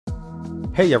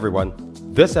Hey everyone,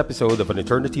 this episode of An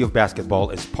Eternity of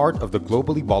Basketball is part of the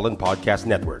Globally Ballin Podcast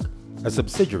Network, a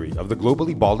subsidiary of the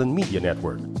Globally Ballin Media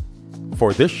Network.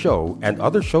 For this show and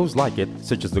other shows like it,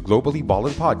 such as the Globally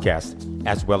Ballin Podcast,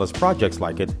 as well as projects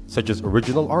like it, such as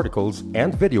original articles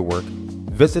and video work,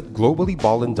 visit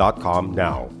globallyballin.com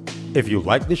now. If you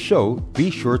like this show, be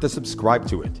sure to subscribe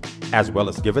to it, as well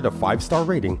as give it a 5-star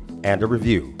rating and a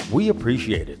review. We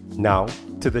appreciate it. Now,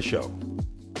 to the show.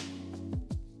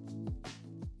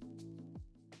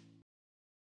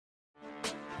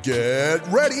 Get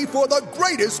ready for the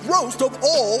greatest roast of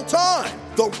all time,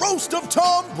 the Roast of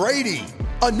Tom Brady,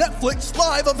 a Netflix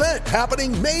live event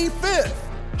happening May 5th.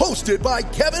 Hosted by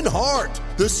Kevin Hart,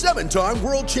 the 7-time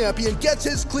world champion gets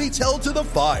his cleats held to the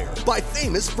fire by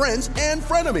famous friends and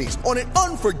frenemies on an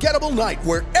unforgettable night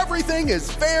where everything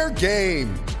is fair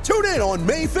game. Tune in on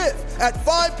May 5th at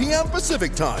 5 p.m.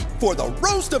 Pacific time for the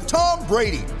Roast of Tom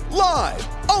Brady, live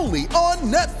only on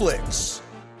Netflix.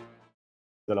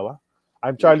 Dalawa?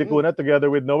 I'm Charlie Cuna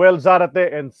together with Noel Zarate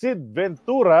and Sid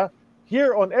Ventura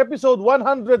here on episode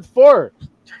 104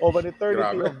 of An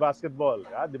Eternity of Basketball.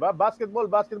 Di ba? Basketball,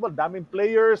 daming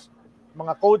players,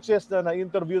 mga coaches na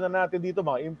na-interview na natin dito,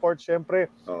 mga imports syempre.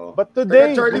 But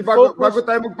today, Charlie, bago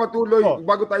tayo magpatuloy,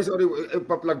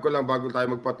 ipa-plug ko lang bago tayo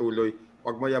magpatuloy.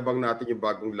 Pag mayabang natin yung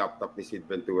bagong laptop ni Sid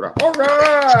Ventura.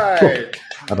 Alright!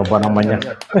 Ano ba naman yan?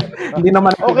 Hindi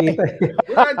naman nakikita.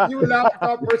 Brand new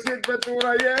laptop for Sid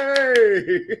Ventura.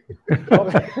 Yay!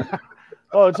 Okay.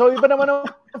 So iba naman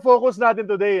ang focus natin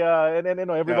today. And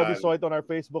everybody saw it on our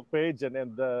Facebook page.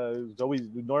 And so we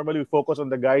normally focus on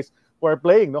the guys who are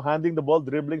playing, handling the ball,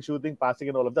 dribbling, shooting, passing,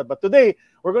 and all of that. But today,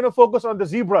 we're going to focus on the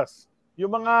zebras.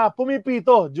 Yung mga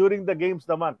pumipito during the games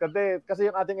naman. Kasi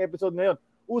yung ating episode ngayon,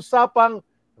 usapang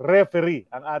referee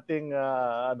ang ating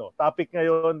topic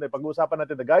ngayon. Pag-uusapan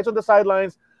natin the guys on the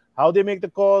sidelines, how they make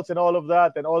the calls and all of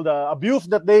that, and all the abuse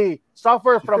that they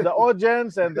suffer from the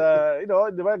audience and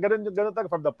ganun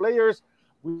from the players.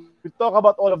 We talk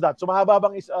about all of that. So mahaba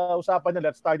bang usapan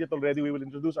niya? Let's start it already. We will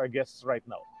introduce our guests right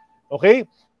now. Okay?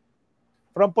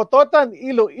 From Pototan,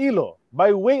 Iloilo,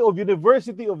 by way of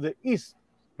University of the East,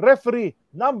 referee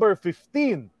number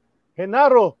 15,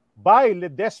 Genaro Bay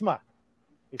Ledesma,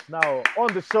 is now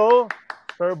on the show.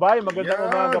 Sir Bay,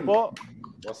 magandang umaga po.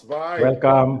 Boss Bay.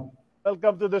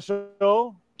 Welcome to the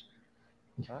show.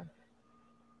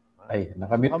 Ay,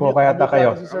 nakamute po kaya ta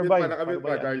kayo. Si Sir Bay. Nakamute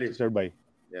pa, Charlie. Sir Bay.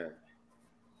 Yeah.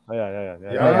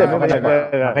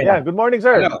 Ayan. Good morning,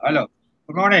 sir. Hello.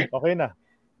 Good morning. Okay na.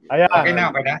 Ayan. Okay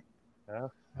na.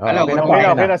 Hello,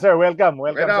 okay na, sir. Welcome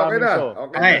sa aming show.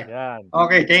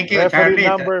 Okay, thank you, Referee Charlie.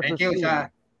 number Thank you 15.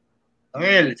 sa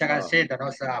Noel, tsaka Sid,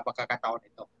 sa pagkakataon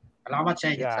ito. Salamat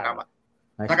sa inyo. Salamat.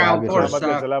 Saka, of course,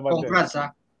 congrats,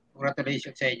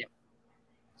 congratulations sa inyo.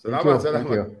 Salamat.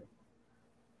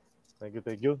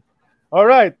 Thank you. All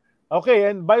right.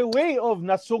 Okay, and by way of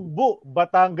Nasugbu,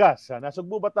 Batangas.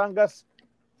 Nasugbu, Batangas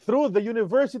through the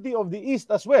University of the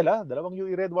East as well. Dalawang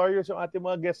UE Red Warriors yung ating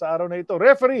mga guests sa araw na ito.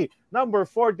 Referee number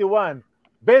 41,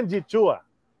 Benji Chua.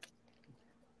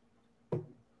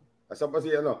 Asan pa si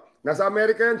Nasa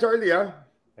Amerika yan, Charlie,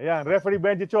 Ayan, referee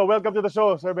Benji Chua. Welcome to the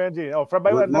show, Sir Benji.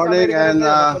 Good morning and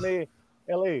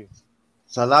LA.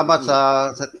 Salamat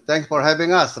thanks for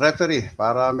having us, referee,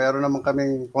 para meron naman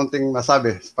kaming konting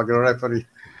masabi sa pag-referee.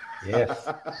 Yes.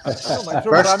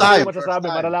 First time.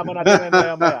 Maralaman natin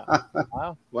maya-maya.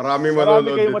 Marami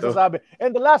manonood kayo dito. masasabi.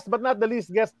 And the last but not the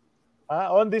least guest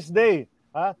on this day,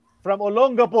 from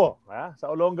Olongapo.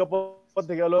 Sa Olongapo,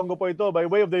 taga-Olongapo ito, by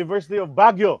way of the University of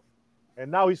Baguio. And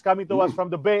now he's coming to us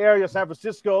from the Bay Area, San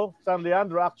Francisco, San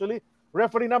Leandro actually.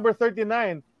 Referee number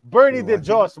 39, Bernie De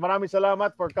Jos. Maraming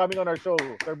salamat for coming on our show,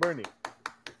 Sir Bernie.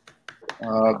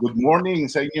 Good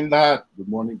morning sa inyong lahat. Good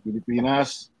morning,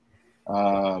 Pilipinas.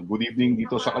 Good evening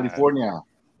dito sa California.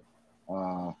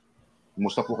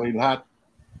 Kumusta po kayo lahat?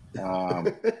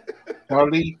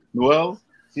 Charlie, Noel,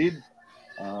 Sid,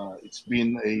 it's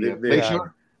been a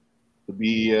pleasure to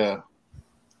be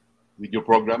with your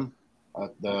program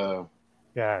at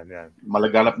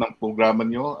malaganap ng programa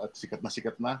nyo at sikat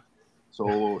na. So,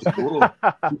 siguro,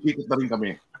 sikat na rin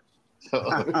kami. So,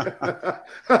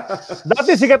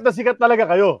 dati sikat na sikat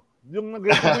talaga kayo. Yung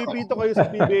nag-repeat kayo sa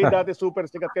PBA dati, super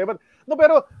sikat kayo.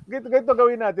 Pero, ganito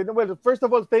gawin natin. Well, first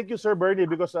of all, thank you, Sir Bernie,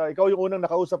 because ikaw yung unang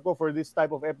nakausap ko for this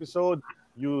type of episode.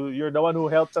 You're the one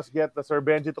who helps us get Sir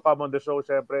Benji to come on the show,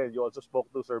 syempre. You also spoke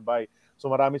to Sir Bay. So,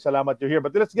 maraming salamat you're here.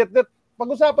 But let's get that.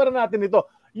 Pag-usapan na natin ito.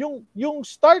 Yung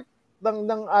start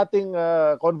ng ating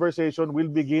conversation will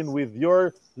begin with your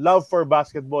love for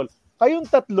basketball. Kayong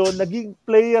tatlo, naging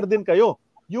player din kayo.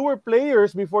 you were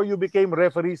players before you became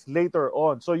referees later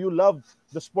on. So you loved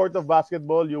the sport of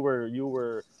basketball. You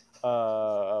were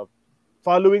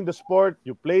following the sport.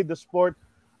 You played the sport.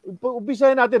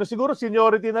 Umpisahin natin. Siguro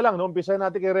seniority na lang. No? Umpisahin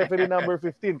natin kay referee number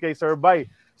 15, kay Sir Bay.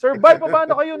 Sir Bay,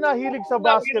 paano kayo nahilig sa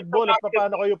basketball at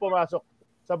paano kayo pumasok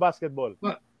sa basketball?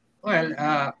 Well,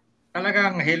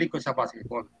 talagang hilig ko sa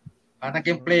basketball.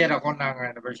 Naging player ako ng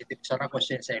University of San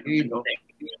Jose sa Iloilo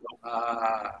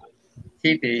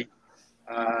City.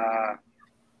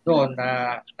 Doon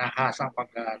nahasang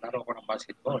paglaro ko ng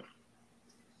basketball.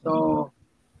 So,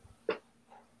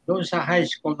 doon sa high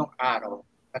school nung araw,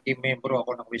 naging membro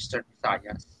ako ng Western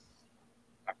Visayas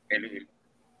ng Iloilo.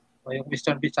 So, yung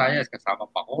Western Visayas, kasama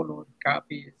Bacolod,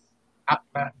 Capiz,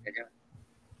 Aklan, ganyan.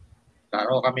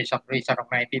 Laro kami sa Prisa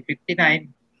noong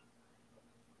 1959.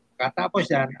 Katapos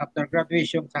yan, after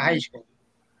graduation sa high school,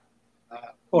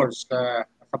 of course, sa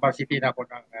varsity na ako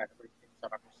ng University of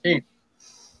San Jose.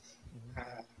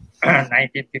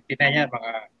 1959 yan,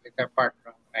 mga later part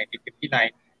ng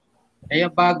 1959. Eh,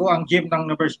 bago ang gym ng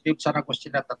University of San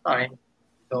Jose at the time.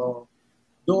 So,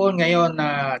 doon ngayon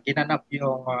ginanap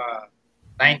yung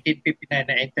 1959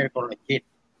 na intercollegiate.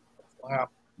 Mga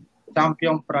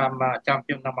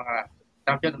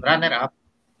champion runner-up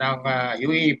ng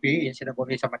UAAP,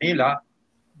 NCAA sa Manila,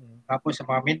 tapos sa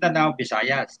mga Mindanao,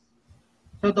 Visayas.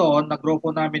 So doon,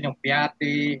 naggrupo namin yung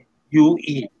Piatti,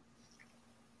 UE.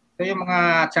 So yung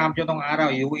mga champion ng araw,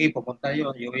 UE pupunta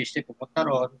yun, UAC pupunta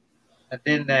ron. And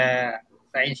then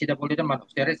sa NCAA naman,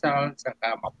 Jose Rizal, sa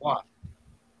Mapua.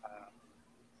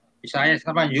 Visayas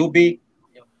naman, UB,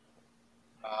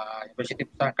 University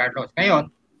of San Carlos. Ngayon,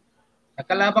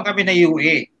 nagkalaban kami na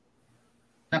UE.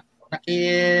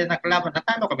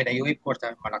 Natalo kami na UE, of course,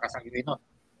 malakas ang UE noon.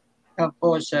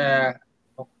 Tapos,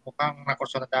 mukhang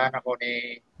nakusunadahan ako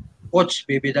ni Coach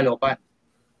Bibi Dalopan.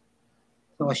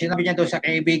 So, sinabi niya doon sa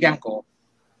kaibigan ko,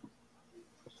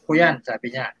 yan,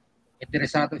 sabi niya,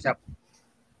 interesado siya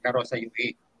karo sa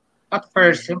UE. At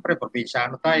first, siyempre,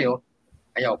 probinsyano tayo,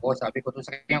 ayaw ko, sabi ko doon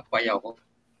sa kanya, ayaw ko.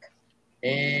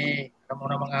 Alam mo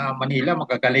na mga Manila,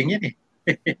 magagaling yan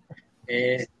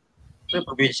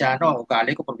probinsyano,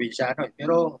 ugali ko probinsyano.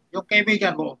 Pero yung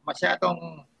kaibigan mo,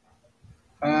 masyadong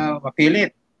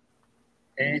mapilit.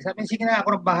 Sabi, sige na,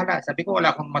 ako nang bahala. Sabi ko,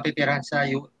 wala akong matitirahan sa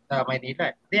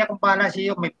Maynila. Hindi akong bahala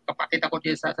siya, may kapatid ako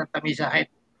dyan sa Santa Misa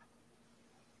Heights.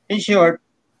 In short,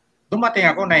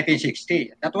 dumating ako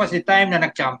 1960. That was the time na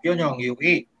nag-champion yung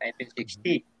UE,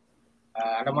 1960.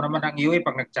 Alam mo naman ang UE,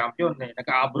 pag nag-champion,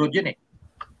 nag-abroad yun .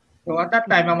 So at that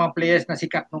time, ang mga players na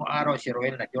sikat nung araw, si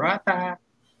Roel Najurata,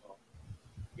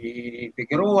 si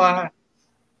Figueroa.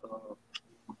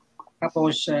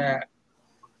 Tapos,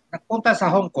 nagpunta sa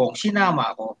Hong Kong,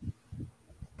 sinama ako.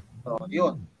 So,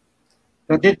 yun.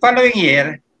 So, the following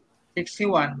year,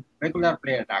 61, regular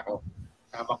player na ako.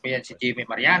 Sama ko yan si Jimmy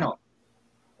Mariano.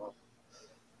 So,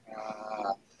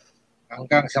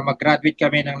 hanggang sa mag-graduate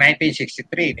kami ng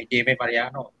 1963 ni Jimmy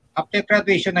Mariano. After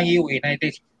graduation ng UE,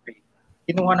 1963,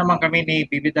 kinuha naman kami ni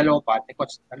Bibi Dalopan, ni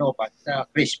Coach Dalopan, sa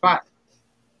Crispa.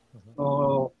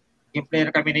 So, yung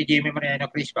player kami ni Jimmy Mariano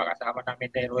Crispa, kasama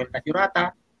namin ni Roel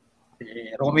Najurata,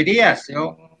 si Romy Diaz,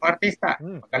 yung artista.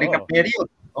 Magaling ka player yun.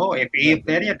 FPA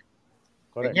player yun.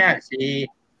 Ganyan, si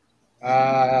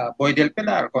Boy Del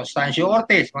Pilar, Constancio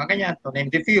Ortiz, mga ganyan, to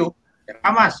name the few. Si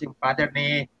Ramas, yung father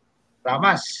ni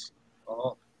Ramas.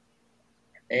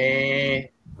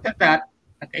 After that,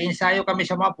 nagka-ensayo kami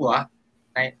sa Mapua.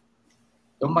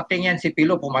 Dumating yan si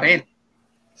Pilo Pumarin.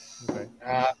 Okay.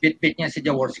 Bit-bit niya si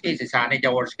Jaworski, si Sunny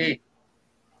Jaworski.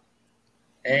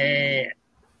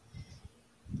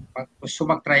 Gusto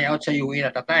mag-try out sa UE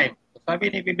at the time.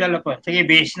 Sabi ni Bibla po, sige,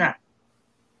 base na.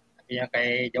 Sabi niya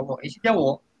kay Jawo. Si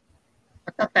Jawo,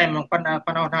 at that time, nung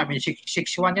panahon namin,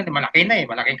 6'1 yan, malaki na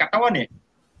malaking katawan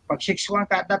Pag 6'1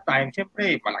 ka at that time,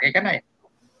 siyempre, malaki ka na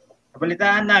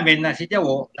Nabalitaan namin na si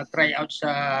Jawo, nag-try out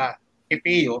sa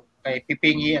PPO, kay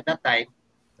Pipingi at that time,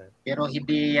 pero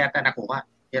hindi yata nakuha.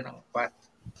 Yan ang part.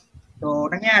 So,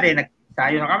 nangyari,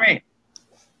 nagsayo na kami.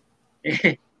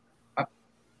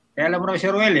 Kaya alam mo na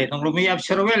si Roel nung lumiyap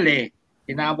si Roel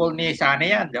tinabol ni Sana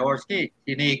yan, Jaworski.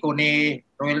 Siniko ni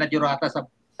Roel Najurata sa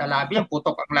labi yan,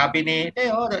 putok ang labi ni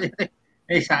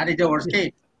Sana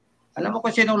Jaworski. Alam mo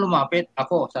kung sino lumapit?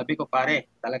 Ako, sabi ko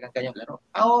pare, talagang kanyang laro.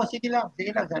 Sige lang,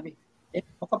 sabi.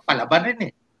 Mukhang palaban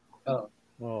rin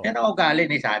Yan ang ugali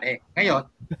ni Sana. Ngayon,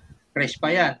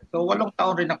 Crispa yan. So, 8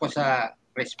 taon rin ako sa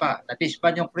Crispa.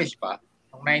 Natispan yung Crispa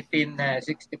noong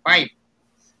 1965.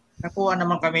 Nakuha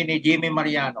naman kami ni Jimmy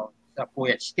Mariano sa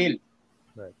Puyat Steel.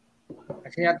 Right.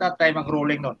 Kasi at that time, ang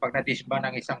ruling noon, pag natispan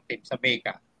ng isang team sa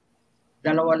Mecca,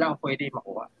 2 lang pwede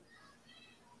makuha.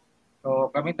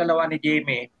 So, kami dalawa ni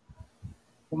Jamie,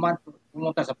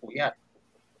 pumunta sa Puyat.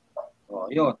 So,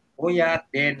 yun. Puyat,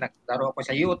 then naglaro ako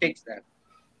sa UTEX.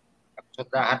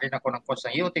 Nagsundahan din ako ng coach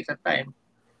ng UTEX at time.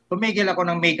 Tumigil ako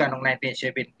ng Mega noong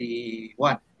 1971,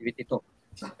 72.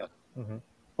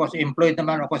 Of course, employed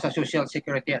naman ako sa Social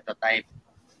Security at the time.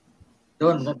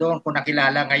 Doon ko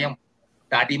nakilala ngayong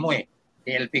daddy mo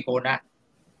si LP Cona.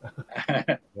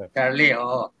 Charlie,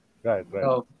 oo. Right.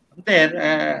 So, there,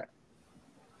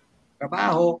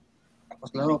 trabaho,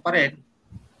 tapos laro pa rin.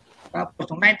 Tapos,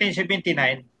 noong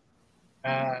 1979,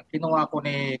 kinuha ko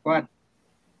ni Juan.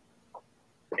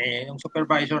 Yung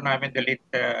supervisor namin, the late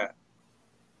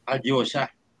Aljiosa.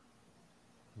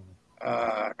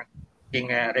 Naging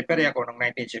referee ako noong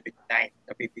 1979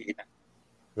 sa PBA na.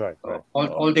 Right.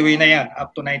 All the way na yan,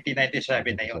 up to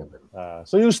 1997 na yun.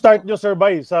 So yung start nyo, Sir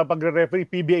Bay, sa pagre-referee,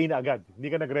 PBA na agad?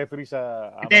 Hindi ka nag-referee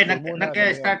sa Hindi,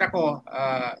 nag-start ako,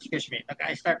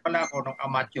 nag-start pala ako nung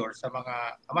amateur sa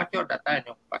mga amateur data,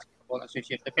 yung Basketball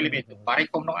Association of the Philippines, yung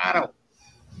Baricom nung araw.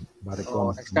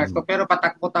 So, nag-start ko, pero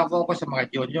patakbo-takbo ako sa mga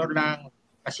junior lang,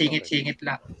 pasingit-singit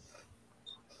lang.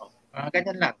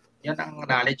 Ganyan lang. Yan ang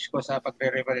knowledge ko sa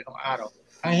pagre-referee nung araw.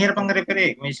 Ang hirap ang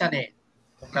referee, minsan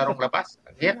yung larong labas,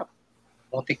 ang hirap.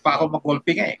 Muntik pa ako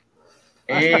mag-golfing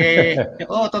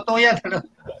totoo yan.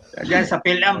 Diyan sa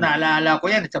PhilAm, naalala ko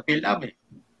yan, sa PhilAm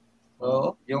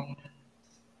So, yung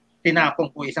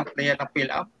tinapong ko isang player ng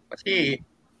PhilAm, kasi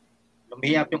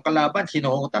lumihap yung kalaban,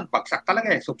 sinuhutan, bagsak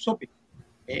talaga sub-sub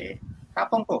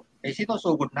tapong ko,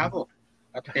 sinusugod na ako.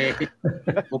 At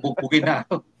bubugbugin na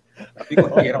ako. Sabi ko,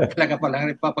 hirap talaga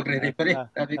palang pagre-referee.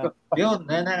 Sabi ko, yun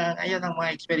ang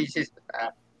mga experiences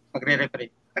pagre-referee.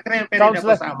 Nagre-referee na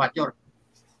ako sa amateur.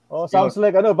 Sounds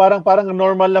like parang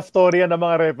normal love story ng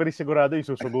mga referee, sigurado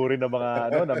isusugurin ng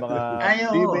mga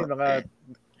team, mga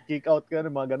kick out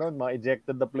mga ganon, mga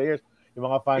ejected the players, yung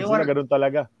mga fans na ganoon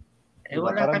talaga.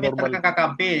 Wala kami talagang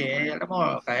kakampi. Alam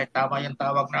mo, kahit tama yung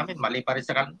tawag namin, mali pa rin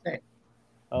sa kanila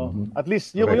At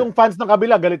least yung fans ng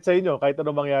kabila galit sa inyo kahit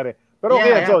anong mangyari. Pero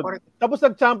tapos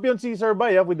nag-champion si Sir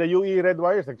Bay with the UE Red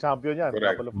Warriors, nag-champion yan a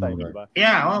couple of times, di ba?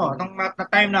 Nung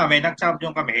time namin,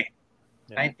 nag-champion kami,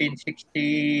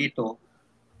 1962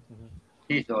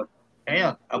 season.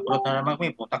 Ayun, abroad na naman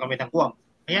kami, punta kami ng Guam.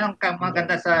 Ayan ang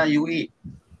maganda sa UE.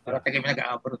 Para kami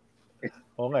nag-abroad.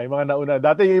 Yung mga nauna.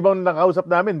 Dati yung ibang nakausap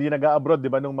namin, hindi nag-abroad, di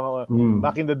ba, nung mga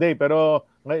back in the day. Pero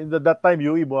that time,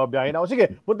 UE, bumabiyahe na ako.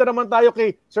 Sige, punta naman tayo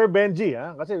kay Sir Benji.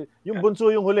 Kasi yung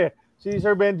bunso yung huli. Si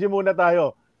Sir Benji muna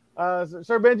tayo.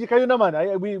 Sir Benji, kayo naman.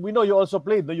 We know you also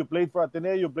played. No? You played for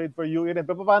Ateneo, you played for UNN.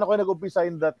 Pero paano kayo nag-umpisa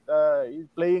in that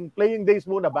playing days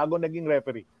muna bago naging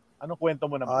referee? Anong kwento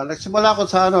mo naman? Nagsimula ako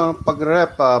sa pag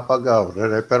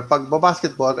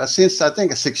basketball. Since I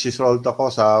think 6 years old ako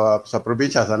sa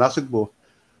probinsya, sa Nasugbu.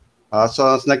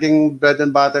 So naging bread and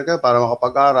butter ko para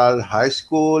makapag-aral, high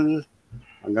school,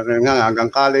 hanggang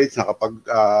college,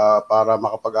 para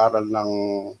makapag-aral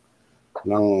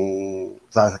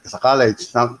sa college.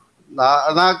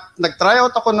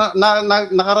 Nag-tryout ako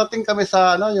nakarating kami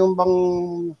sa yung bang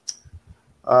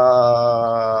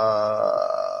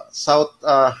South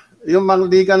yung mga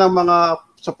liga ng mga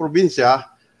sa probinsya,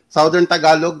 Southern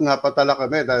Tagalog nga patala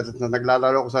kami dahil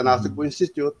naglalaro ko sa Nasugbu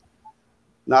Institute.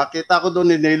 Nakita ko doon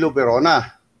ni Nilo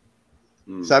Verona.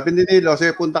 Sabi ni Nilo,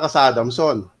 sige, punta ka sa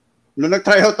Adamson. Nung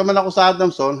nag-tryout naman ako sa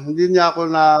Adamson, hindi niya ako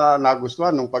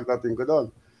nagustuhan nung pagdating ko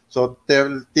doon. So,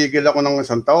 tigil ako ng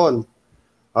 1 taon.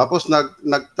 Tapos,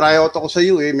 nag-tryout ako sa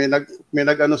UE. May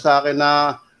nag-ano sa akin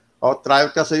na,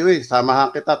 tryout ka sa UE. Samahan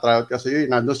kita, tryout ka sa UE.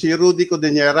 Nandun si Rudy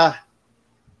Codinera,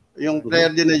 yung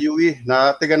player din na UE,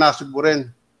 na tiga Nasugbu rin.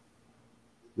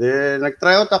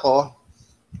 Nag-tryout ako.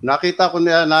 Nakita ko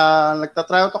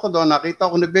nagta-tryout ako doon, nakita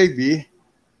ko ni Baby,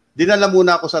 dinala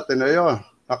muna ako sa Ateneo.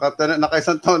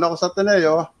 Naka-1 taon ako sa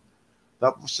Ateneo.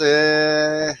 Tapos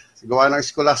gawa ng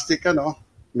scholastic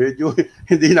medyo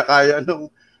hindi na kaya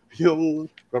yung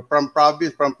from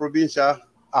probinsya,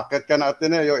 akit ka na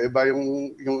Ateneo, iba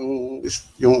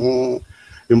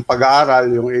yung pag-aaral,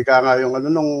 yung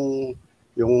ng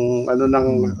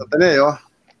Ateneo.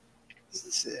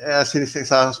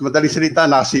 Sa madaling salita,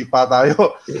 nasipa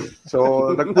tayo.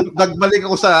 So, nagbalik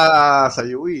ako sa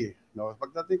UE. No?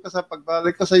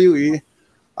 Pagbalik ko sa UE,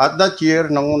 at that year,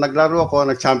 nung naglaro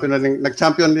ako,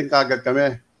 nag-champion din kagad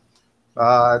kami.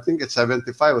 I think it's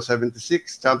 75 or 76.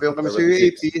 Champion kami 76, sa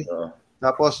UAP.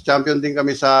 Tapos, champion din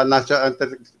kami sa National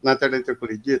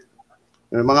Intercollegiate.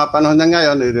 Yung mga panahon na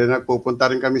ngayon, nagpupunta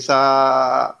rin kami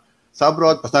sa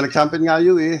abroad. Basta nag-champion nga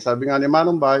UE, sabi nga ni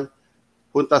Manong Bay,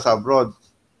 punta sa abroad.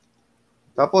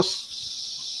 Tapos,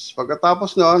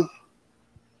 pagkatapos noon,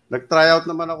 nag-tryout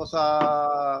naman ako sa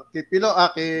kay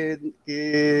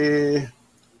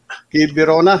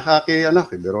Verona, kay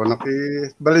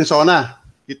Valenzuela,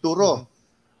 kay Turo,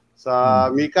 sa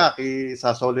Mika,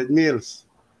 sa Solid Mills.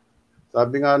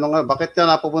 Sabi nga bakit ka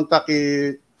napupunta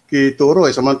kay Turo?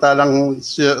 Samantalang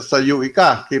sa UE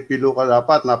ka, kay Pilo ka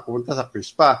dapat napupunta sa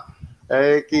Crispa.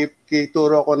 Kay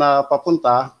Turo ako na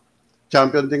papunta,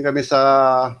 champion din kami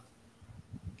sa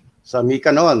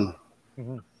Mika noon.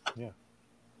 Yeah.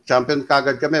 Champion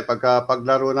kagad kami.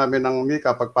 Paglaro namin ng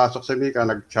Mika, pagpasok sa Mika,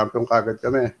 nag-champion kagad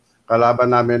kami.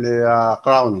 Kalaban namin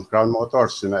Crown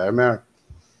Motors, sina Emer.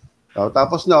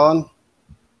 Tapos noon,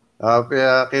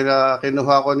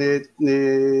 kinuha ko ni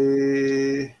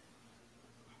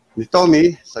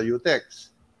Tommy sa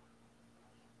UTEX.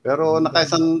 Pero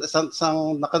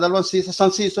nakadalawang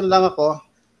season lang ako.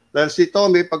 Dahil si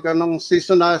Tommy, pag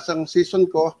isang season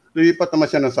ko, lumipat naman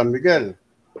siya ng San Miguel.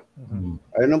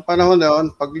 Ay, nung panahon na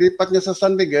yun, paglipat niya sa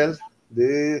San Miguel,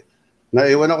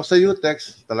 naiwan ako sa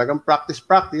UTEX, talagang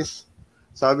practice.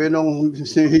 Sabi nung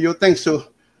si UTEX,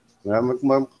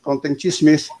 konting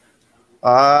chismis,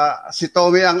 si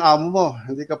Tommy ang amo mo,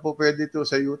 hindi ka po pwede ito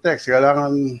sa UTEX.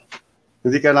 Kailangan,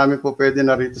 hindi ka namin po pwede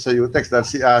na rito sa UTEX dahil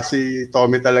si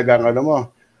Tommy talaga ang ano mo.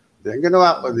 Ang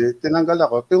ginawa ko, tinanggal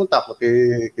ako, pinunta ko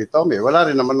kay Tommy. Wala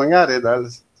rin naman nangyari dahil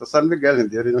sa San Miguel,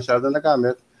 hindi rin masyado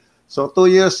nagamit. So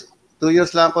 2 years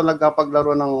lang ako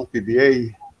nagkapaglaro ng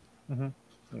PBA.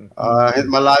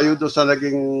 Malayo doon sa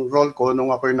naging role ko nung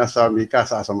ako'y nasa Mika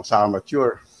sa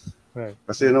amateur. Right.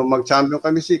 Kasi nung mag-champion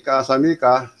kami sa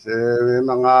Mika, may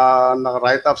mga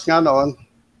write-ups nga noon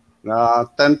na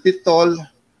 10 feet tall,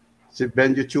 si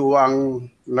Benji Chu ang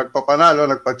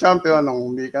nagpa-champion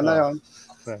ng Mika na yon.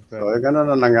 Right. So, ganun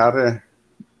na nangyari.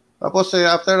 Tapos,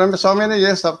 after so many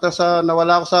years,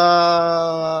 nawala ako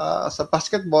sa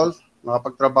basketball,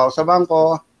 nakapagtrabaho sa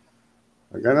bangko,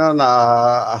 ganun,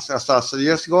 as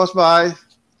years goes by,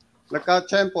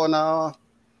 nagka-tempo na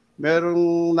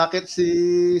merong nakit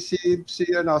si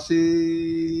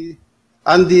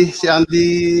Andy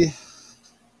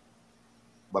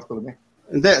Bartolome.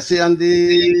 Hindi, si Andy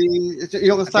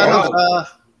yung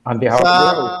Andy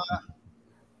Howe.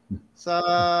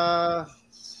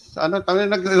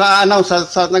 nag-announce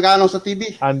sa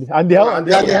TV. Andy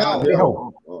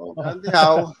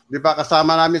Howe, di ba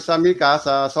kasama namin sa Mika,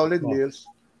 sa Solid Mills.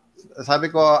 Sabi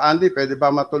ko, Andy, pwede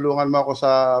ba matulungan mo ako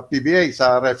sa PBA,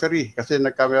 sa referee? Kasi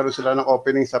nagkameron sila ng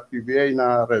opening sa PBA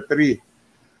na referee.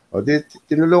 O di,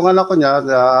 tinulungan ako niya,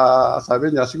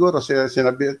 sabi niya, siguro,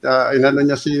 inano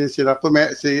niya si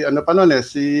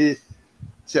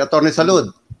Atty.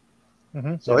 Salud.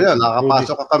 So yan,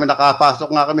 nakapasok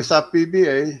nga kami sa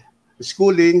PBA,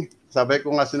 schooling, sabay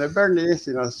ko nga sina Bernie,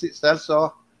 sina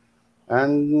Celso,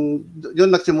 and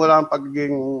yun nagsimula ang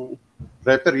pagiging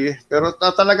referee. Pero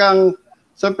talagang,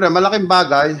 siyempre, malaking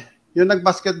bagay, yung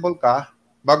nag-basketball ka,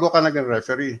 bago ka naging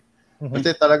referee.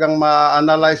 Kasi talagang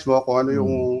ma-analyze mo kung ano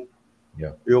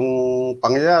yung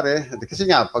pangyayari. Kasi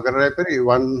nga, pag referee,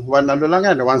 one 1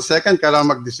 second ka lang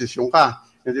mag-desisyon ka.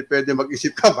 Hindi pwede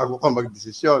mag-isip ka bago ka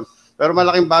mag-desisyon. Pero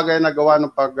malaking bagay na gawa ng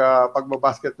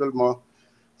pagbabasketball mo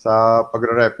sa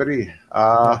pagre-referee.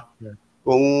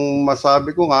 Kung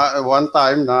masabi ko nga, one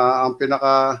time na ang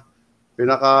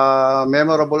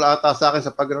pinaka-memorable ata sa akin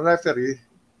sa pagre-referee,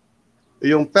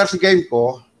 yung first game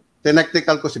ko,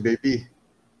 tinechnical ko si Baby.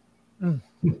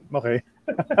 Okay.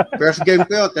 First game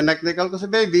ko yun, tinechnical ko si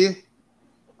Baby.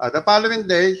 The following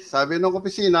day, sabi nung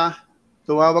opisina,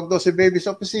 tumawag daw si Baby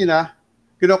sa opisina,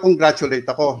 kino-congratulate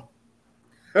ako.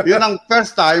 Yun ang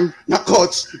first time na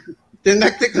coach,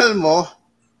 tinechnical mo,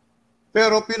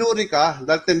 pero pinuri ka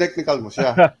dahil tinechnical mo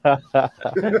siya.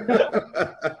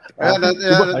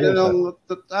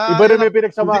 Iba rin may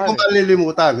pinagsamahan.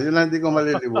 Hindi ko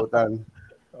malilimutan.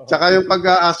 Tsaka yung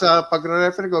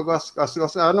pag-referee ko,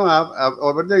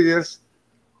 over the years,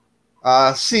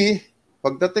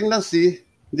 pagdating ng C,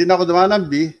 hindi na ako dumaan ng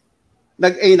B,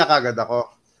 nag-A na kagad ako.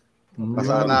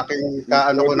 Kasi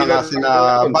ko na nga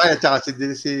sina Bayan tsaka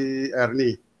si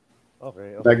Ernie.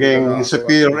 Okay. Naging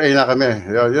superior A na kami.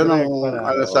 Yun ang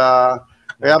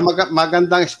kaya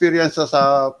magandang experience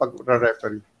sa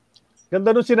pag-referee.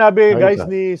 Ganda nung sinabi, guys,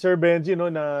 ni Sir Benji, no,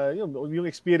 na yung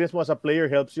experience mo as a player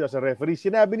helps you as a referee.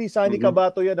 Sinabi ni Sunny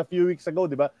Cabato yan a few weeks ago,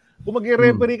 di ba? Kung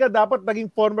mag-referee ka, dapat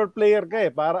naging former player ka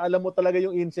para alam mo talaga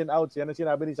yung ins and outs. Yan ang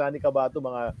sinabi ni Sunny Cabato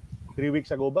mga 3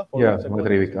 weeks ago ba? 4 weeks ago.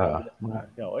 3 weeks.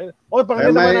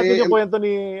 Pakinggan naman natin yung kwento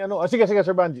ni, sige,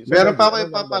 Sir Benji. Meron pa ako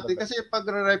ipapati kasi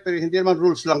pag-referee, hindi naman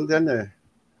rules lang din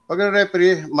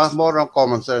Pag-referee, mas more on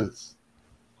common sense.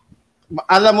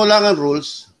 Alam mo lang ang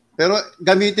rules, pero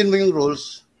gamitin mo yung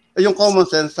rules, yung common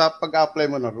sense sa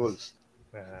pag-apply mo ng rules.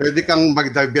 Pwede kang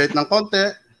mag-deviate ng konti,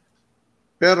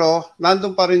 pero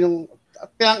nandun pa rin yung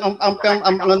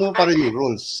ano pa rin yung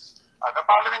rules. The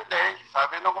following day,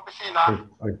 sabi ng opisina,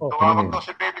 tumawag to si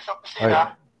baby sa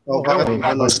opisina.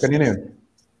 Kanina yun.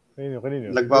 Kanino.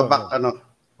 Nagbabak,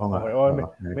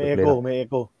 May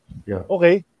echo.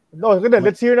 Okay. No,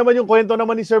 let's hear naman yung kwento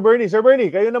naman ni Sir Bernie. Sir Bernie,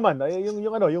 kayo naman,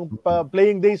 yung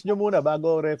playing days nyo muna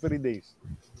bago referee days.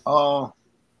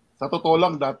 Sa totoo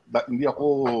lang, hindi ako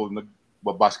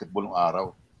nagbabasketball nung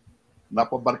araw.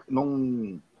 Nung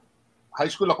high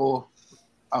school ako,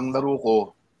 ang laro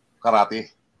ko,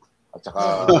 karate at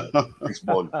saka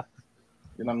baseball.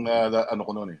 Yun ang ano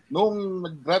ko noon eh. Nung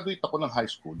nag-graduate ako ng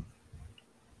high school,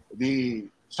 di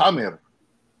summer,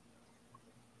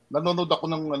 nanonood ako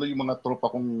ng yung mga tropa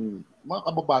kong, mga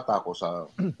kababata ko sa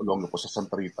Olongo ko, sa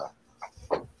Santa Rita.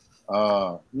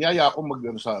 Niyaya ako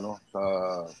maglaro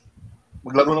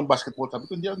ng basketball. Sabi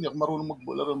ko, hindi ako marunong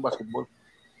maglaro ng basketball.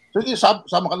 So, hindi, sama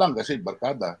ka lang kasi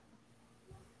barkada.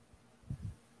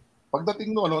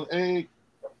 Pagdating noon,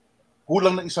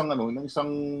 kulang ng isang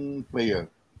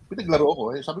player. Pinaglaro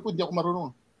ako. Sabi ko, hindi ako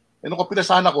marunong. Nung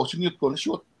kapinasahan ako, sinute ko,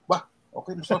 na-shoot.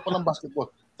 Okay, nag-start pa ng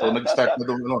basketball. So, nag-start na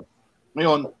doon.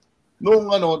 Ngayon, nung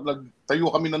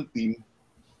nagtayo kami ng team,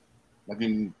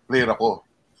 naging player ako.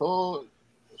 So,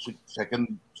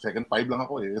 second five lang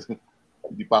ako eh.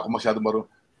 Hindi pa ako masyado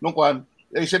marunong. Nung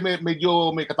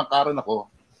medyo may katangkaran ako.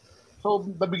 So,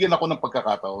 nabigyan ako ng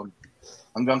pagkakataon.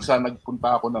 Hanggang sa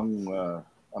nagpunta ako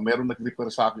meron nag-refer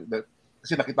sa akin.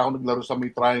 Kasi nakita ko naglaro sa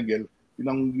may triangle.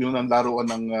 Yun ang laruan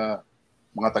ng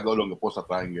mga taga-Olongo po sa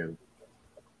triangle.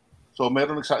 So,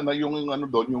 meron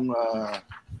yung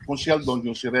konsyal doon,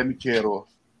 yung si Remy Chero,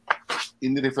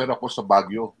 in-refer ako sa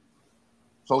Baguio.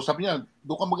 So, sabi niya,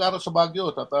 doon ka mag-aaral sa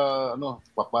Baguio.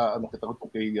 Kita ko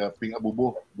kay Ping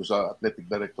Abubo, doon sa athletic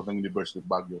director ng University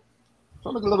of Baguio.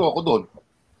 So, naglaro ako doon.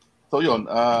 So, yun,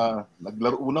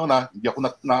 naglaro una, hindi ako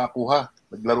nakakuha.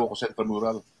 Naglaro ako sa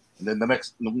intramural. And then the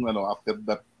next, after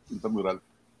that intramural,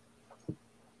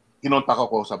 kinontak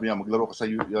ako, sabi niya, maglaro ko sa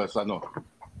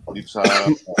dito sa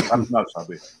Cardinal,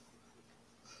 sabi.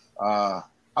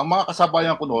 Ang mga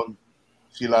kasabayan ko noon,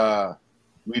 sila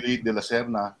Willie de la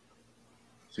Serna,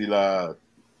 sila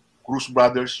Cruz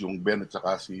Brothers, yung Ben at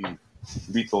saka si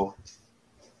Vito,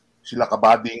 sila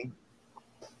Kabading,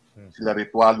 sila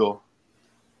Ritualo,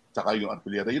 saka yung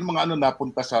Arpiliera. Yung mga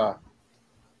napunta sa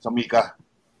Mika.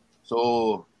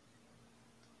 So,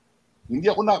 hindi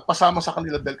ako napasama sa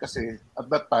kanila dahil kasi at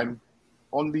that time,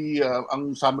 only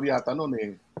ang summer yata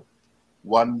noon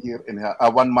 1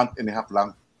 month and a half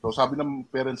lang. So sabi ng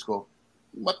parents ko,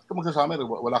 ba't ka magsasummer?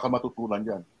 Wala ka matutunan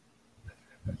dyan.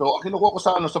 So kinukuha ko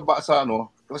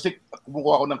kasi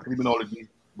kumukuha ako ng criminology,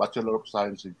 Bachelor of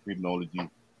Science in Criminology.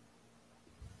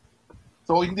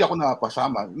 So hindi ako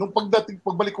napasama. Nung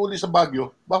pagbalik ko ulit sa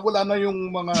Baguio, wala na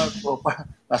yung mga tropa.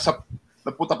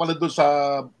 Nagpunta pala doon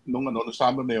sa nung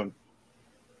summer na yun.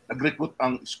 Nag-recruit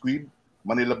ang Squid,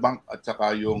 Manila Bank at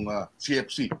saka yung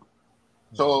CFC.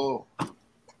 So,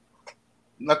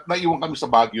 naiwan kami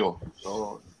sa Baguio.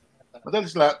 So,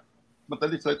 madalis lang,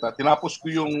 tinapos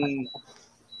ko yung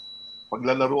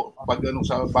paglalaro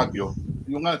sa Baguio.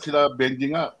 Yung sila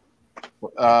Benji nga,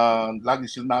 lagi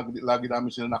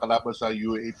namin sila nakalaban sa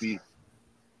UAP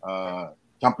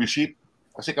championship.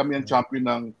 Kasi kami ang champion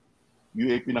ng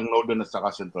UAP ng Northern at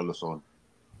saka Central Luzon.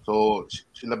 So,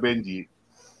 sila Benji,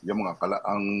 yung mga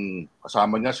ang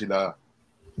kasama niya sila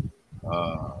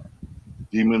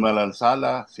Jimmy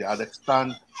Malansala, si Alex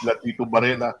Tan, sila Tito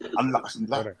Barela, ang lakas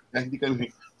nila. Kaya hindi kami,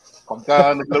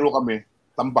 pagka naglaro kami,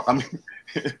 tambak kami.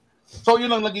 So yun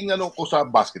ang naging ko sa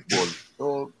basketball.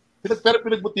 So pero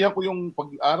pinagbutihan ko yung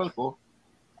pag-aaral ko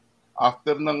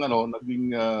after ng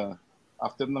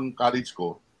after ng college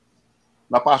ko.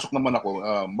 Napasok naman ako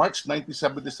March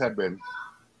 1977,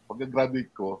 pagka-graduate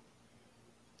ko.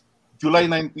 July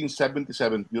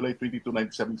 1977, July 22,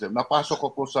 1977, napasok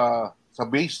ako sa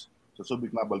base, sa Subic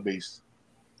Naval Base,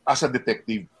 as a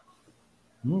detective.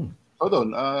 So doon,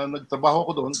 nagtrabaho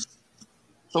ako doon.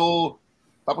 So,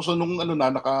 tapos nung ang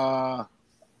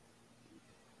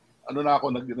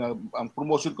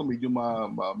promotion ko medyo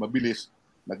mabilis.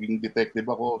 Naging detective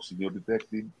ako, senior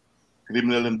detective,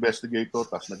 criminal investigator,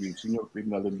 tapos naging senior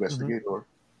criminal investigator.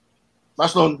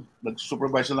 Tapos noon,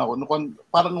 nag-supervise na ako.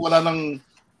 Parang wala nang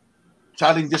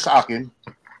challenges sa akin.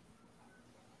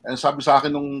 And sabi sa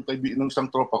akin nung isang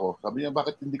tropa ko, sabi niya,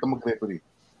 bakit hindi ka mag-referee?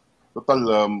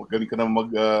 Total, magaling ka na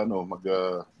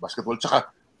mag-basketball. Tsaka,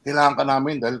 kailangan ka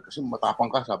namin dahil kasi matapang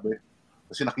ka, sabi.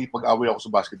 Kasi nakipag-away ako sa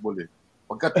basketball eh.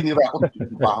 Pagka tinira ako,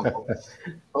 tinupahan ko.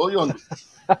 So, yun.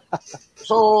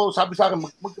 So, sabi sa akin,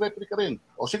 mag-referee ka rin.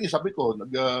 O sige, sabi ko,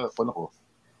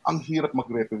 ang hirap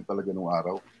mag-referee talaga nung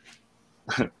araw.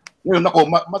 Ngayon ako,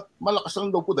 malakas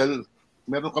lang daw po dahil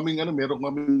meron kaming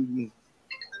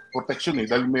protection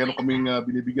dahil meron kaming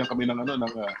binibigyan kami ng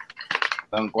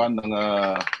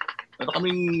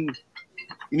kaming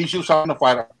in-issue sa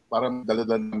fire para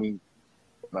dala-dala namin.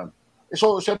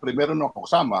 So, siyempre, meron ako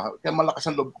kasama. Kaya malakas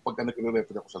ang loob ko pagka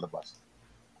nagre-referee ako sa labas.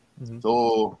 Mm-hmm. So,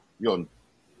 yun.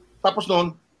 Tapos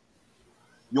noon,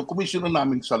 yung commissioner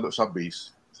namin sa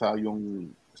base,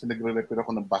 kasi nagre-referee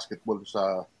ako ng basketball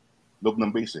sa loob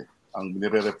ng base. Ang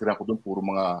nire-referee ako doon, puro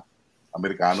mga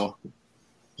Amerikano.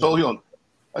 So, yun.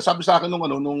 Sabi sa akin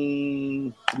nung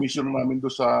commissioner namin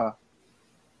doon sa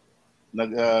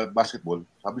basketball,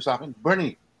 sabi sa akin,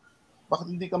 Bernie,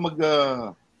 bakit hindi ka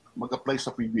mag-apply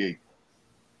sa PBA?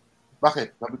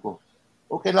 Bakit? Sabi ko,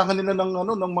 kailangan nila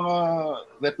ng mga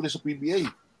referee sa PBA.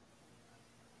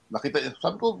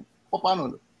 Sabi ko,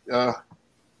 paano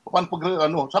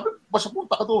sabi, basta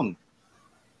punta ka doon.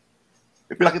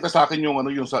 Pinakita sa akin yung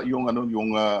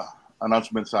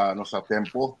announcement sa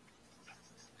Tempo.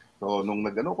 So nung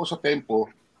ko sa Tempo,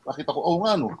 nakita ko,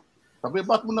 sabi,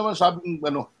 bakit mo naman sabing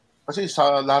kasi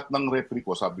sa lahat ng referee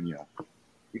ko, sabi niya,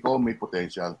 ikaw may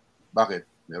potential. Bakit?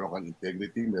 Meron kang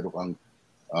integrity, meron kang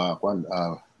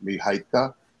may height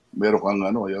ka, meron kang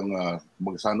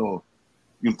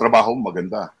yung trabaho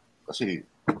maganda. Kasi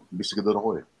investigador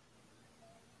ako eh.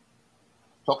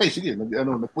 So okay, sige,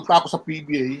 nagpunta ako sa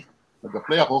PBA,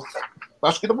 nag-apply ako.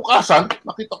 Tapos kinabukasan,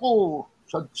 nakita ko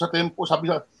sa Tempo,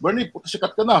 sabi niya, Bernie,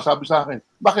 sikat ka na, sabi sa akin.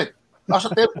 Bakit? Nasa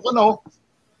Tempo ka na,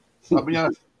 Sabi niya,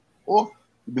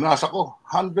 binasa ko,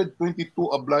 122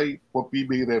 apply for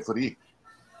PBA referee.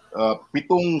 7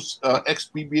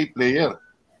 ex-PBA player.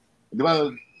 Di ba,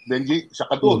 Benji, siya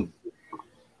ka doon.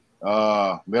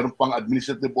 Meron pang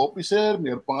administrative officer,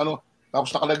 meron pang tapos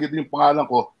nakalagay din yung pangalan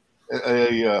ko,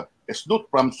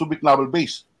 Esdut from Subic Naval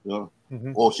Base.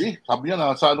 Mm-hmm. Sabi niya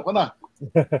na, sa ka na?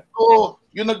 So,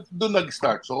 yun doon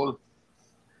nag-start. So,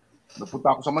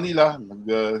 napunta ako sa Manila,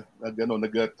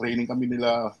 nag-training kami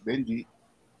nila, Benji.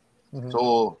 Mm-hmm.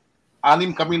 So,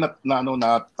 6 kami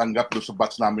natanggap doon sa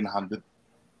batch namin na 100.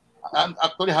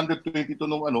 Actually, 122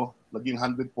 nung naging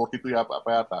 142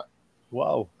 yata.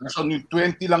 Wow. So, yung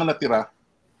 20 lang natira,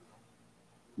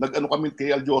 kami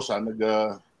kay Aljosa,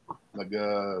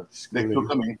 lecture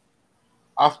kami.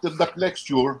 After that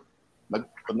lecture,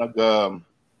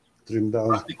 trim down.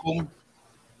 Practicum,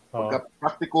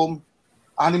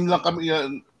 6 lang kami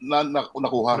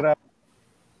nakuha.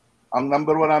 Ang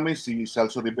number 1 namin, si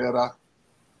Celso Rivera,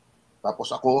 tapos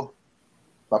ako,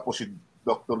 tapos si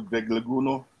Dr. Greg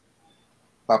Laguno,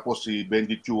 tapos si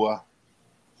Benji Chua,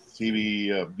 si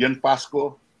Bien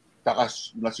Pasco, saka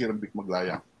si Rambic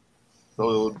Maglaya.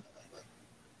 So,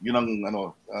 yun ang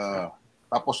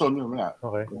tapos yun nga.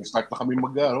 Okay. Start na kami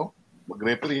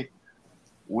mag-referee.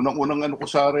 Unang ko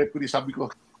sa referee, sabi ko,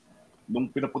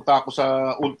 nung pinapunta ako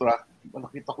sa Ultra,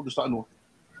 nakita ko doon sa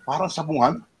parang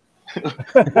sabungan.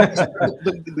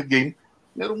 the game.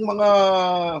 Merong mga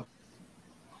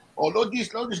logis,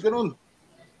 ganun.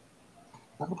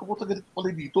 Sabi ko, puta, ganito pala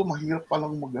dito, mahirap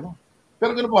palang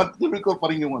Pero ganun pa, tuloy-recall pa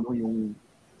rin yung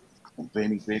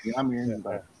training namin.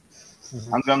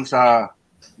 Hanggang sa,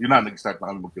 nag-start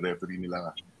na kami mag-referee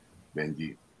nila,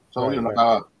 Benji. So,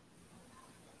 naka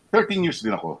 13 years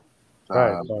din ako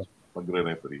sa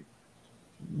pagre-referee.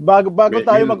 Bago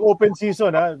tayo mag-open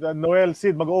season, Noel,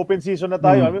 Sid, mag-open season na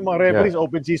tayo. Mga referees,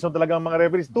 open season talaga ang mga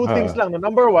referees. 2 things lang.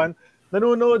 Number 1,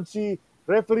 nanonood si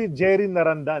referee Jerry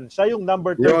Narandan. Siya yung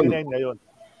number 39 ngayon.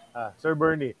 Sir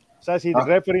Bernie. Siya si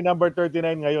referee number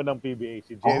 39 ngayon ng PBA.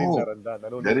 Si Jerry Narandan.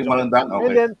 Jerry Narandan, okay.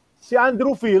 And then, si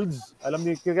Andrew Fields,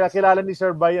 kilala ni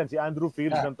Sir Bayan, si Andrew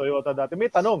Fields ng Toyota dati. May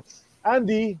tanong,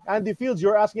 Andy Fields,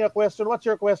 you're asking a question. What's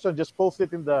your question? Just post it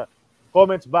in the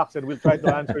comments box and we'll try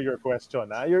to answer your question.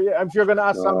 I'm sure you're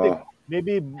gonna ask something.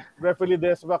 Maybe referee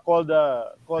Desva called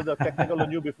the technical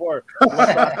on you before.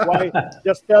 Why?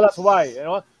 Just tell us why.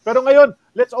 Pero ngayon,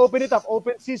 let's open it up.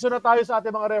 Open season na tayo sa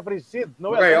ating mga referees. Sid,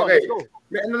 Noel, okay. Let's go.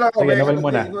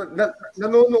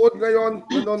 Nanonood ngayon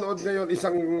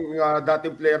isang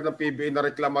dating player ng PBA na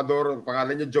reklamador,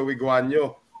 pangalan niya Joey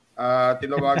Guanyo.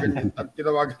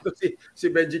 Tinawagan to si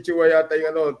Benji Chua yata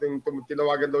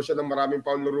tinawagan daw siya ng maraming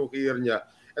pound no rookie year niya.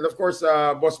 And of course,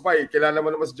 Boss Pai, kilala mo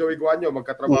naman si Joey Guanyo,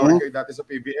 magkatrabaho kayo dati sa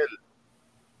PBL.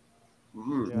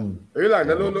 Ayun lang,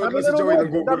 nanonood lang si Joey ng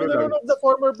Google lang. Nanonood the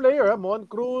former player, Mon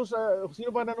Cruz,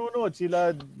 sino ba nanonood?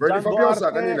 Sila Bernie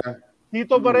Fabiosa kanina.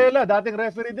 Tito Varela, dating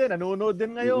referee din, nanonood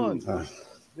din ngayon.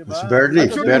 Diba? Bernie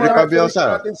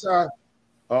Fabiosa.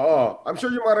 Oo. I'm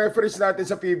sure yung mga referees natin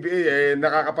sa PBA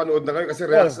nakakapanood na ngayon kasi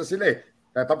relax na sila eh.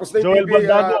 Tapos na yung Joel PBA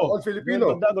Baldago. All Filipino.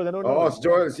 Joel Baldago, nanonood.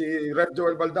 Si Ref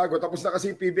Joel Baldago. Tapos na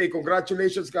kasi yung PBA.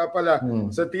 Congratulations ka pala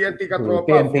sa TNT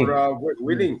Katropa TNT. for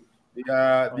winning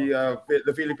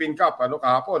the Philippine Cup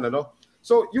kahapon.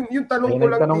 So yung tanong ko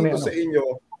lang dito sa inyo,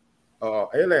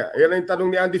 ayan na yung tanong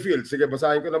ni Andy Field. Sige,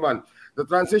 basahin ko naman. The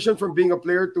transition from being a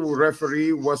player to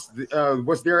referee, was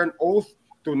there an oath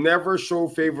to never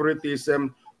show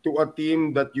favoritism to a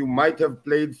team that you might have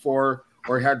played for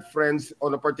or had friends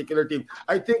on a particular team?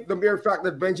 I think the mere fact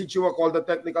that Benji Chua called a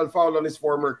technical foul on his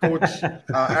former coach,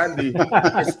 Andy,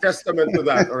 is testament to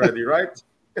that already, right?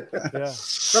 Yeah.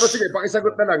 Pero sige,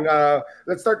 pakisagot na lang.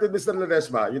 Let's start with Mr.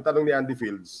 Ledesma, yung tanong ni Andy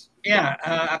Fields. Yeah,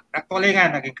 actually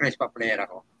nga, naging Crispa player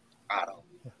ako araw.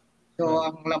 So,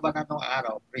 ang labanan ng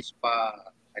araw, Crispa,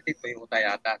 I think Toyota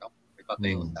yata, no?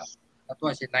 Toyota. That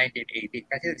was in 1980.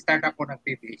 Kasi start up ko ng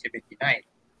PBA 79.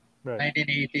 Right.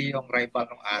 1980 yung rival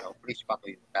ng araw, Crispa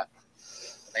Toyota.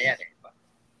 Yan eh.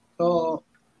 So,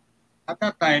 at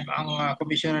that time, ang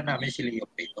commissioner namin si Leo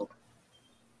Pito.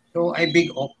 So, I big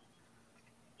up.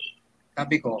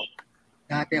 Sabi ko,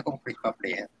 dati akong Crispa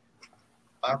player.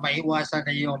 Para maiwasan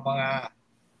na yung mga,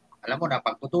 alam mo na,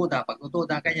 pagtutuda,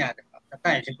 ganyan. At that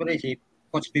time, siyempre si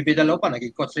Coach Bibi Dalopa,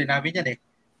 naging coach rin namin yan eh.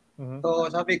 So,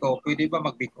 sabi ko, pwede ba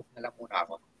mag-big up na lang muna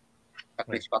ako sa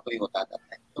Crispa Toyota at that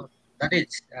time. So, that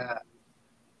is,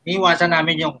 niiwasan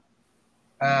namin yung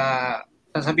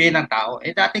sasabihin ng tao,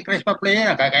 dating Crispa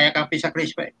player, kaya kampi sa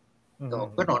Crispa eh.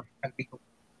 So, gano'n, nag-big up.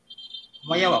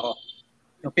 Umayaw ako.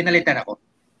 So, pinalitan ako.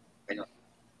 Gano'n.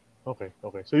 Okay.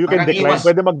 So, you can decline.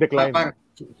 Pwede mag-decline.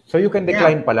 So, you can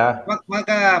decline pala.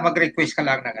 Mag-request ka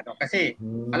lang na gano'n. Kasi,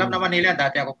 alam naman nila,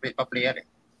 dati ako Crispa player eh.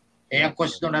 Ang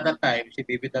coach noon at that time, si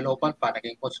Bibi Dalopan pa,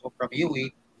 naging coach ko from UE,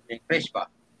 yung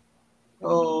Crispa.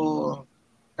 So,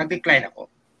 nag-decline ako.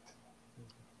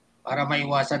 Para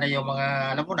maiwasan na yung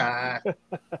mga, alam mo na,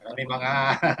 may mga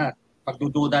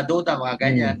pagdududa-duda, mga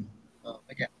ganyan. So,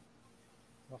 ganyan.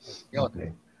 Yun.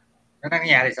 Ano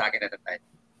nangyayari sa akin at that time?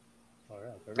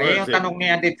 Kaya yung tanong ni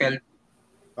Andy Feld,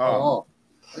 oo.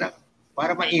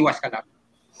 Para maiwas ka lang.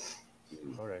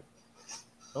 Alright.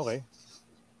 Okay.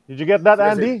 Did you get that,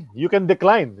 Andy? You can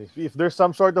decline. If there's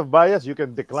some sort of bias, you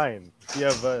can decline. If you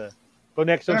have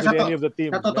connections with any of the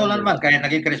team. Sa totoo naman, kaya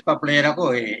naging Crispa player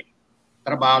ako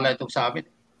trabaho lang itong sa amin.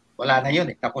 Wala na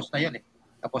yun Tapos na yun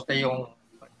Tapos na yung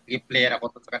player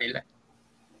ako sa kanila.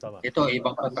 Tama. Ito,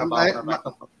 ibang trabaho naman.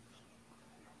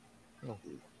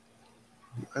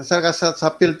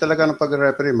 Sa field talaga ng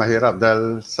pag-referee, mahirap.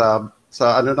 Dahil sa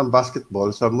ng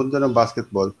basketball, sa mundo ng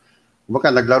basketball,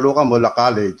 naglaro ka mula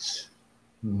college.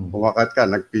 Pumakat ka,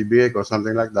 nag-PBA ko,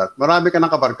 something like that. Marami ka ng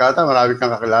kabarkada, marami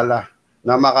kang kakilala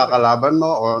na makakalaban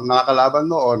mo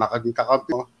o nakaging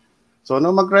kakampi mo. So,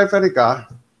 nung mag-referee ka,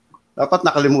 dapat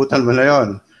nakalimutan mo na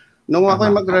yon. Nung ako'y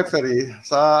mag-referee,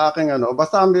 sa aking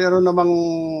basta mayroon namang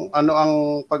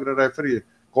ang pagre-referee.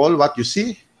 Call what you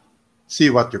see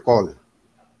what you call.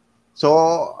 So,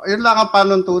 yun lang ang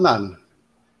panuntunan.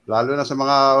 Lalo na sa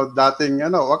mga dating,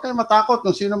 huwag kayong matakot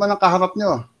kung sino man ang kaharap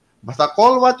nyo. Basta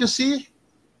call what you see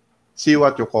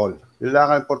what you call. Yun lang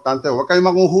ang importante. Huwag kayong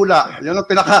manghuhula. Yun ang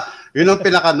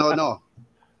pinaka-no-no.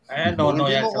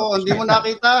 Hindi mo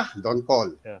nakita, don't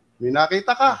call. May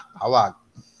nakita ka, tawag.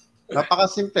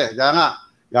 Napakasimple. Kaya nga,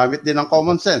 gamit din ng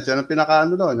common sense. Yan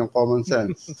ang yung common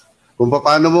sense. Kung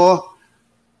paano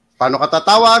ka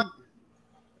tatawag,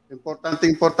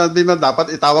 importante mo, dapat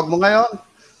itawag mo ngayon.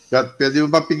 Pwede mo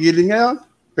bang pigilin ngayon?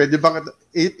 Pwede bang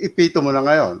ipito mo na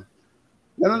ngayon?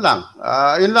 Ganun lang.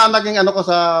 Yun lang naging ko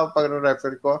sa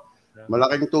pag-referee ko.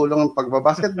 Malaking tulong ang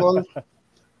pagbabasketball.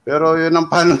 Pero yun ang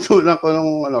panuntunan ko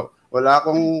nung wala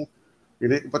akong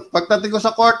pagdating ko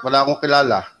sa court, wala akong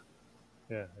kilala.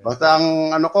 Basta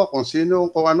ang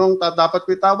kung anong dapat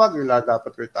ko itawag, yun lang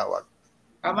dapat ko itawag.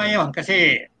 Tama yun,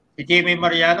 kasi si Jimmy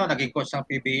Mariano naging coach ng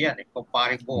PBA yan.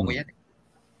 Kumparing buo ko yan.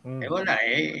 Wala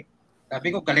sabi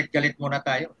ko, galit-galit muna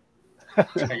tayo.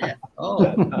 Oo.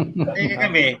 Kasi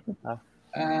kami,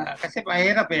 kasi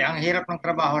mahirap ang hirap ng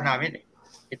trabaho namin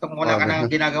Itong wala ka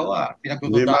nang ginagawa,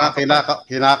 pinagdududa ka.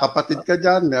 Kinakapatid ka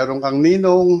dyan, meron kang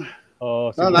ninong.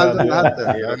 Lahat.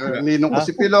 Ninong ko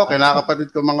si Pilo,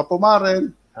 kinakapatid ko mga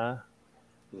pumaren.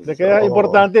 Kaya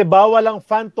importante, bawal ang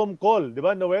phantom call. Di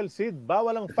ba, Noel, Sid?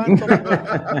 Bawal ang phantom call.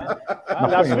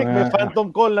 Last week, may phantom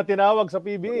call na tinawag sa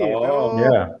PBA. Pero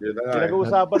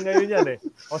pinag-uusapan ngayon yan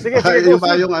O sige.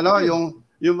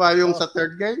 Yung ba yung sa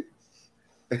third game?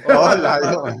 Oo,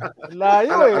 layo.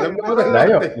 Layo eh. Alam mo,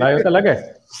 Layo talaga eh.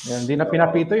 Hindi na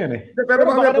pinapito yun eh. Pero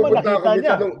baka mamaya naman pupunta ako. nakita May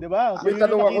niya, tanong, di ba? may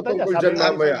tanong ako tungkol dyan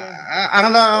mamaya. Ang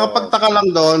nakakapagtaka lang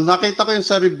doon, nakita ko yung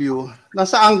sa review,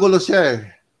 nasa angulo siya eh.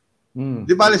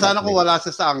 Di bali sana kung wala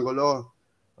siya sa angulo.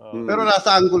 Pero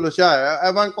nasa angulo siya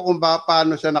eh. Ewan ko kung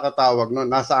paano siya nakatawag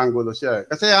noon. Nasa angulo siya eh.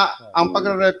 Kasi ang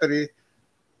pagre-referee,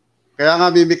 kaya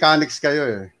nga may mechanics kayo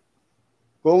eh.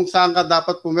 Kung saan ka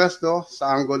dapat pumesto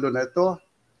sa angulo na ito,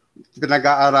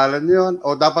 pinag-aaralan yun,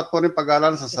 o dapat po rin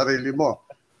pag-aaralan sa sarili mo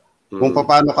kung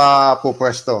paano ka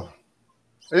pupwesto.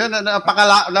 Ayun,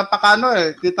 napakano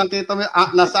eh. Kitang-kita mo,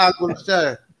 nasa angulo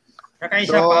siya eh.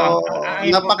 Kakaisa So,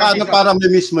 napakano para may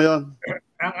mismo yun.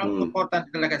 Ang important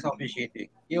talaga sa officiating,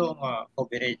 yung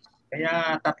coverage.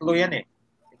 Kaya tatlo yan eh.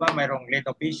 Diba, mayroong lead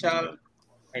official,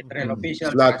 may trail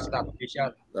official, slot official.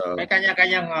 May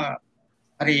kanya-kanyang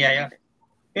area yan eh.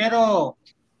 Pero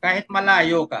kahit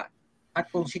malayo ka, at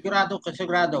kung sigurado ka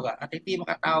at hindi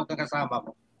makatawag ka kasama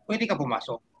mo, pwede ka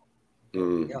pumasok.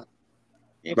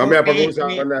 Mamaya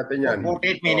pag-uusapan natin yan.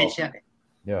 48 minutes yan eh.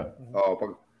 Yeah.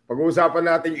 Pag-uusapan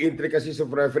natin yung intricacies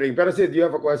of refereeing. Pero Sid, do you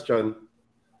have a question?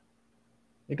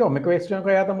 Ikaw, may question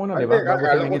ka yata muna, di ba?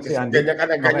 Akala ko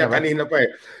ganyan kanina pa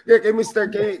eh. Kay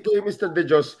Mr. De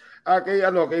Jos,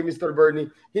 kay Mr. Bernie,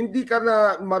 hindi ka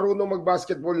na marunong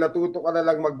mag-basketball, natuto ka na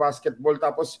lang mag-basketball,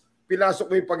 tapos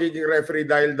pinasok mo yung pagiging referee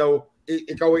dahil daw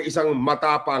ikaw ay isang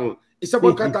matapang. Isa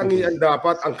bang katangian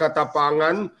dapat ang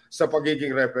katapangan sa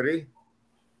pagiging referee?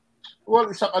 Well,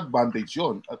 isang advantage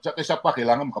yun. At saka isa pa,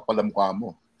 kailangan makapalamukha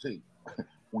mo. Kasi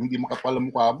kung hindi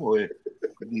makapalamukha mo,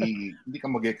 hindi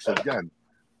ka mag-excel dyan.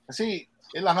 Kasi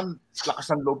kailangan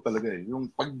lakas ng loob talaga eh.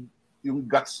 Yung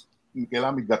guts,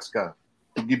 kailangan may guts ka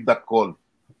to give that call.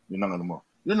 Yun ang ano mo.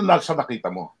 Yun ang nasa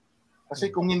nakita mo. Kasi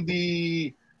kung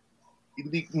hindi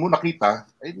mo nakita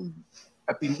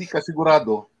at hindi ka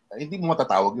sigurado, hindi mo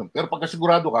matatawag yun. Pero pagka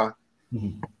sigurado ka,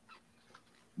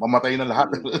 mamatay na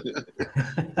lahat.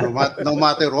 No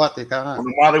matter what. No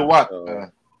matter what.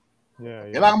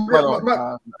 Kailangan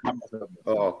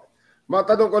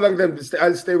matanong ko lang din,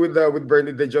 I'll stay with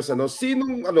Bernie De Jos.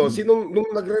 Sinong nung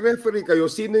nagre-referee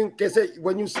kayo, kasi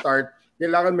when you start,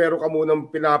 kailangan meron ka munang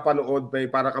pinapanood,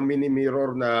 may para kang mini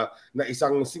mirror na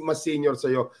isang mas senior sa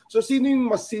iyo. So sino yung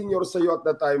mas senior sa iyo at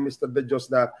that time, Mr. De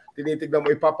Jos, na tinitignan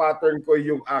mo ipa-pattern ko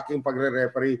yung aking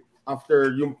pagre-referee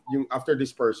after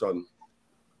this person?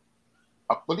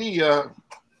 Actually,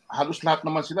 halos lahat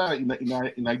naman sila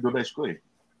ina-idolize ko eh.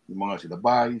 Yung mga sila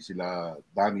Bay, sila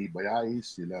Danny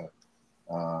Bayais, sila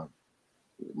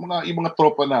yung mga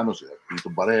tropa na sila Tito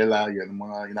Barela, yan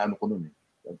mga inaano ko noon eh.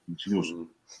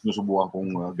 Sinusubukan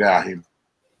kong gayahin.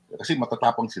 Kasi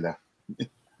matatapang sila.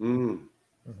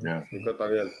 Yeah.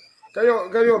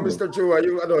 Kayo Mr. Chua,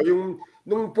 yung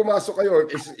nung pumasok kayo,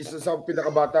 isa sa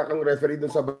pinakabata kang referee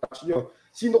dun sa batch nyo,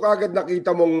 sino kaagad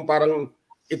nakita mong parang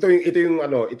ito yung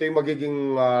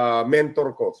magiging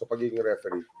mentor ko sa pagiging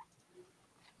referee?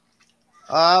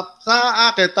 Sa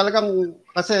akin talagang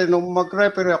kasi nung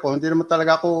mag-referee ako, hindi naman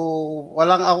talaga ako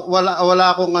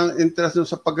wala akong interest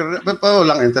sa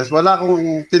wala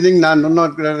akong tiningnan nung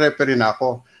nagre-referee na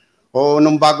ako. O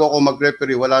nung bago ako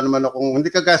mag-referee, wala naman akong,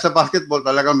 hindi kagaya sa basketball,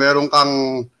 talaga meron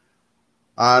kang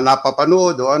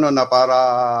napapanood o na para,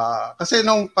 kasi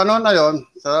nung panahon na yon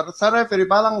sa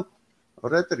referee, parang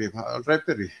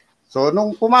referee. So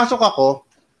nung pumasok ako,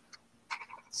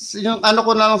 yung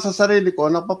ko na lang sa sarili ko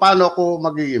na paano ako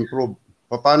mag-i-improve.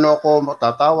 Paano ako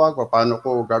matatawag, paano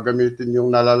ko gagamitin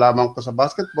yung nalalaman ko sa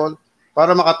basketball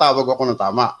para makatawag ako ng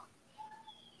tama.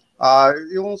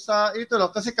 Yung sa ito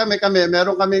lang, kasi kami,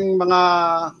 meron kaming mga,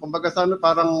 kumbaga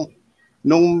parang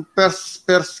nung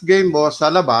first game mo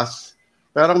sa labas,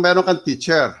 parang meron kang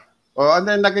teacher. And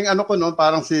then naging ko noon,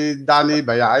 parang si Danny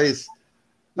Bayais.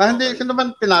 Na hindi ko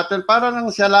naman pinatin,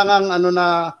 parang siya lang ang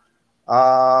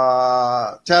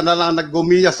siya na lang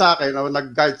nag-gumiya sa akin o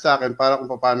nag-guide sa akin para kung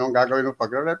paano ang gagawin ng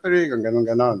pag-referee, kung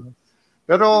gano'n.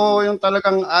 Pero yung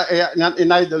talagang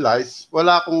in-idolize,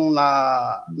 wala akong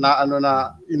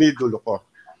na inidolo ko.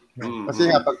 Kasi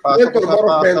nga, pagpasok ko sa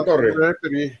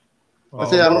pag-referee,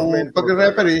 kasi ang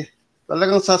pag-referee,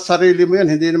 talagang sa sarili mo yan,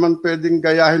 hindi naman pwedeng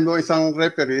gayahin mo isang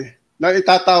referee na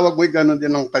itatawag mo gano'n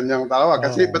din ang kanyang tawag.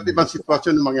 Kasi iba't ibang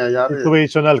sitwasyon na mangyayari.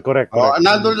 Situational, correct.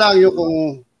 Nandun lang yung kung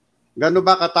gano'n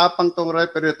ba katapang tong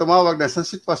referee tumawag na sa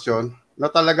sitwasyon na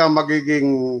talagang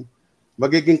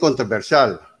magiging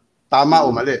controversial. Tama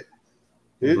o mali.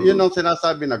 Yun ang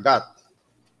sinasabi na gut.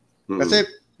 Kasi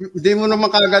hindi mo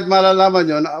naman kagad malalaman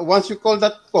yun. Once you call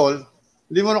that call,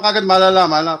 hindi mo naman kagad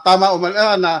malalaman na tama o mali.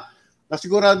 Na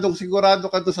sigurado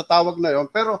ka doon sa tawag na yun.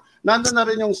 Pero nandun na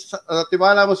rin yung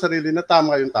tiwala mo sarili na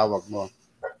tama yung tawag mo.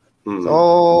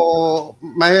 So,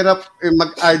 mahirap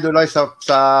mag-idolize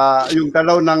sa yung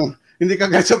galaw ng, hindi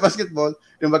kagad sa basketball,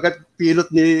 yung pilot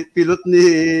ni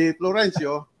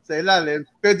Florencio sa ilalim,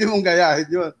 pwede mong gayahin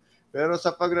yun. Pero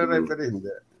sa pagre-referee,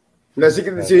 hindi. Kasi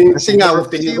nga,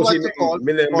 tingin ko si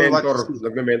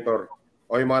nagme-mentor.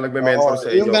 O yung mga nagme-mentor sa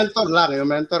inyo. Yung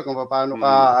mentor kung paano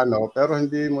ka, pero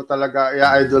hindi mo talaga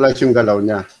i-idolize yung galaw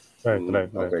niya. Right.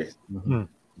 Okay.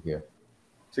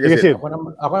 Sige, Sid.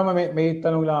 Ako naman may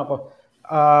tanong lang ako.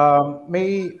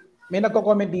 May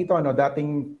nagko-comment dito,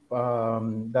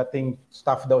 dating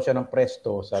staff daw siya ng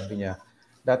Presto, sabi niya.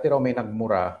 Dati raw may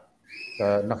nagmura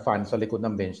na fan sa likod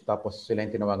ng bench, tapos sila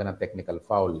yung tinawagan ng technical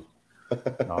foul.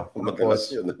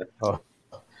 Madalas yun.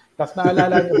 Tapos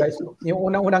naalala nyo guys, yung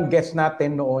unang guest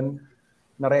natin noon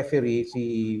na referee, si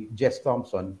Jess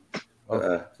Thompson,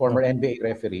 former NBA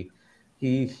referee,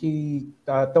 he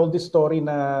told this story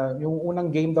na yung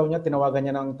unang game daw niya, tinawagan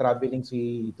niya ng traveling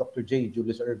si Dr. J,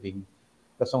 Julius Erving.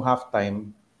 Tapos ng halftime,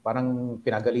 parang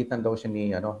pinagalitan daw siya ni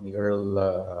Earl,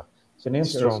 sino yun?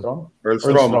 Earl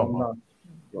Strom.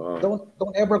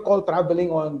 Don't ever call traveling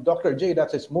on Dr. J,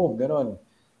 that's his move, gano'n.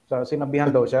 So,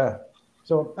 sinabihan daw siya.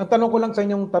 So, ang tanong ko lang sa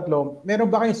inyong tatlo, meron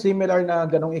ba kayong similar na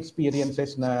ganong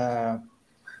experiences na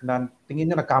tingin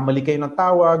nyo nagkamali kayo ng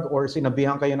tawag or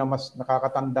sinabihan kayo na mas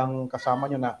nakakatandang kasama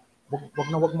nyo na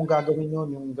wag mong gagawin yun,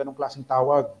 yung ganong klaseng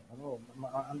tawag.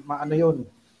 Ano yun?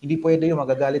 Hindi pwede yun,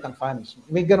 magagalit ang fans.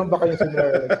 May ganon ba kayong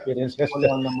similar experiences?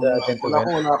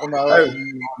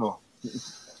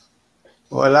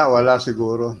 Wala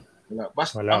siguro.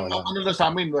 Wala. Ano na sa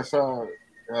amin,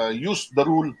 use the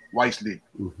rule wisely.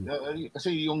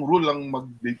 Kasi yung rule lang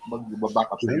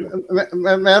mag-back up sa iyo.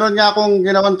 Meron nga akong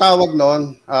ginawang tawag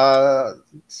noon,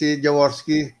 si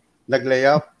Jaworski,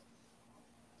 nag-layup.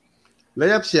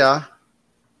 Layup siya,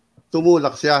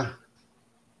 tumulak siya.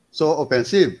 So,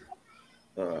 offensive.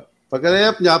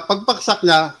 Pag-layup niya, pagpaksak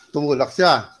niya, tumulak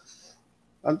siya.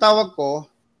 Ang tawag ko,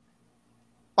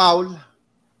 foul.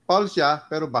 Foul siya,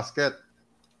 pero basket.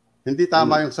 Hindi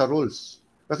tama yung sa rules.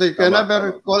 Kasi you can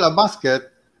never call a basket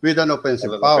with an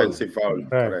offensive foul.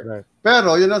 Right.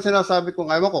 Pero yun ang sinasabi ko,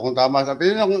 ayaw ko kung tama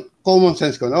sabi, yun ang common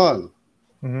sense ko noon.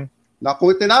 Na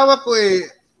kung tinawag ko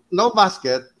no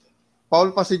basket,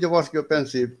 foul pa si Jaworski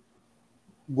offensive,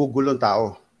 gugulong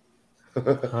tao.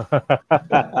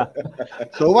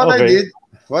 So what I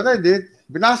did,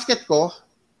 binasket ko,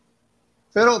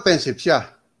 pero offensive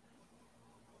siya.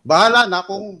 Bahala na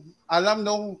kung alam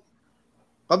nung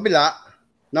kabila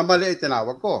na mali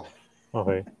tinawag ko.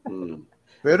 Okay.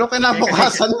 Pero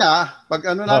kinabukasan niya, pag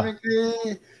namin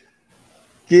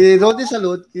kay Rodi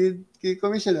Salud, kay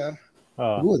Commissioner,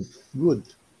 good.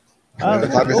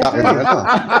 Sabi sa akin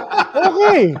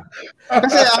Okay.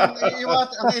 Kasi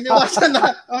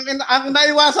ang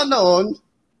naiwasan noon,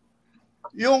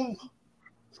 yung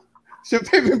si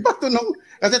Pepe Patunong,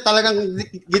 kasi talagang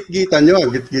git-gitan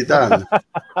yun, git-gitan.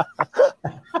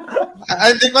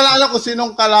 Hindi ko lang alam kung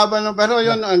sinong kalaban, pero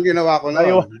yun ang ginawa ko na.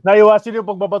 Naiwasan yung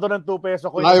pagbabato ng 2 peso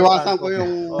ko. Naiwasan ko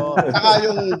yung,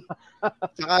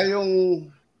 saka yung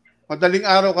madaling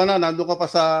araw ka na, nandun ka pa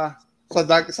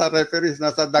sa referees,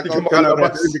 nasa dugout ka na,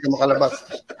 hindi ka makalabas.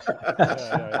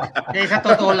 Sa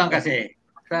totoo lang kasi,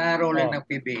 sa ruling ng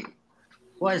PBA,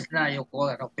 once na yung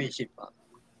call ng offensive foul,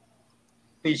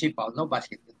 no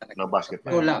basket. No basket.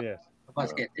 Yes. No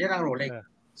basket. Yan ang ruling.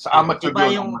 Sa amateur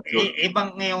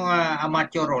Ibang yung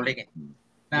amateur ruling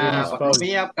na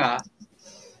lumiyap ka,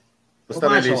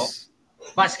 pumasok,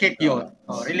 basket yun,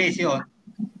 release yun,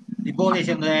 the ball is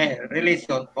in the release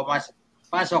yun,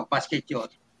 pasok, basket yun,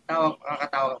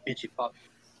 kakatawag offensive foul.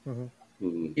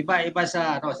 Iba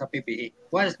sa PBA.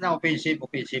 Once na offensive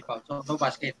foul, so no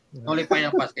basket, nullify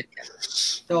ang basket yan.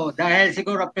 So dahil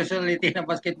siguro personality ng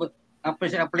basketball, ang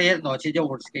player si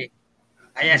Jaworski.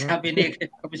 Kaya sabi ni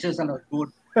Commissioner Salud,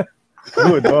 good.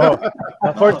 Good,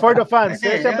 for the fans.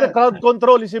 Siyempre, crowd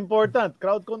control is important.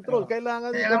 Crowd control.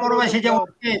 Kailangan. Alam mo naman si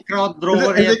Jaworski, crowd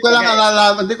drawer. Hindi ko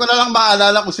na lang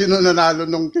maalala kung sino nanalo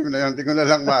nung team na yun. Hindi ko na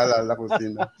lang maalala kung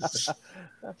sino.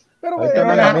 Pero may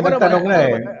nagtanong na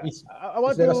is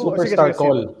there a superstar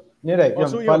call?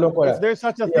 If there's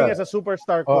such a thing as a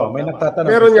superstar call. May nagtatanong,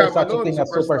 is there such a thing as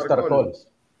superstar calls?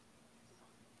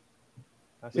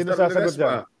 Sino sasagot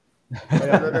dyan?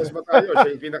 Madalas ba tayo? Siya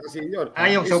yung pinaka-senior.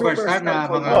 Yung superstar na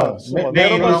mga...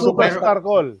 Meron bang superstar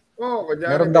call?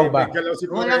 Meron daw ba?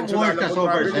 Walang word na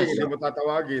superstar. Hindi mo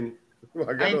tatawagin.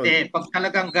 Hindi. Pag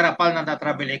talagang garapal na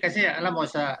tatravel kasi alam mo,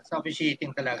 sa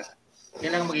officiating talaga,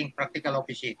 kailangan maging practical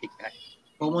officiating ka.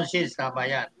 Common sense, tama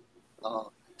yan.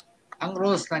 Ang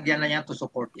rules, nandiyan na yan to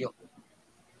support you.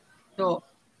 So,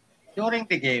 during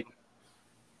the game,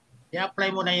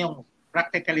 i-apply mo na yung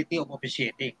practicality of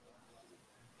officiating.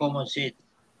 Common sense.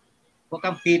 Huwag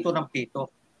kang pito ng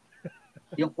pito.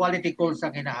 Yung quality calls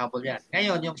ang hinahabol yan.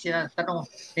 Ngayon, yung sinatanong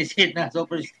ni Sid na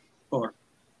superstar,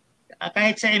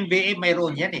 kahit sa NBA,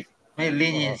 mayroon yan eh. May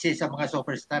leniency sa mga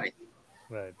superstar eh.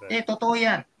 Right. Totoo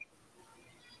yan.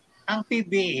 Ang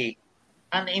PBA,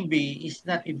 ang NBA is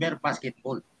not a mere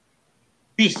basketball.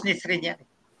 Business rin yan.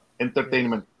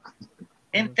 Entertainment.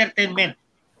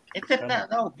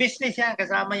 No, business yan,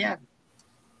 kasama yan.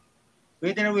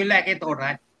 Whether we like it or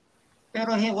not.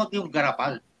 Pero huwag yung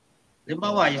garapal.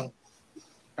 Limbawa, yung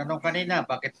tanong kanina,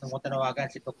 bakit mo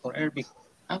tanawagan si Dr. Ervik?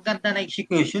 Ang ganda na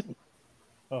execution.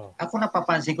 Ako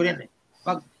napapansin ko rin.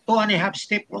 Pag 2.5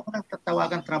 step, huwag ko nang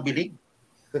tatawagan traveling.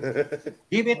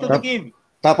 Give it to the game.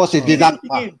 Tapos idinang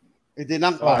pa.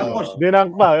 Idinang pa.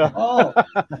 Oo.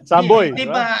 Samboy. Hindi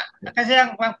ba, kasi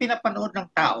ang pinapanood ng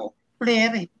tao,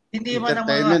 player, hindi naman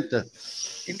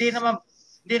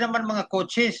mga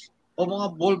coaches o mga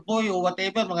ball boy o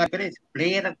whatever, mga referees,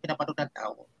 player ang pinapanood ng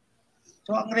tao.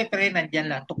 So ang referee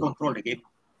nandiyan lang to control the game.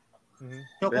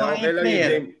 So kung ang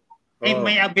player ay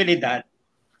may abilidad,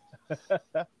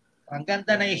 ang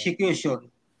ganda ng execution,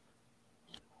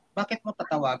 bakit mo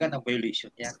tatawagan ng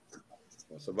violation yan?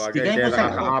 Sa bagay, kaya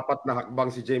nakaapat na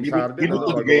hakbang si James Harden.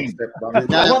 Huwag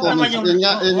naman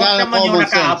yung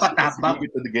nakaapat na hakbang.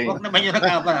 Huwag naman yung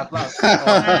nakaapat na hakbang.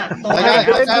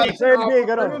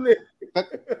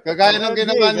 Kagaya ng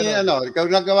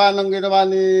ginawa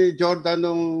ni Jordan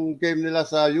nung game nila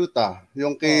sa Utah,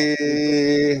 yung kay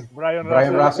Brian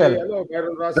Russell.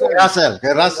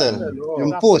 Kay Russell.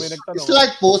 Yung push. It's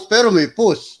like push pero may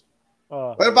push.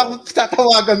 Pero bakit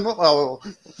tatawagan mo?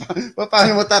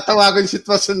 Paano mo tatawagan yung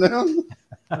sitwasyon na yun?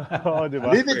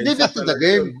 Diba? Leave it to the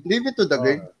game. Leave it to the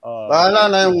game.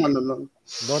 Bahala na yung ano.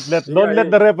 Don't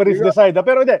let the referees decide.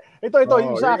 Pero hindi. Ito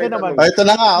yung sa akin naman. Ito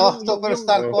na nga.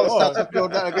 Superstar calls sa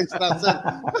Jordan against Russell.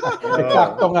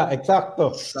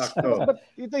 Eksakto. But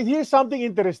here's something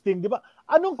interesting. Di ba?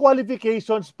 Anong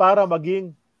qualifications para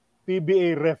maging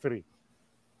PBA referee?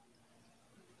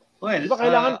 Well, diba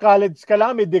kailangan college,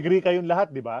 kailangan may degree kayong lahat,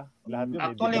 di ba?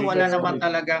 Actually, wala naman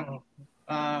talagang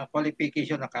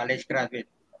qualification na college graduate.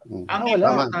 Ang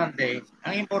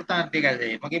importante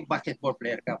kasi, maging basketball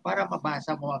player ka para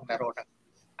mabasa mo ang laro ng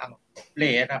ang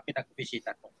player na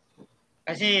pinagbisitan mo.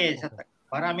 Kasi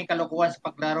maraming kalokohan sa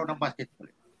paglaro ng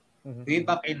basketball. Way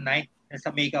back in 9,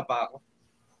 nasa Mega pa ako.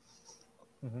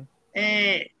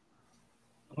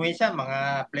 Minsan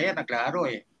mga player naglaro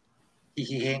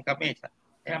sisihin kami.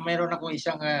 Kaya mayroon akong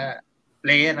isang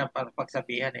player na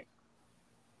pagsabihan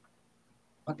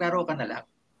maglaro ka na lang.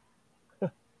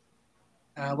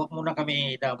 Wag muna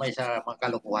kami damay sa mga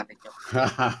kalokohan ninyo.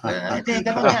 Hindi,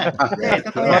 gano'n yan.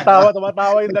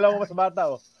 Tumatawa yung dalawang mas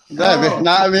bata.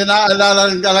 May naalala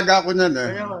rin talaga ako niyan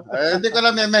hindi ko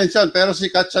lang may mention, pero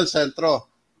si Katsan Centro.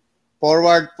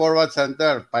 Forward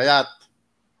center, payat.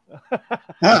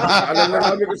 Alam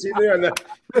na namin kung sino yan.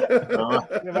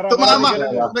 Tumama,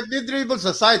 nagdi-dribble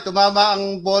sa side, tumama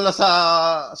ang bola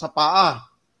sa paa.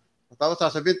 Tapos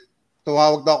sasabihin,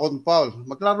 tumawag daw akong foul.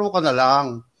 Maglaro ka na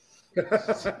lang.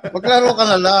 Maglaro ka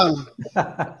na lang.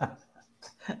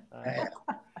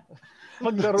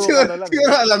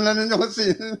 Siguro alam na ninyo kung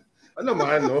sino. Ano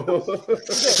man, no?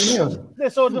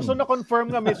 So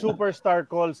na-confirm nga may superstar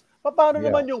calls. Paano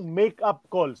naman yung make-up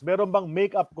calls? Meron bang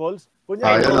make-up calls?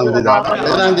 Yan ang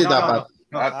hindi dapat.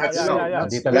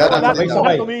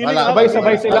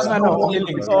 Sabay silang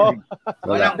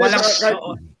walang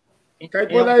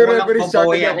kahit wala yung referee chat,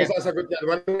 hindi ako sasagot yan.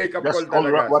 Walang make-up call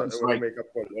talaga. Walang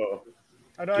make-up call.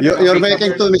 You're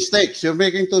making two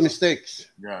mistakes.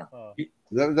 Yeah.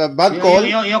 The bad call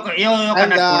and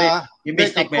the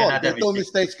make-up call. The two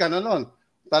mistakes ka na nun.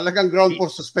 Talagang ground for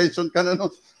suspension ka na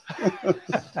nun.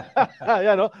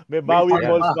 Yan, no? May bawi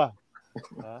balls pa.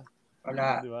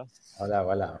 Wala. Diba?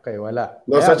 Wala. Okay, wala.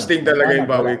 No such thing talaga yung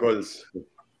bawi calls.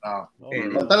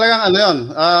 Talagang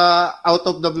yun. Out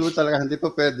of the blue talaga. Hindi pa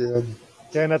pwede yun.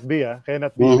 Cannot be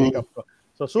make-up call.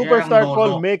 So, superstar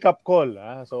call, make-up call.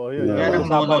 So, yun. Yan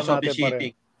ang nono sa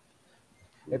officiating.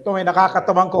 Ito may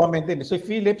nakakatawang comment din. Si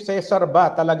Philip Cesar ba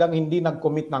talagang hindi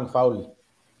nag-commit ng foul?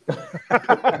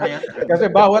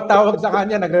 Kasi bawat tawag sa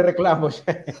kanya, nagre-reklamo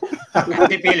siya.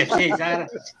 Si Philip Cesar.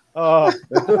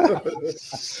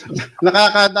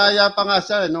 Nakakadaya pa nga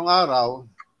siya nung araw.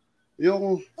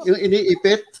 Yung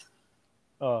iniipit.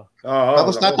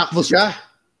 Tapos tatakbo siya.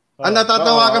 Ang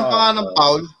natatawagan pa nga ng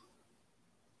foul,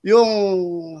 yung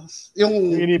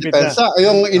depensa,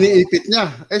 yung iniipit niya.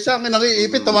 Siya ang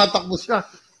nangiipit, tumatakbo siya.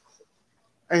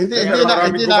 Hindi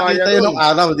nakita yun nung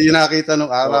araw. Hindi nakita nung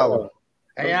araw.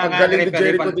 Kaya ang galing ni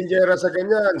Jericho Diñera sa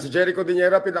ganyan. Si Jericho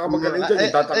Diñera pinakamagaling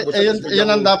dyan. Tatakbo siya. Yun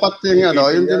ang dapat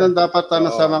yun din ang dapat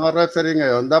sa mga referee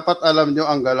ngayon. Dapat alam nyo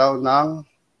ang galaw ng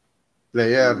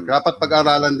player. Dapat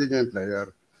pag-aralan din yung player.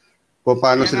 Kung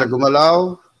paano sila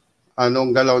gumalaw,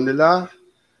 anong galaw nila,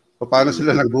 kung paano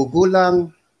sila nagbugulang.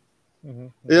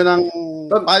 Yun ang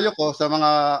payo ko sa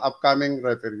mga upcoming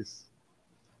referees.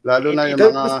 Lalo na yung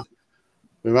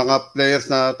mga players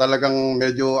na talagang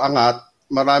medyo angat,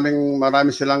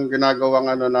 marami silang ginagawang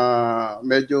na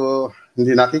medyo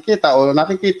hindi nakikita o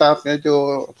nakikita,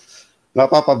 medyo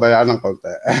napapabayaan ng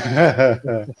konti.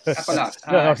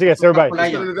 Sige, Sir Bay.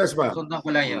 Sundan ko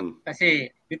lang yun. Kasi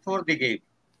before the game,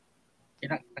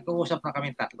 nag-uusap na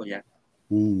kami tatlo yan.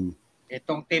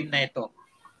 Itong team na ito,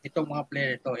 itong mga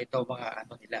player ito, itong mga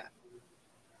nila.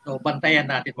 So, bantayan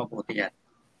natin mabuti yan.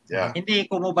 Yeah. Hindi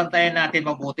kung mabantayan natin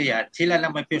mabuti yan, sila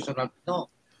lang may personal,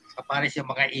 no. Kapares yung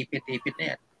mga ipit-ipit na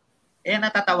yan.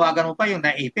 Natatawagan mo pa yung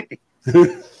naipit eh.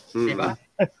 Diba?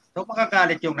 So,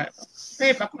 makagalit yung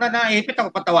kung naipit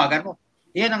ako, patawagan mo.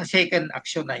 Yan ang second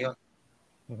action na yon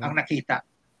ang nakita.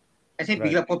 Kasi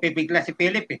bigla po pipigla si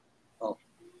Philip eh.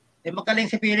 Magaling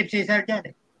si Philip Cesar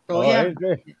dyan eh. So, yan.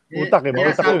 Utak eh.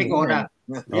 Sabi ko na.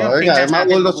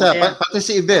 Magulo siya. Pati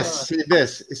si Ibes.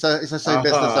 Isa sa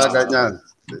Ibes na sa ganyan.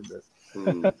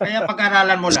 Kaya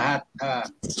pag-aralan mo lahat.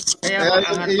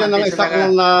 Iyon ang isa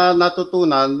kong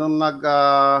natutunan nung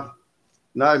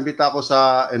na-imbita ako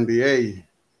sa NBA.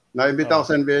 Na-imbita ako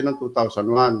sa NBA noong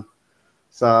 2001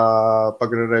 sa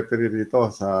pagre-referee dito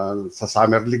sa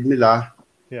Summer League nila.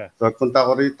 So, punta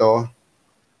ko rito.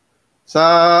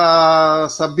 Sa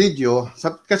video,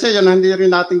 kasi yan hindi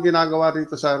rin natin ginagawa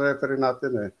rito sa referee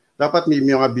natin eh. Dapat may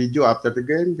mga video after the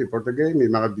game, before the game, may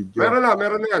mga video. Meron na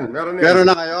yan. Meron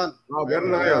na ngayon.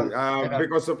 Meron na ngayon.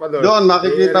 Because of doon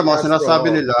makikita mo, sinasabi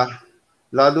nila,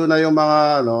 lalo na yung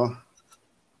mga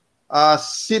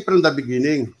see from the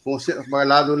beginning.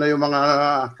 Lalo na yung mga,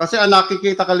 kasi ang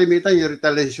nakikita kalimitan, yung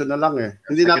retaliation na lang eh.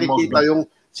 Hindi nakikita yung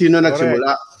sino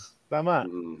nagsimula. Tama.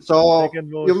 So,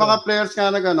 yung mga players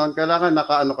nga na gano'n, kailangan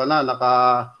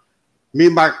may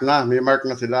mark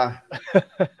na sila.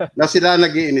 Na sila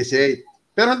nag-i-initiate.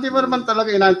 Pero hindi mo naman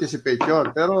talaga in-anticipate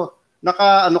yun. Pero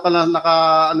naka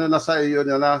na sa iyo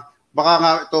na baka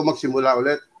nga ito magsimula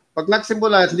ulit. Pag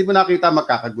nagsimula, hindi mo nakita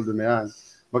magkakagulo na yan.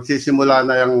 Magsisimula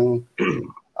na yung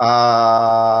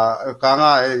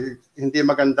hindi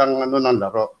magandang ng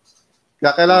laro.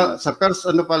 Kaya kailangan sa first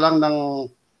pa lang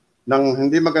ng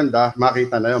hindi maganda,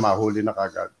 makita na yun, mahuli na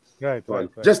kagad. Right.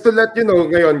 Just to let you know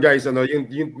ngayon guys, yung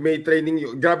may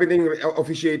training, grabe ng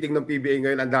officiating ng PBA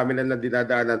ngayon, ang dami na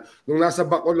dinadaanan. Nung nasa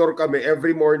Bacolor kami,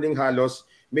 every morning halos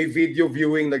may video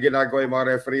viewing na ginagawa yung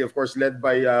mga referee, of course led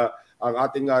by ang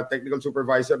ating technical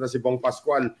supervisor na si Bong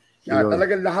Pascual.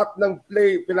 Talagang lahat ng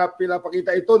play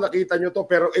pinapakita ito, nakita nyo to,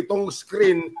 pero itong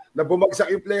screen na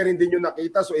bumagsak yung player hindi nyo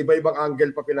nakita, so iba-ibang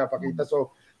angle pa pinapakita. So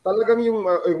talagang yung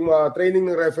training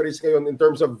ng referees ngayon in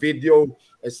terms of video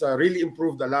is really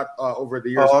improved a lot over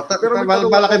the years. Pero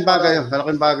malaking bagay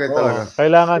talaga.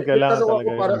 Kailangan talaga.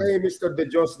 Para kay Mr. De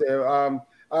Dios,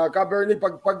 Bernie,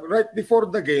 pag right before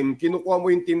the game, kinukuha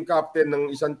mo yung team captain ng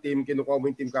isang team, kinukuha mo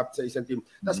yung team captain sa isang team,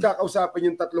 tapos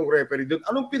kakausapin yung tatlong referee doon.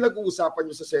 Anong pinag-uusapan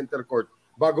nyo sa center court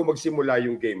bago magsimula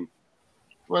yung game?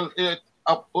 Well,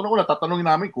 una-una, tatanungin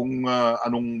namin kung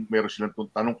anong meron silang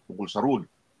tanong tungkol sa rule.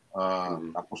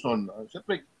 Tapos nun,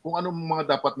 siyempre, kung anong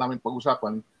mga dapat namin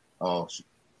pag-usapan,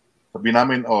 sabihin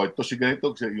namin, ito si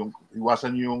ganito, yung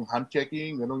iwasan yung hand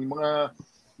checking, yung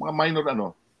mga minor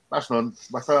Tapos nun,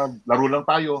 basta laro lang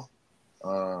tayo.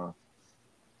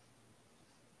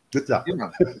 Good luck. Yun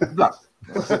lang. Good luck.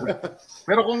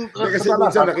 Pero kung kasi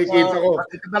minsan nakikita ko,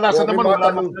 kadalasan naman wala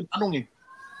nang tanong eh.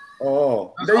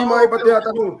 Oo. Hindi yung mga iba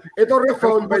tinatanong, ito ref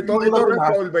foul ba ito? Ito ref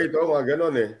foul ba ito? Mga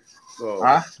ganon eh.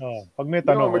 Pag may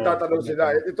tanong. May tatanong sila.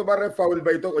 Ito ba ref foul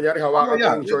ba ito? Kunyari hawakan ko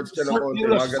yung shorts niya ng konti.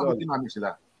 Mga ganon. Namin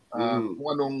sila. Kung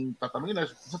anong tatanungin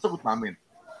na, sasagot namin.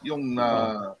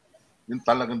 Yung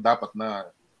talagang dapat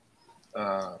na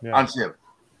answer.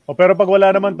 Pero pag wala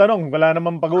naman tanong, wala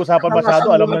naman pag-uusapan masyado,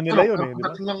 alam na nila yun eh.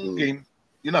 Pagdating ng game,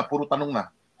 yun na, puro tanong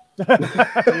na.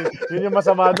 Yun yung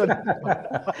masama doon.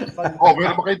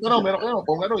 Meron ba kayo tanong? Meron kayo.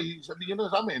 Kung sabihin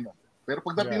nyo sa amin. Pero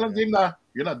pagdating ng game na,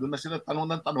 yun na, doon na sila tanong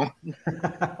ng tanong.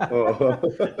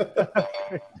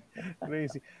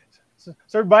 Crazy.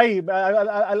 Sir Bay,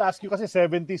 I'll ask you kasi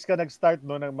 70s ka nag-start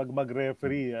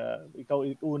mag-referee.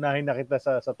 Ikaw unahin na kita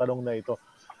sa tanong na ito.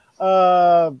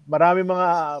 Marami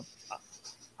mga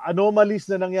anomalies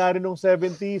na nangyari nung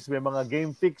 70s, may mga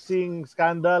game fixing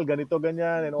scandal, ganito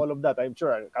ganyan and all of that. I'm sure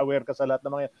aware ka sa lahat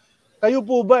ng mga yan. Kayo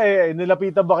po ba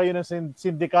nilapitan ba kayo ng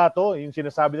sindikato, yung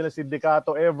sinasabi nila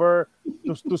sindikato ever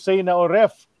to say na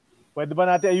ref, pwede ba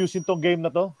natin ayusin tong game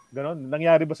na to? Ganon,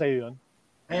 nangyari ba sa iyo 'yon?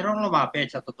 Mayroong lumapit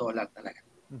sa totoo lang talaga.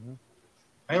 Mm-hmm.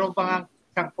 Mayroon pa nga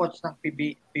isang coach ng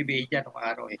PBA dyan nung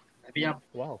araw Sabi niya,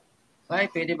 wow. Ay,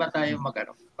 pwede ba tayo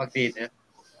mag-dinner?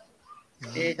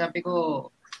 Sabi ko,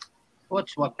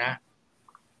 coach, wag na.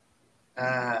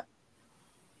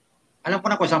 Alam ko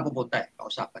na kung saan pupunta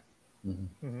kausapan.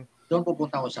 Mm-hmm. Doon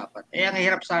pupunta ang usapan. Ang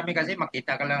hirap sa amin kasi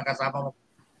makita ka lang kasama mo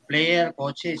player,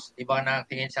 coaches, iba na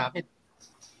tingin sa amin.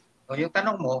 So yung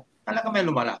tanong mo, talaga may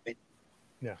lumalapit.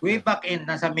 Yeah. Way back in,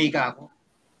 nasa Mega ako.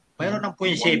 Mayroon ng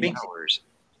point savings.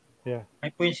 Yeah.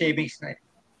 May point savings na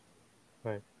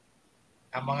Right.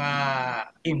 Ang mga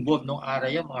involved nung araw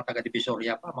yun, mga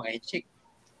taga-divisoria pa, mga HIC.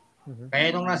 Mm-hmm. Kaya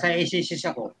nung nasa ACCs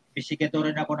ako, bisigato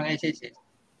rin ako ng ACCs.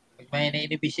 Pag may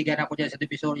inibisigan ako dyan sa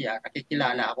divisoria,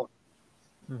 nakikilala ako.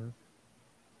 Mm-hmm.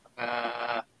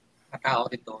 Tao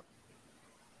dito.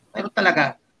 Meron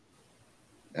talaga.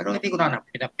 Pero hindi ko na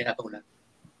pinatulan.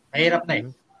 Mahirap na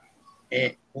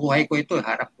buhay ko ito.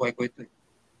 Harap buhay ko ito.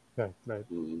 Right.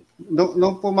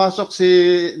 Nung pumasok si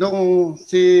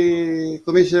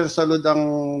Commissioner Salud ang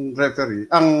referee,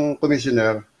 ang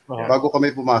commissioner, bago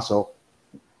kami pumasok,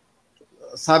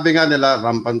 sabi nga nila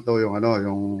rampanto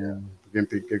yung game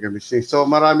mixing. So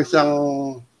marami siyang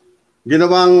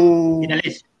ginawang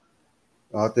inalis.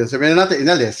 Sabihin natin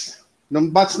inalis.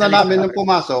 Nung batch na namin nung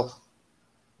pumasok,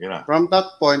 from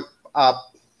that point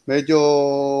up, medyo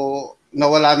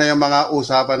nawala na yung mga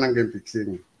usapan ng game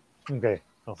fixing. Okay.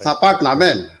 Sa part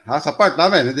namin. Sa part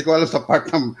namin. Hindi ko alam sa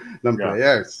part ng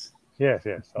players. Yes.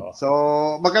 So,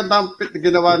 maganda ang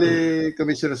ginawa ni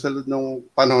Commissioner Salud nung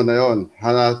panahon na yon.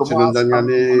 Sinundan nga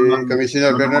ni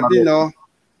Commissioner Bernardino.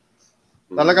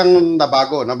 Talagang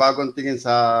nabago ang tingin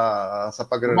sa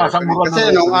pagre-referee.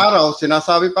 Kasi nung araw,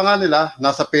 sinasabi pa nga nila,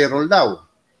 nasa payroll daw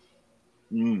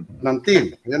ng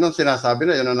team. Yun ang sinasabi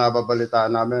na, yun ang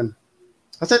nababalitaan namin.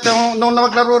 Kasi nung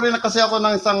naglaro rin kasi ako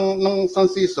ng isang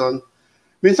season,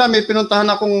 minsan may pinuntahan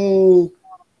akong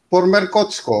former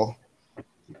coach ko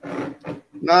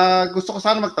na gusto ko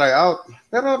sana mag-try out.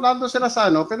 Pero nandun sila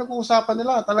sa pinag-uusapan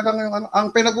nila. Talagang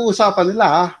ang pinag-uusapan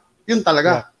nila, yun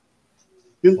talaga.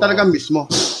 Yun talaga mismo.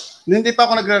 Hindi pa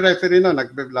ako nagre-referee noon,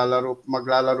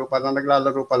 maglalaro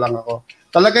pa lang ako.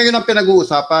 Talaga yun ang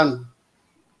pinag-uusapan.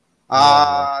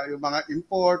 Yung mga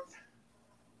import,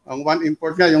 ang one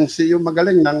import nga, yung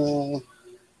magaling ng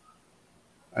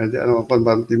hindi kung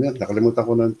ba ang team yan, nakalimutan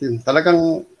ko ng team.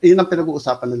 Talagang yun ang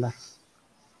pinag-uusapan nila.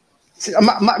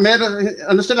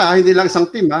 Meron, sila, hindi lang isang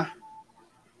team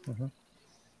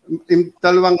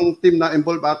dalawang team na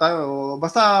involved ata.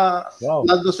 Basta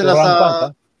nandun sila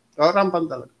rampant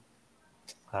talaga.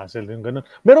 Hassle yung ganun.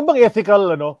 Meron bang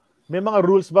ethical, may mga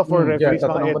rules ba for referees,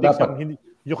 mga ethics?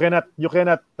 You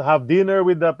cannot have dinner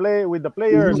with the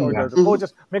players or the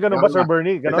coaches. May ganun ba, Sir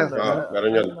Bernie? Ganun.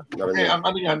 Meron yan.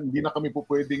 Ang hindi na kami po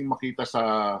pwedeng makita sa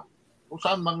kung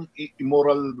saan mang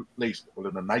immoral place,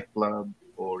 wala na nightclub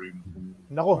or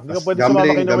Nako, hindi ka pwede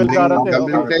sumama kay Noel Garate.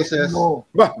 Gambling cases.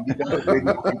 Hindi ka pwede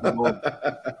makita mo.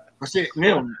 Kasi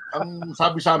ngayon, ang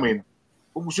sabi sa amin,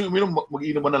 kung gusto nyo uminom,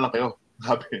 mag-iinuman na lang kayo.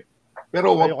 Sabi.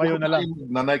 Pero kayo na lang.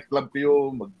 Na nightclub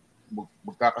kayo,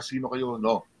 magkakasino kayo,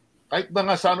 no. Kahit na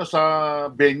nga sa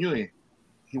venue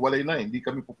hiwalay na hindi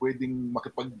kami po pwedeng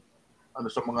makipag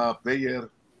sa mga player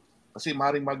kasi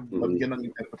maaaring magbigyan ng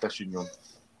interpretasyon yun.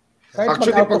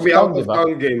 Actually, pag may out of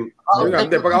town game,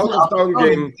 pag out of town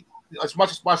game, as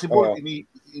much as possible,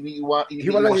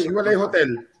 hiwalay hotel.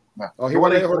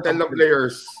 Hiwalay hotel ng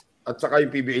players at saka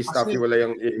yung PBA staff, hiwalay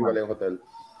yung hotel.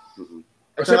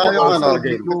 Except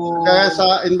kaya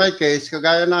in my case,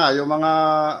 kagaya na yung mga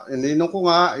ininong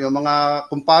ko nga, yung mga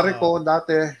kumpare ko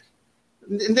dati,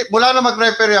 hindi wala na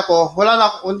mag-referee ako,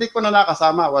 hindi ko na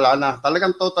nakasama, wala na.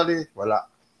 Talagang totally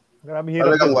wala.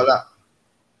 Talagang wala.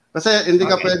 Kasi hindi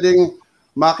ka pwedeng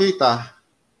makita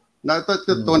na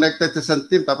connected sa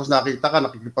team tapos nakita ka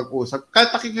nakikipag-usap.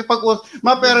 Kahit nakikipag-usap,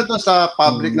 mapera doon sa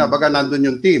public na baga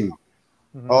nandun yung team.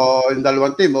 O yung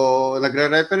dalawang team o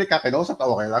nagre-referee ka, kinausap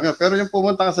ka, okay lang yun. Pero yung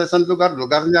pumunta ka sa isang lugar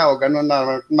niya o gano'n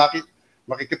na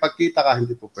makikipagkita ka,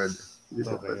 hindi po pwede.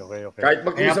 Okay. Kahit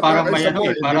mag-usap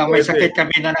parang may sakit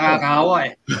kami na nakakahawa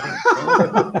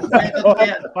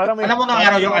Alam mo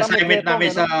nga yung assignment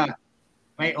namin sa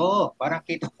parang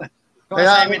kito.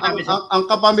 Kaya ang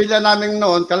kapamilya namin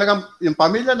noon, talagang yung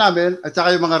pamilya namin at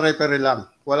saka yung mga referee lang.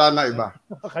 Wala na iba.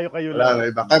 Kayo lang. Wala na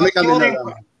iba. Kami na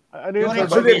lang.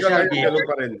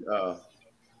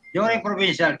 During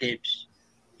provincial games,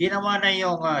 ginawa na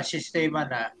yung sistema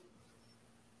na,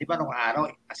 di ba nung araw,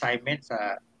 assignment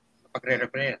sa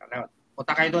pagre-referee.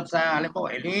 Punta kayo doon sa, alam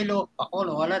mo, Iloilo,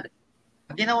 Bacolod, wala.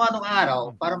 Ang ginawa nung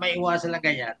araw, para maiwasan lang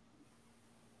ganyan,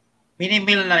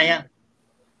 minimil na yan.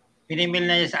 Minimil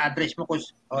na yan sa address mo kung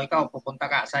ikaw,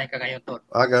 pupunta ka, assign ka ngayon doon.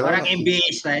 Parang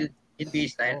NBA style.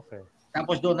 Okay.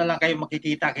 Tapos doon na lang kayo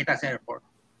makikita-kita sa airport.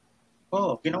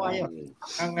 Ginawa yun.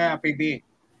 Ang PBA.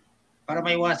 Para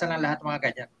maiwasan ang lahat mga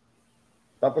ganyan.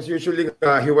 Tapos usually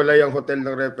hiwalay ang hotel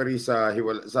ng referee sa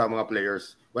mga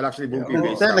players. Well, actually, buong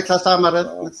PBA staff. Nagsasama rin.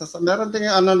 Meron din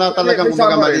na talagang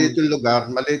maliit yung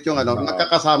lugar, maliit yung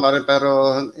nakakasama rin,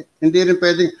 pero hindi rin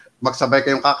pwedeng magsabay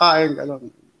kayong kakain. Gano'n.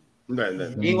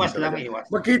 Hindi. Iwas lang.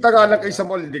 Magkita nga lang kayo sa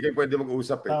mall, hindi kayo pwede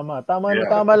mag-usap eh. Tama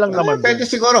lang naman. Pwede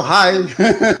siguro, hi.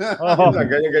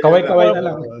 Kaway-kaway na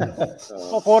lang.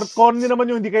 Corny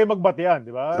naman yung hindi kayo magbatian,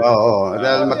 di ba? Oo,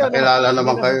 dahil magkakilala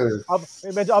naman kayo.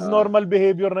 Medyo abnormal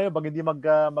behavior na yun pag hindi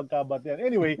magkabatian.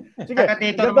 Anyway, sige,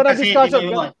 ganda ng discussion.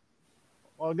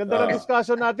 Ganda ng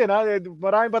discussion natin.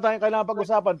 Marami ba tayong kailangan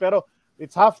pag-usapan, pero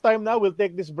it's halftime now. We'll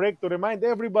take this break to remind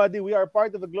everybody we are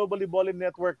part of the Globally Ballin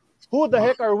Network. Who the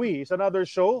heck are we? It's another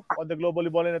show on the Globally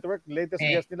Ballin Network. Latest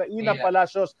guest nila, Ina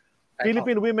Palacios,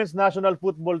 Philippine Women's National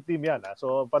Football Team yan.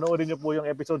 So panoorin niyo po yung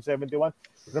episode 71.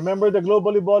 Remember the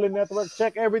Globally Ballin Network.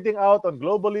 Check everything out on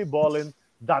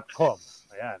globallyballin.com.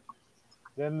 Ayan.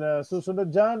 Then susunod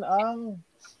dyan ang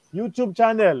YouTube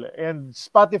channel and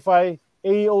Spotify,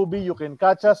 AOB. You can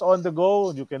catch us on the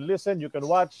go. You can listen. You can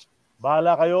watch.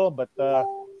 Bahala kayo, but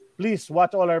please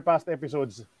watch all our past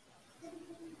episodes.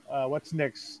 What's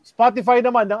next? Spotify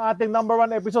naman, ng ating number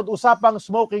 1 episode, Usapang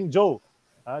Smoking Joe.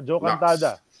 Joe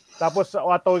Cantada. Tapos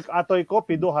Atoy ko,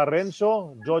 Pido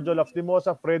Harencio, Jojo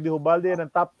Laftimosa, Freddy Hubalde, ng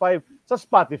top 5 sa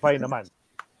Spotify naman.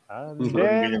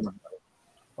 Then,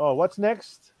 what's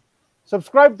next?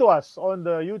 Subscribe to us on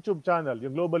the YouTube channel,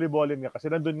 yung Globally Ballin nga,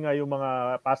 kasi nandun nga yung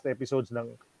mga past episodes ng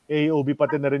AOB,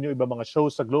 pati na rin yung iba mga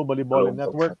shows sa Globally Ballin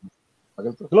Network.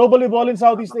 Globally Ballin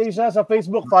Southeast Asia sa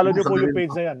Facebook, follow niyo po yung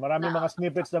page na yan. Maraming mga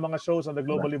snippets na mga shows on the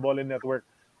Globally Ballin Network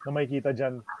na makikita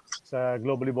dyan sa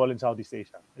Globally Ballin Southeast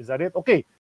Asia. Is that it? Okay.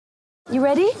 You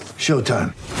ready?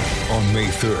 Showtime. On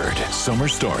May 3rd, summer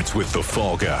starts with The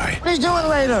Fall Guy. Let's do it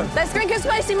later. Let's drink a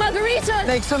spicy margarita.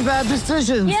 Make some bad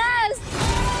decisions. Yes.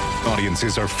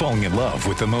 Audiences are falling in love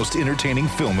with the most entertaining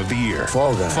film of the year.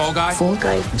 Fall Guy. Fall Guy? Fall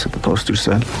Guy. That's what the poster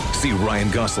said. See Ryan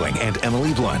Gosling and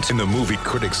Emily Blunt in the movie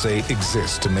critics say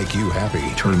exists to make you happy.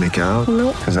 Trying to make it out?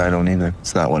 Nope. Because I don't either.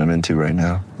 It's not what I'm into right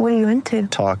now. What are you into?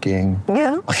 Talking.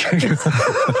 Yeah.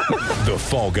 The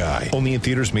Fall Guy. Only in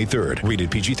theaters May 3rd.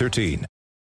 Rated PG-13.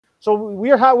 So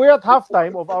we're at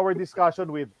halftime of our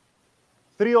discussion with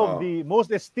 3 of the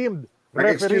most esteemed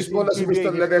referees in na si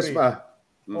Mr. Ledesma.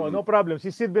 No problem.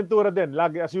 Si Sid Ventura din,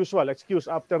 lagi as usual, excuse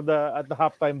at the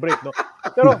halftime break, no.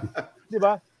 Pero, 'di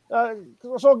ba?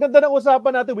 So ganda ng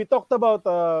usapan natin. We talked about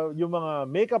yung mga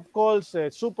makeup calls,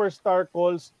 superstar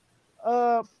calls.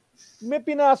 May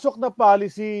pinasok na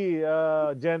policy,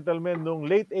 gentlemen, nung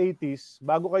late 80s,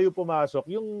 bago kayo pumasok,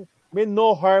 yung may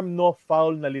no harm, no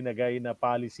foul na linagay na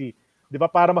policy. 'Di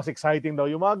ba? Para mas exciting daw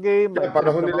yung mga game.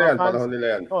 Panahon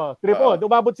nila yan.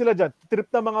 Umabot sila diyan. Trip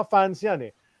na mga fans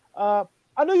yan eh.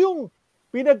 Ano yung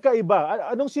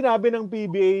pinagkaiba? Anong sinabi ng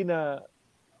PBA na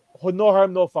no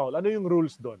harm, no foul? Ano yung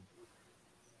rules doon?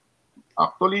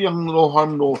 Actually, yung no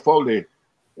harm, no foul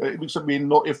ibig sabihin,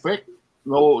 no effect,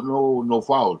 no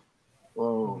foul.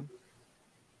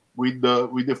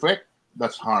 With effect,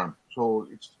 that's harm. So,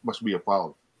 it must be a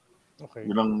foul. Okay.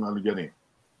 Yun ang dyan eh.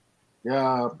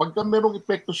 Kaya, pagka merong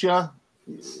epekto siya,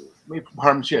 may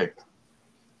harm siya eh.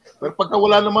 Pero pagka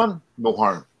wala naman, no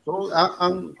harm. So,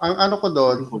 ang ano ko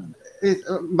doon,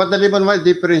 madali ba naman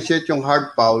differentiate yung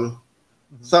hard foul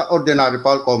sa ordinary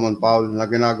foul, common foul na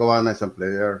ginagawa ng isang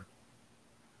player.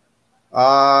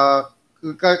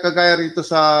 Kagaya rito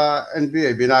sa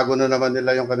NBA, binago na naman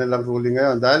nila yung kanilang ruling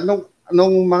ngayon. Dahil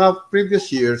nung mga previous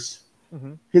years,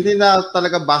 hindi na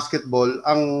talaga basketball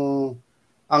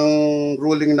ang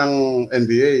ruling ng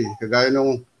NBA. Kagaya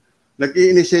nung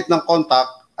nag-i-initiate ng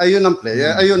contact, ayun ang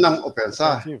player, ayun ang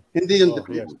opensa. Hindi yung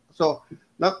defense. So,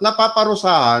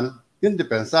 napaparusahan yung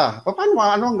depensa. Paano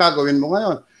ano ang gagawin mo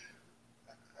ngayon?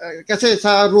 Kasi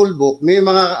sa rule book, may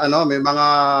mga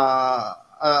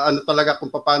talaga kung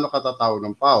paano katatawag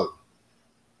ng foul.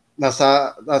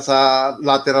 Nasa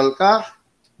lateral ka,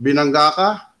 binangga ka,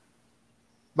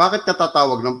 bakit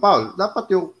katatawag ng foul?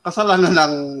 Dapat yung kasalanan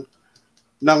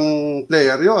ng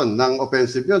player yon, ng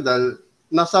offensive yon, dahil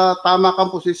nasa tama kang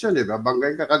posisyon, di ba?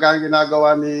 Banggain ka, kagaya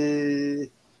ginagawa ni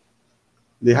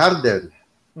Harden,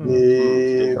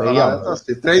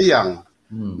 si Trae Young.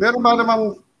 Meron ba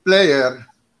namang player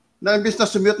na imbis na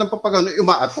sumiyot ng papagano,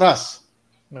 umaatras.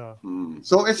 No.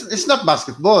 So it's not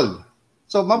basketball.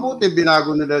 So mabuti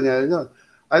binago nila niya yun.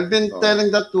 I've been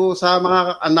telling that to sa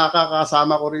mga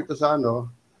nakakasama ko rito sa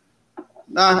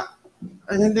na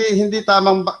hindi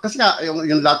tamang kasi nga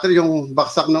yung lottery, yung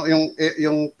baksak no,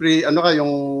 yung pre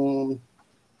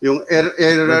yung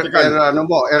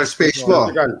airspace mo.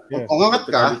 Yes. Umangat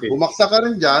ka, bumaksak ka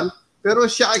rin diyan, pero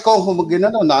siya ikaw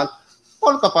humaginanan,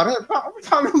 foul ka pa rin.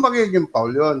 Paano magiging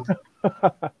foul 'yon?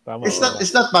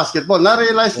 It's not basketball.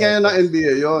 Na-realize ngayon ng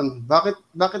NBA 'yon.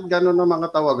 Bakit gano'n ang mga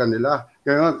tawagan nila?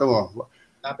 Ngayon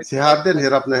si Harden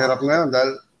hirap na hirap ngayon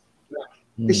dahil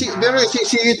pero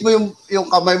sisingit mo yung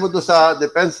kamay mo doon sa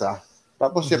depensa,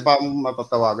 tapos siya pa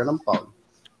matatawagan ng foul.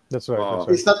 That's right.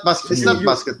 It's not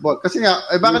basketball. Kasi nga,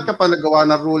 bakit ka pa nagawa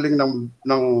ng ruling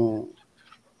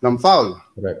ng foul?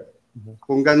 Correct.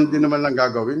 Kung ganun din naman lang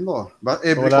gagawin mo.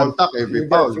 Every contact, every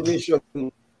foul.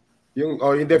 Yung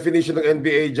definition ng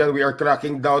NBA dyan, we are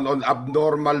cracking down on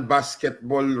abnormal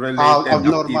basketball-related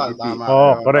abnormal, activity. Tama.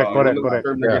 Correct.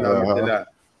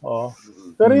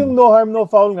 Pero yung no harm, no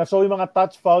foul nga, so yung mga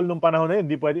touch foul nung panahon na yun,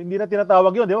 hindi na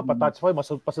tinatawag yun, di ba? Pa-touch foul,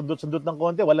 pasundot-sundot ng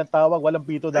konti, walang tawag, walang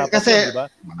pito dapat. Kasi, di ba?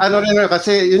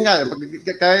 Kasi yun nga,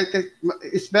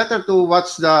 it's better to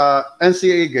watch the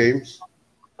NCAA games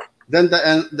than the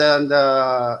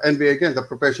NBA games, the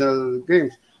professional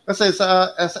games. Kasi sa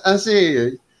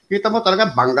NCAA, kita mo talaga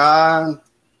banggang,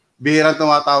 bihirang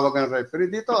tumatawag ng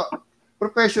referee. Dito,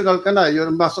 professional ka na,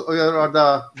 you're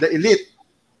the elite.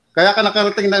 Kaya ka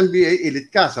nakarating na NBA,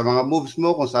 elite ka sa mga moves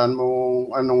mo, kung saan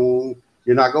mo, anong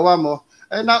ginagawa mo.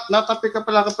 Eh, natapi ka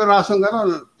pala kapirasong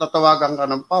gano'n, tatawagan ka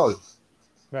ng foul.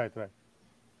 Right.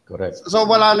 Correct. So,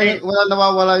 wala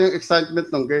nawawala yung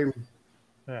excitement ng game.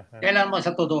 Kailan mo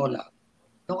sa totoo lang,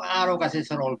 nung araw kasi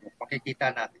sa rollbook,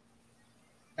 makikita natin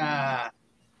na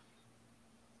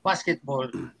basketball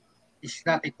is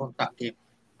not a contact game.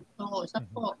 So,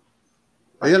 saan po?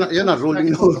 Ayun ang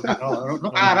ruling noon.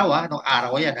 Nung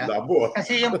araw yan.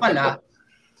 Kasi yung pala,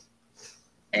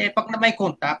 pag na may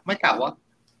contact, may tawag.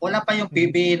 Wala pa yung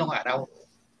PBA nung araw.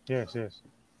 Yes.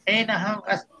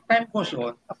 As time goes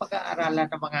on,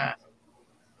 kapag-aaralan ng mga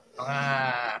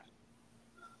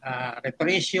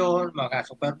reparation, mga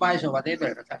supervisor,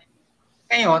 whatever.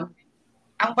 Ngayon,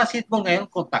 ang basketball ngayon,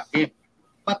 contact game.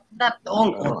 But not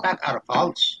all contact are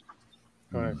fouls.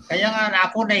 Correct. Kaya nga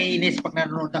ako naiinis pag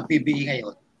nanonood ng PBA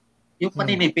ngayon, yung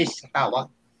paninipis sa tawag.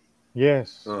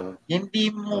 Yes. Hindi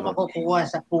mo makukuha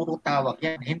sa puro tawag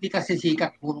yan. Hindi kasi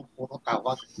sikat puro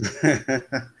tawag.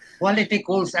 Quality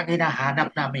calls ang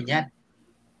hinahanap namin yan.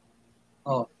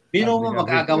 Biro mo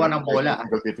mag-agawa ng bola.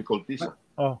 Difficulties.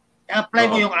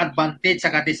 Apply mo yung advantage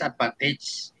sa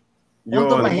disadvantage.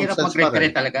 Although mahirap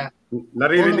mag-referee talaga.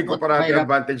 Naririnig ko parati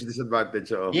advantage,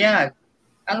 disadvantage. Yeah.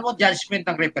 Alam mo, judgment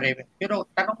ng referee. Pero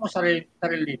tanong mo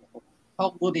sarili mo,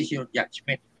 how good is your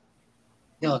judgment?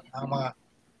 Yun, ang mga...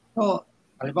 So,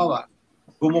 halimbawa,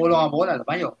 gumulong ang bola,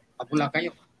 labayo, pagulang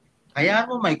kayo. Kaya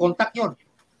mo, may contact yun.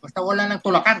 Basta wala nang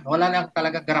tulakan, wala nang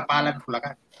talagang garapalan ng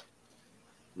tulakan.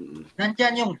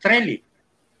 Nandyan yung thrill eh.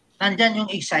 Nandyan yung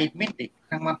excitement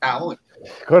ng mga tao eh.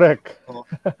 Correct. So,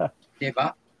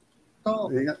 diba? So,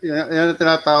 yan ang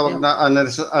tinatawag na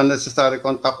unnecessary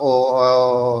contact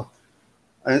o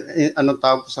anong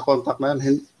tawag sa contact na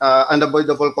yan?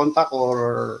 Unavoidable contact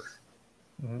or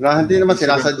na hindi naman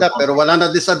sinasadya pero wala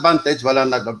na disadvantage, wala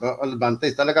na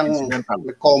advantage. Talagang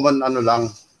common lang.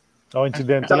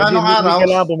 Incidental. Saka anong araw,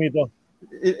 kailangan bumito.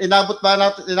 Inabot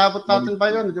natin ba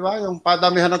yun? Di ba? Yung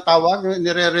padamihan ng tawag, yung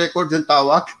nire-record yung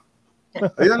tawag.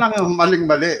 Ayun lang yung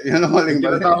maling-mali. Yun ang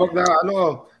maling-mali.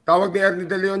 Tawag ni Ernie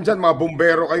De Leon dyan, mga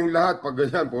bumbero kayong lahat. Pag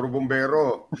ganyan, puro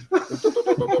bumbero.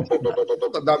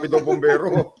 Ang dami daw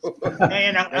bumbero.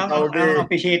 Ngayon, ang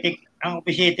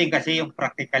officiating kasi yung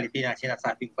practicality na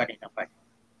sinasabi ko kanina pa.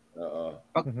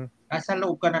 Pag nasa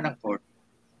loob ka na ng court,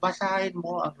 basahin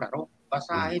mo ang laro.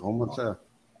 Basahin mo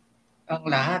ang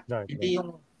lahat. Hindi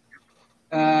yung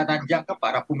nandiyan ka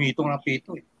para pumitong ng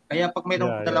pito. Kaya pag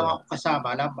mayroong dalawa akong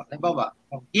kasama, halimbawa,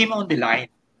 game on the line,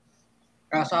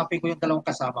 kasabi ko yung dalawang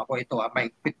kasama ko, ito,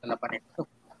 may quit na laban ito.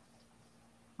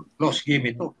 Close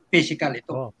game ito. Physical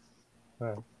ito.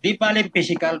 Di baling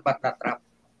physical but not trap.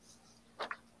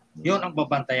 Yun ang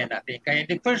babantayan natin. Kaya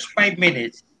in the first 5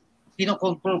 minutes,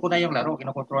 kinokontrol ko na yung laro.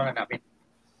 Kinokontrol na namin.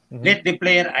 Let the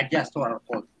player adjust to our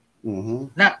call.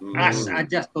 Not us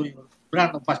adjust to your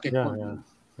brand of basketball.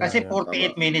 Kasi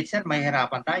 48 minutes yan,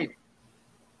 mahirapan tayo.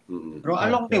 Pero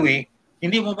along the way,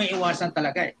 hindi mo may iwasan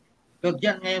talaga eh. So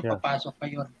diyan ngayon papasok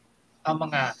ngayon ang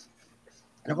mga,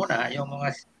 alam mo na, yung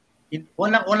mga,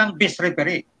 walang best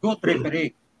referee, good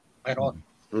referee. Mayroon.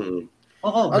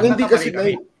 Ang hindi kasi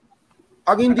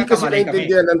Ang hindi kasi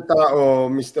naintindihan ng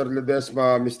tao, Mr.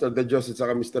 Ledesma, Mr. De Dios, at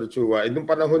saka Mr. Chua, nung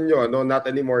panahon nyo, no, not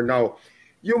anymore now,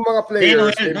 yung mga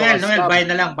players... Noel, buy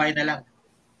na lang.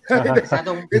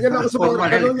 Ganyan ako sa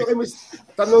mga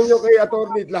tanong nyo kay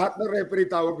attorney, lahat ng referee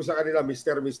tawag ko sa kanila,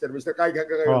 Mr. kahit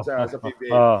hanggang ngayon sa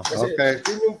PBA. Kasi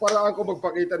yun yung paraan ko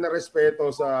magpakita ng respeto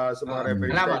sa mga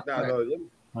referee.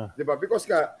 Diba? Because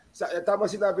tama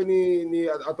sinabi ni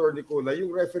attorney Kuna,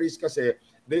 yung referees kasi,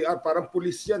 they are parang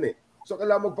pulis yan eh. So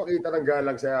kailangan magpakita ng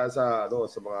galang sa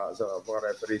mga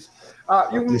referees.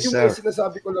 Yung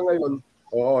sinasabi ko lang ngayon,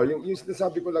 yung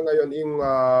sinasabi ko lang ngayon, yung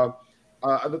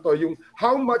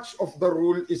how much of the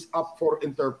rule is up for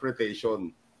interpretation.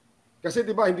 Kasi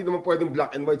 'di ba hindi naman pwedeng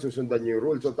black and white susundan yung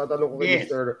rule. So tatanong ko kay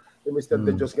Mr.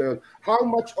 De Dios ngayon, how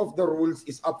much of the rules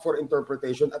is up for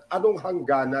interpretation at anong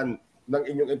hangganan ng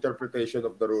inyong interpretation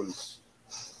of the rules?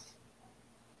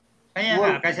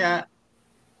 Kaya kasi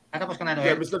tapos ka na,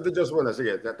 Noel. Mr. De Dios muna,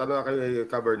 sige. Tanong na kay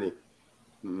Cabernet.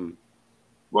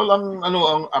 Well,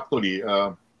 ang actually,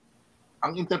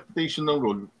 ang interpretation ng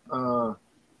rule,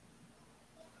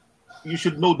 you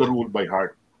should know the rule by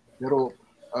heart. Pero,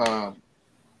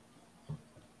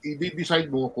 i-decide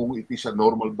mo kung it is a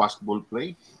normal basketball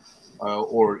play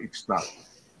or it's not.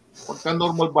 Pagka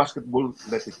normal basketball,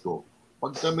 let it go.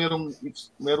 Pagka merong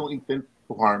intent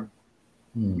to harm,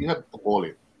 you have to call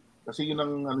it. Kasi yun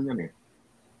ang yan eh.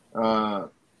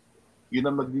 Yun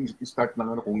ang mag-start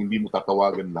ng kung hindi mo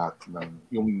tatawagan lahat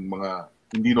ng yung mga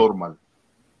hindi normal.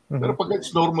 Pero pag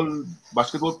it's normal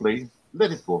basketball play,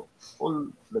 let it go. All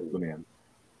let go na yan.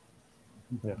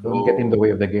 Don't get in the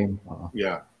way of the game.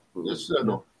 Yeah. Just,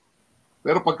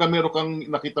 pero pagka meron kang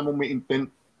nakita mo may intent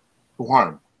to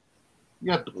harm,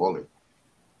 you have to call it.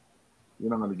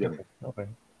 Yun ang dyan eh. Okay.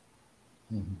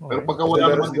 Pero pagka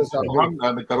wala naman intent to harm,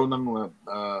 nagkaroon ng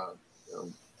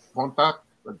contact,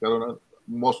 nagkaroon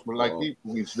most likely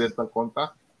kung incidental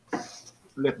contact,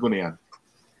 let go na yan.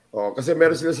 Kasi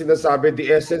meron sila sinasabi, the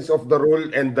essence of the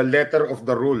rule and the letter of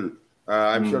the rule.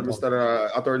 I'm sure Mr.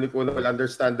 Attorney Kuna will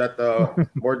understand that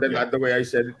more than the way I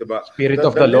said it, diba? Spirit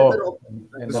of the law.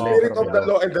 The spirit of the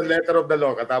law and the letter of the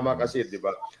law. Katama kasi,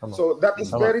 diba? So that is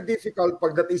very difficult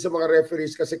pagdating sa mga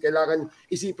referees kasi kailangan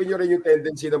isipin nyo rin yung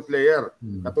tendency ng player.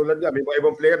 Katulad nga, may mga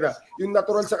ibang player na yung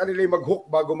natural sa kanila yung mag-hook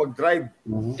bago mag-drive.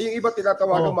 Yung iba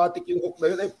tinatawagan matik yung hook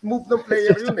na yun. Move ng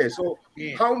player yun eh. So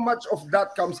how much of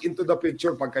that comes into the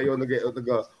picture pag kayo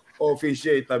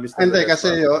officiate, Mr. Hindi,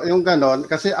 kasi yung ganon,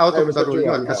 kasi out of the rule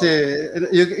yun. Kasi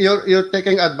you're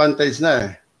taking advantage na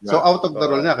eh. So out of the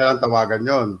rule na, kailangan tawagan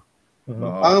yun.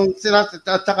 Ang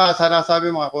at saka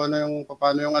sinasabi mo ako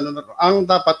paano yung ang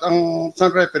dapat, ang sa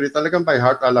referee talagang by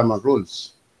heart alam ang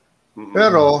rules.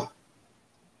 Pero,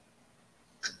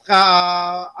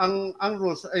 ang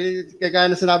rules, ay kaya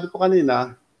na sinabi ko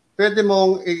kanina, pwede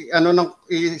mong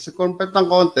i-compete ng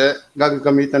konti,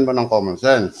 gagamitin mo ng common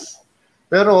sense.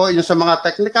 Pero yung sa mga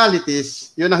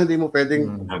technicalities, yun ang hindi mo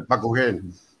pwedeng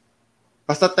baguhin.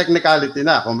 Basta technicality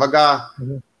na. Kumbaga,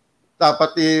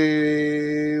 dapat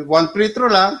one free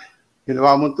throw lang,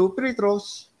 ginawa mo 2 free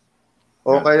throws.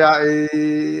 O kaya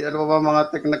ano ba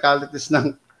mga technicalities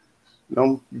ng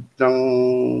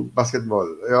basketball.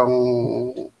 Yung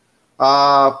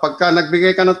pagka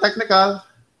nagbigay ka ng technical,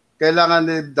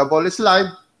 kailangan the ball is live.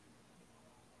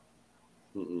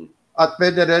 At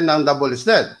pwede rin ng the ball is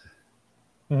dead.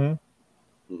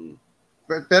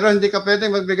 Pero hindi ka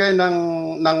pwedeng magbigay ng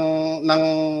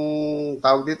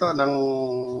tawag dito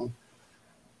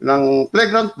ng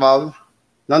playground foul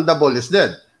ng the ball is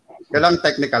dead. Kailangan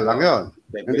technical lang 'yon.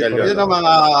 Yun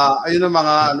ang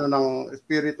mga ng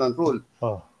spirit ng rule.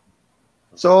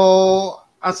 So,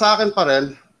 sa akin pa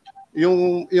rin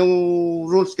yung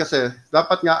rules kasi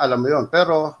dapat nga alam mo 'yon.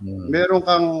 Pero meron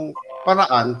kang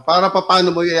paraan para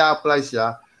paano mo i-apply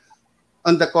siya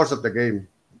on the course of the game.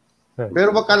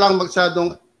 Pero wag ka lang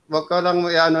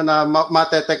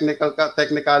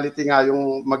technicality nga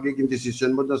yung magiging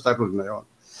decision mo doon sa rule na yon.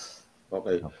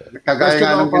 Okay. Kagaya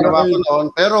nga ng ginawa ko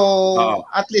noon, pero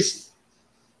at least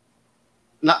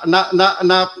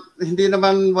hindi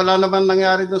naman wala naman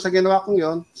nangyari doon sa ginawa kong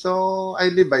yon. So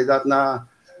I live by that na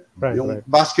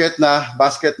basket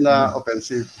na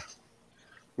offensive.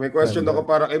 May question ako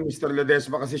para kay Mr.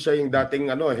 Ledesma kasi siya yung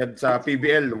dating head sa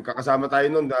PBL. Kakasama tayo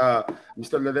noon,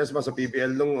 Mr. Ledesma sa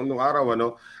PBL nung araw.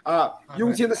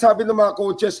 Yung sinasabi ng mga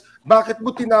coaches, bakit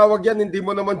mo tinawag yan? Hindi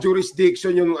mo naman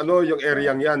jurisdiction yung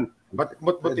area yan. Ba't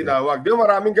mo tinawag? Di ba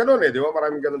maraming ganun eh? Di ba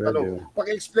maraming ganun tanong?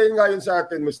 Paki-explain nga yun sa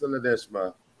atin, Mr. Ledesma.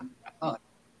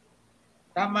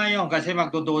 Tama yun kasi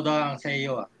magdududa sa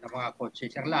iyo ng mga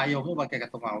coaches. Ang layo mo, ba't ka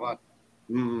tumawag?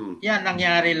 Yan,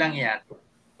 nangyari lang yan.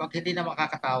 Pag hindi na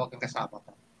makakatawag ang kasama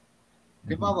mo.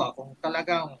 Di ba, kung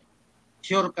talagang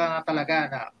sure ka na talaga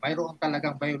na mayroon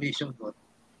talagang violation doon,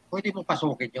 pwede mo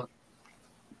pasukin yun.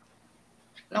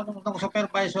 Alam mo, nung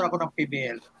supervisor ako ng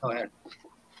PBL, Noel,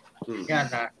 yan,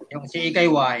 yung si Igay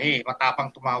Wahe, matapang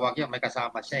tumawag yan, may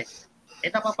kasama siya eh.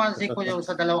 Napapansin ko yung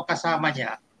sa dalawang kasama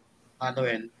niya,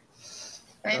 Noel,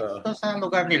 doon sa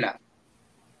lugar nila,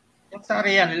 yung sa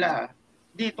area nila,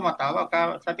 hindi tumatawag.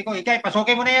 Sabi ko, Igay,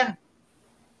 pasukin mo na yan.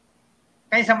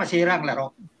 Kaysa masira ang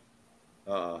laro.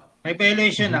 May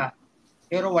violation na,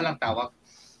 pero walang tawag.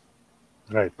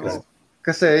 Right.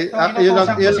 Kasi,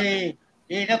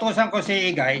 inutusan ko si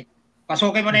Igay,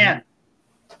 pasukin mo na yan.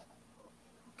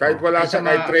 Kahit wala siya,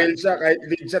 kahit trail siya, kahit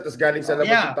lead siya, tapos galing sa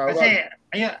labas yung tawag. Kasi,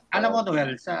 alam mo,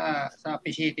 Noel, sa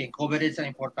officiating, coverage ang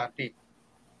importante.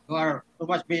 You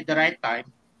must be in the right time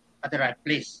at the right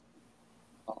place.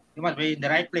 You must be in the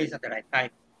right place at the right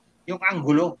time. Yung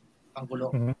anggulo.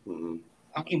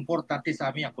 Ang importante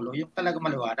sa amin, anggulo, yung talaga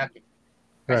maliwanag.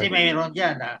 Kasi mayroon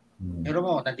dyan na, meron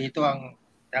mo, nandito ang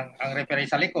referee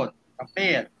sa likod, ang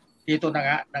player. Dito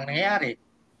nang nangyayari,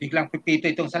 biglang pipito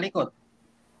itong sa likod.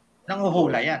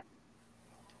 Nanguhula yan.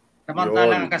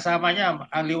 Samantalang ang kasama niya,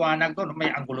 ang liwanag doon, may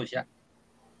anggulo siya.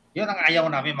 Yun ang ayaw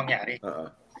namin mangyari.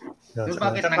 Yun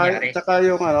bakit nangyari? Tsaka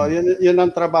yung yun ang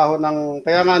trabaho ng,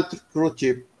 kaya nga crew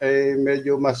chief ay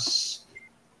medyo mas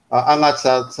angat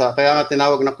sa kaya nga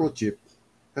tinawag na crew chief.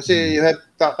 Kasi you have,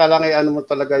 kailangan mo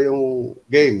talaga yung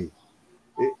game.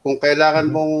 Kung kailangan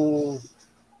mong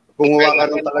kumuha ka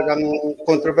ng talagang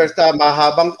controversial,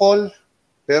 mahabang call,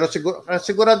 pero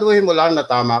siguraduhin mo lang na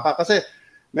tama ka. Kasi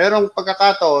merong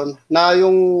pagkakataon na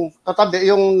yung katabi,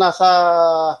 yung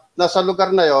nasa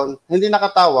lugar na yon hindi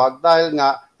nakatawag dahil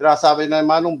nga, sabi na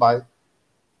Manumbay,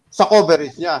 sa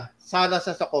coverage niya. Sala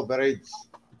siya sa coverage.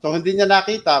 So hindi niya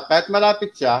nakita, kahit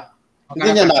malapit siya,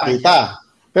 hindi niya nakita.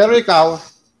 Pero ikaw,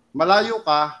 malayo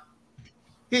ka,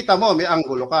 kita mo, may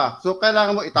anggulo ka. So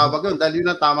kailangan mo itawag yun dahil yun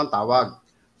ang tamang tawag.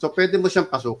 So, pwede mo siyang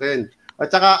pasukin. At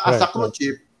saka, as a crew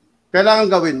chief, kailangan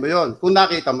gawin mo yon kung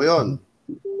nakita mo yon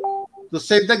to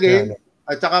save the game,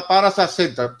 at saka para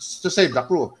to save the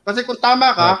crew. Kasi kung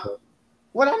tama ka,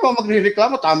 wala mo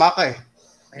magre-reklamo, tama ka eh.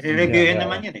 May re-reviewin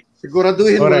naman yun eh.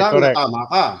 Siguraduhin mo lang na tama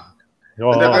ka.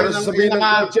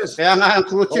 Kaya nga ang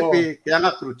crew chief kaya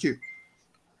nga crew chief.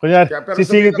 Kunyari,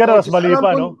 sisingit ka na, mas mali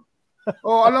pa, no?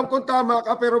 Alam kong tama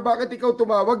ka, pero bakit ikaw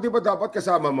tumawag? Di ba dapat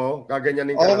kasama mo?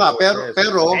 Gaganyanin ka. Oo nga, pero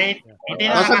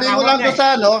sabihin mo lang ko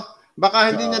sa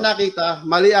baka hindi niya nakita,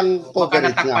 mali ang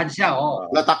coverage niya. Natakpan siya,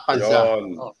 Natakpan siya.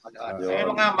 Pero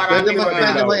nga,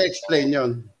 pwede mo i-explain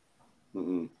yun.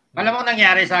 Alam mo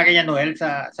nangyari sa akin yan, Noel,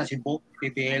 sa Cebu,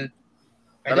 PPL.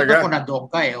 Kaya ko nandong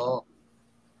ka eh,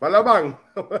 Malamang.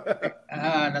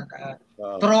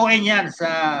 Throw-in yan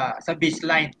sa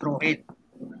baseline, throw-in.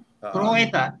 Throw-in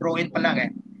pa lang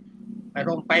eh.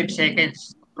 Mayroong 5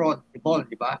 seconds throw the ball,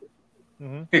 di ba?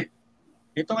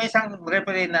 Ito may isang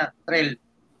referee na trail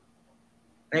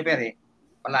referee.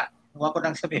 Wala. Huwag ko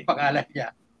nang sabihin pangalan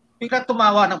niya. Biglang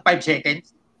tumawa ng 5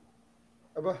 seconds.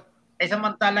 Aba?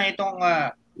 Samantalang itong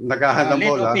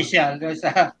lead official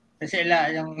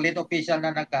yung lead official na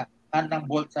nagka-hand ng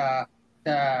ball sa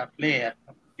player,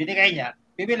 binigay niya,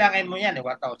 bibilangin mo yan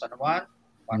 1,001,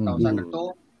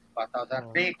 1,002,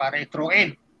 1,003 para i-throw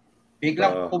in.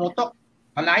 Biglang pumutok.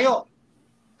 Malayo.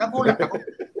 Nagulat ako.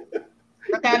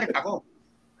 Nagalit ako.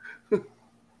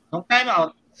 Nung time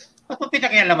out, ba't mo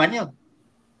pinakialaman yun?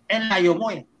 Layo mo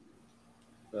eh.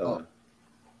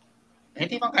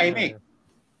 Hindi man kaimig.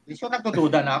 So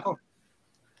nagdududa na ako.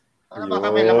 Ano ba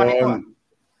kami laman ito?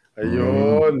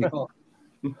 Ayun.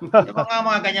 Yung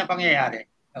mga ganyan pangyayari.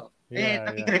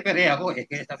 Nakikreferee ako eh.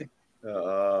 Kaya sabi,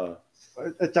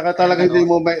 at saka talaga hindi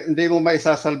mo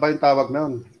maisasalba yung tawag na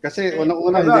yun. Kasi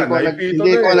unang-una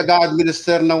hindi ko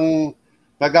nag-a-administer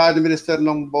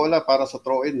ng bola para sa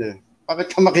throw-in eh.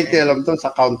 Bakit ka makikialam doon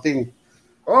sa counting?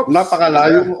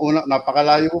 Napakalayo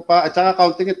mo pa. At saka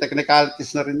counting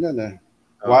technicalities na rin yun eh.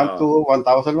 1, 2,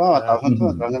 1,000,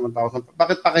 1,000, 1,000.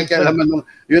 Bakit pakikialaman nung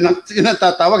yun ang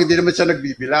tatawag, hindi naman siya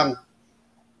nagbibilang.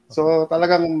 So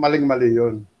talagang maling-mali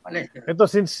yun. Ito,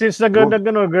 since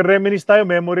nag-reminisce tayo,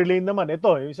 memory lane naman.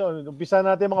 Ito, umpisa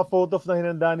natin mga photos na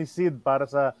hinanda ni Sid para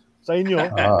sa inyo.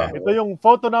 Ito yung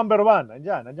photo number 1.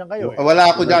 Andiyan kayo.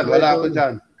 Wala ako dyan. Wala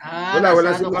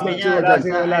si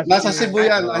Nasa Cebu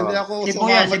yan. Hindi ako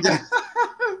sumama dyan.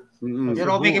 Si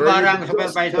Robby Kibarang,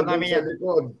 supervisor namin yan.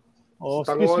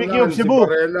 Speaking of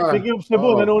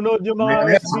Cebu, nanonood yung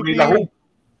mga SBP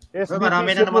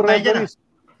marami na naman tayo dyan.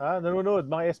 Nanonood,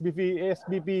 mga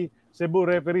SBP Cebu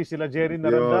referee, sila Jerry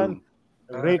Narandan,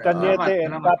 Ray Cañete,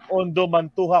 and Cap Ondo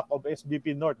Mantuhak of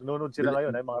SBP North. Nanonood sila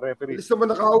ngayon, mga referees. Gusto mo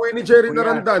nakauwi ni Jerry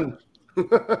Narandan?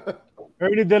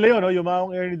 Ernie De Leon,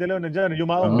 yumaong Ernie De Leon nandiyan.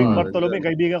 Yumaong Big Bartolome,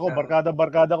 kaibigan ko, barkada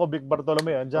ko, Big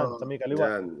Bartolome, andyan, sa may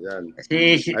kaliwa. Yan.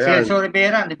 Si Celso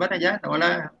Rivera, di ba nandiyan?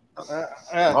 Wala.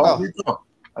 Dito.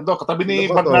 Ando, katabi ni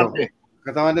Bernarte.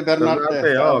 Katabi ni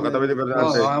Bernarte. Katabi ni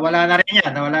Bernarte. Wala na rin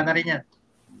yan.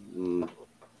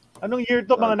 Anong year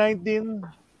to, mga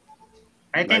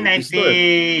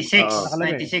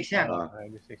 1996 yan.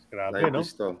 96, grabe, 90s no?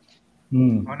 to.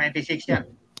 96 yan.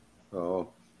 Oo.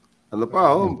 Ano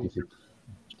pa,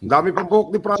 dami pang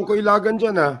buhok ni Franco Ilagan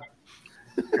dyan, ha?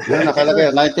 Yan,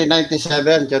 nakalagay.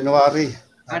 1997, January.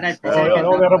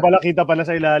 Meron pala, kita pala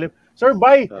sa ilalim. Sir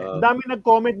Bay, dami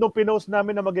nag-comment nung pinost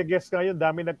namin na mag-guest ngayon.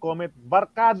 Dami nag-comment.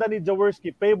 Barkada ni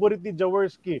Jaworski. Favorite ni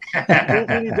Jaworski.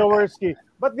 Cookie ni Jaworski.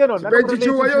 Ba't gano'n? Benji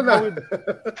Chua yun, ha?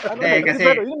 Kasi...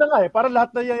 Pero yun na nga para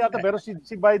lahat na yata. Pero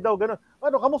si Bay daw, gano'n.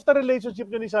 Kamusta relationship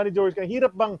nyo ni Sonny Jaworski? Ang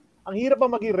hirap bang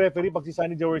maging referee pag si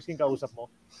Sonny Jaworski kausap mo?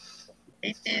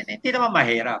 Hindi naman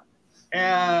mahirap.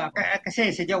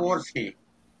 Kasi si Jaworski,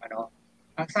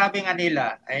 ang sabi nga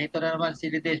nila, ito na naman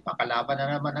si Lides, makalaban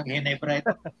na naman ng Ginebra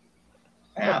ito.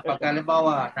 Kaya pag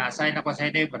halimbawa, na-assign ako sa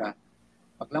Ginebra,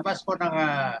 paglabas ko ng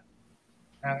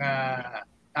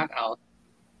knockout,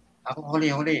 akong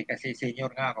huli-huli kasi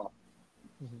senior nga ako.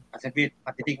 Kasi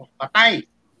matitig, patay,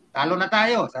 talo na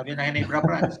tayo, sabi ng Ginebra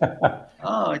branch.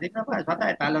 Hindi na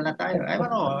patay, talo na tayo.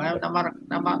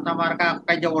 Namarka ako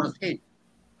kay Jaworski.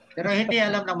 Pero hindi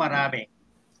alam ng marami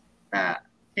na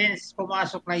since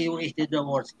pumasok na US ni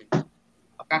Jaworski,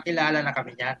 magkakilala na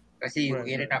kami niyan. Kasi yung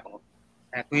rin ako,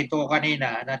 kwento ko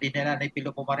kanina na dinala na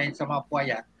ipilo po rin sa mga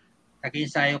puwayan,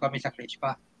 nag-ensayo kami sa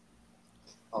Crispa.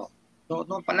 So,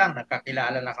 noon pa lang,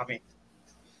 nagkakilala na kami.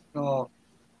 So,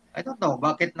 I don't know,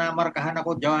 bakit namarkahan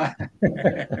ako dyan?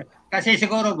 Kasi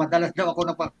siguro, madalas daw ako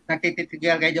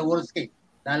nagtititigil kay Jaworski.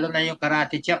 Lalo na yung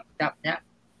karate chop niya.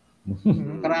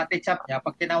 Karate chop niya,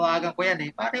 pag tinawagan ko yan,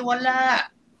 pare, wala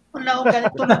akong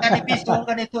ganito lang,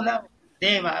 ganito lang.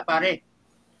 Hindi, pare,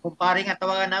 kumpare nga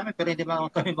tawagan namin, pero hindi ba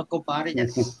kami magkumpare niyan.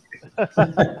 Sabi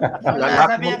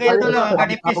niya ganito lang,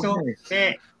 ganipis,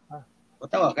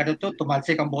 ganito,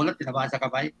 tumalsik ang bola, tinamaan sa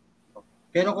kamay.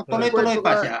 Pero kung tuloy-tuloy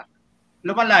pa siya,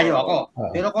 lumalayo ako.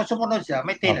 Pero kung sumunod siya,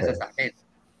 may tina sa akin.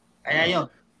 Kaya yun,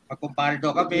 magkumpare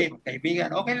daw kami,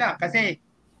 kaibigan, okay lang, kasi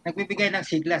nagbibigay ng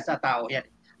sigla sa tao yan.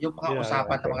 Yung mga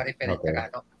usapan ng mga referent na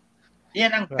gano'n.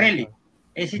 Yan ang thrill.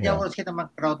 Si Jaworski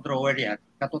naman crowd drawer yan,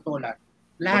 katutulan.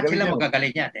 Lahat sila magagaling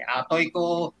yan. Atoy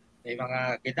ko,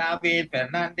 mga Gidabin,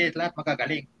 Fernandez, lahat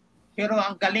magagaling. Pero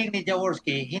ang galing ni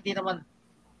Jaworski, hindi naman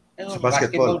sa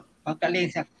basketball. Ang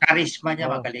galing sa charisma niya,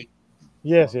 magaling.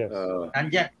 Yes.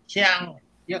 Nandiyan, siya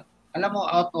alam mo,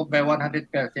 out of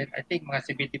 100%, I think mga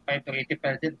 75 to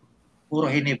 80%, puro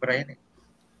Ginebra yan.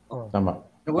 Tama.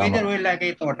 So whether we like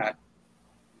it or not,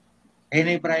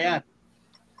 Ginebra yan.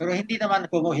 Pero hindi naman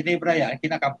kung Ginebra yan,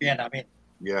 kinakampiyan namin.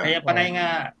 Kaya panay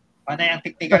ang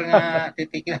technical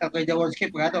kay Jaworski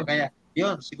kaya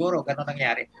yun, siguro ganun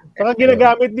nangyari. Saka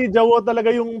ginagamit ni Jawo talaga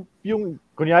yung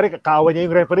kunyari, kaawan niya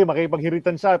yung referee,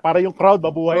 makipaghiritan siya para yung crowd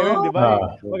mabuhay rin, di ba?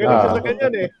 Magaling siya sa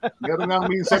ganyan Gano'n nga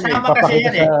minsan kasi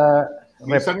yan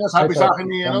Minsan nga sabi sa akin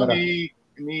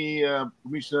ni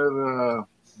Commissioner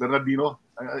Bernardino,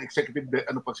 executive,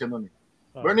 pa siya nun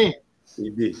Bernie,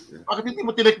 bakit hindi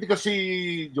mo tineknika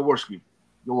si Jaworski?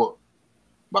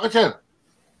 Bakit, sir?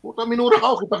 Puta, minura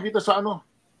ka ako, kita sa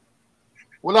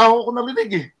wala ako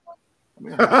narinig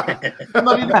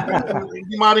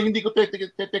hindi ko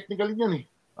technical yan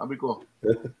sabi ko.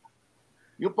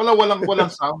 Yung pala walang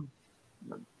sound.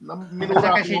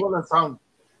 Minura ako, walang sound.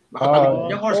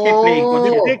 Jaworski playing ko.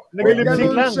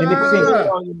 Nag-lip-sync lang.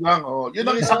 Yun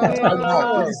ang isang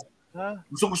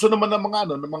gusto naman ng mga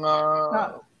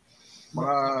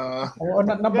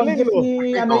nabanggit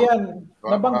ni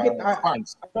nabanggit I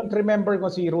don't remember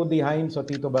kung si Rudy Hines o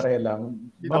Tito Barrelang.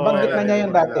 Nabanggit na niya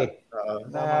yan dati.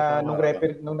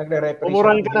 Nung nagre-referee.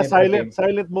 Umurahin ka na,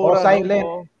 silent mura.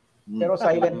 Silent. Pero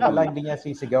silent pala, hindi niya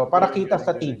sisigaw. Para kita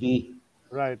sa TV.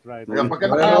 Right. Pero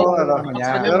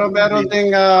meron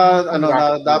ding na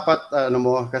dapat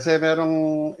kasi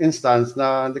merong instance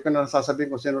na hindi ko na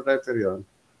sasabihin kung sino referee yun.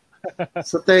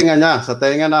 Sa tenga na.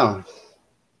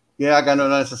 Kaya gano'n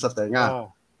na sa tenga.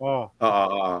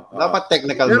 Dapat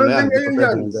technical mo yan.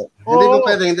 Hindi ko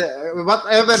pwede.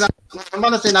 Whatever na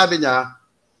sinabi niya,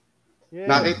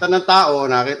 nakita ng tao,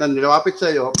 nilawapit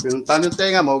sa iyo, pinunta yung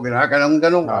tenga mo,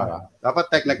 ginaganong ka. Dapat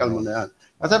technical mo na yan.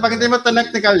 Kasi pag hindi mo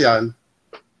technical yan,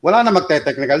 wala na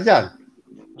magte-technical yan.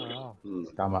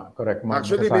 Tama, correct.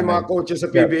 Actually, may mga coaches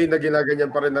sa PBA na ginaganyan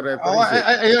pa rin na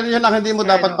referee. Yan ang hindi mo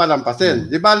dapat palampasin.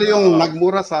 Di bali yung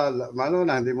nagmura sa,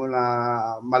 hindi mo na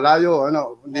malayo,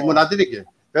 hindi mo nadinig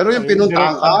Pero yung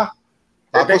pinuntahan ka,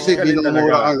 tapos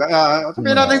binumura ka.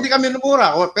 Sabihin natin hindi kami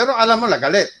minumura. Pero alam mo na,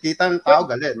 galit. Kita ng tao,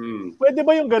 galit. Pwede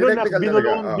ba yung gano'n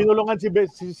na binulungan si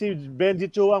Benji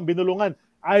Chuang, binulungan?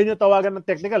 Ayaw niyo tawagan ng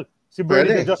technical. Si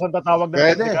Bernie de Dios ang tatawag ng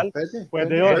technical?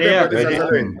 Pwede yun.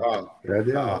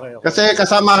 Pwede. Kasi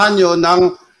kasamahan yun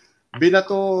ng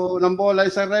binato ng bola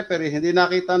sa referee, hindi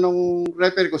nakita nung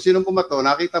referee kung sino bumato,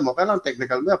 nakita mo, kailangan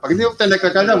technical mo. Pag hindi mo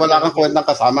technical na, wala kang kwentang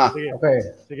kasama.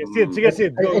 Sige,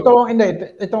 Sid.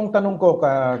 Itong tanong ko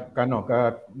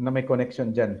na may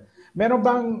connection dyan. Meron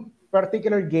bang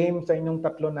particular game sa inyong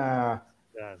tatlo na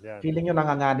feeling nyo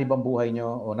nanganganib ang buhay nyo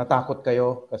o natakot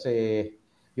kayo kasi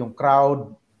yung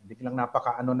crowd, hindi lang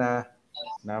napakaano na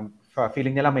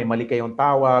feeling nila may mali kayong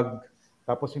tawag.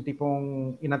 Tapos yung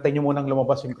tipong inantay nyo munang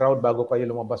lumabas yung crowd bago kayo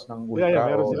lumabas ng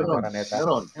ultra o Maraneta.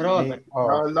 Meron.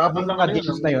 Laban ng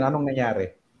additions na yun, anong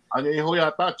nangyari? Añejo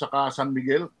yata at saka San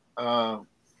Miguel.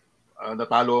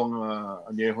 Natalo ang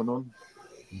Añejo noon.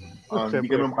 Hindi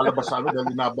kami makalabas sa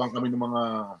dahil inabang kami ng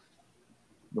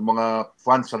mga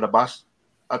fans sa labas.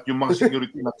 At yung mga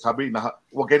security nagsabi na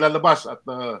huwag kayo lalabas at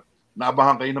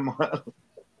naabangan kayo ng mga...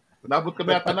 Nabot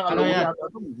kami yata ng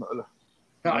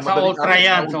Sa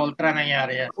Ultra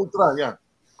nangyari yan. Ultra, yan.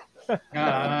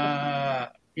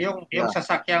 Yung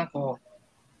sasakyan ko,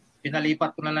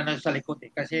 pinalipat ko na lang sa likod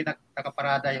kasi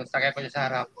nakaparada yung sakyan ko sa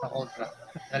harap ng Ultra.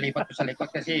 Nalipat ko sa likod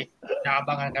kasi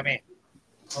naabangan kami.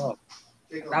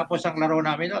 Tapos ang laro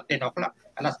namin 10 o'clock,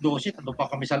 alas 12, nandun pa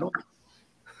kami sa loob.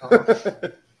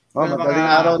 Madaling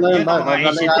araw na yun.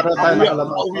 Madaling araw tayo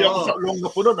nakalabas. Uwi ako sa ulong na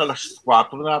puno, alas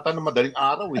 4 na natin na madaling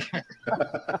araw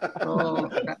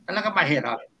Talaga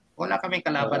mahirap. Wala kaming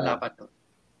kalaban-laban doon.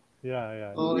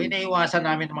 So, iniiwasan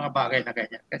namin mga bagay na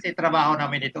ganyan. Kasi trabaho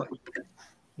namin ito.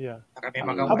 Kami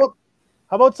magawa.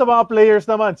 How about sa mga players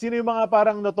naman? Sino yung mga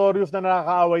parang notorious na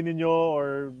nakakaaway ninyo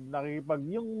or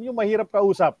yung mahirap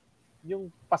kausap? Yung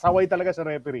pasaway talaga sa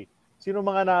referee? Sino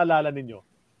mga naalala ninyo?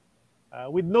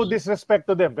 With no disrespect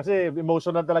to them kasi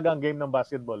emotional talaga ang game ng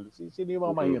basketball. Sino yung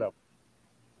mga mahirap?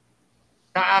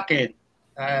 Sa akin,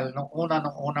 nung una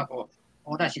ko,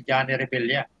 si Johnny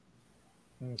Rebella.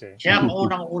 Okay. Siya ang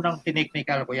unang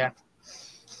tiniknikal ko yan.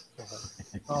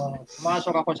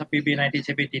 Pumasok ako sa PB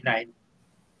 1979.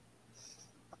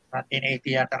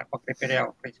 1980 yata, nagpag-prepare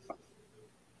ako principal.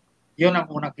 Yun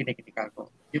ang unang tiniknikal ko.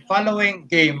 Yung following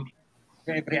game,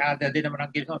 every other din naman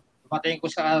ang game. Tumatingin ko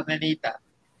sa Araneta.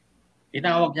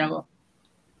 Tinawag niya ako.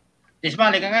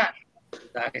 Dismali ka nga.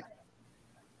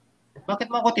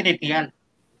 Bakit mo ako tinitingal?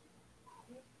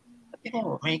 Sabi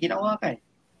ko, may ginawa ka eh.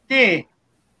 Hindi.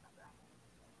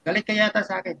 Galit ka yata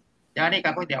sa akin. Janik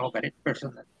ako, hindi ako galit.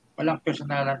 Personal. Walang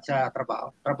personalan sa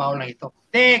trabaho. Trabaho lang ito.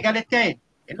 Hindi, galit ka eh.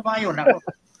 Lumayo na ako.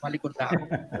 Malikot na ako.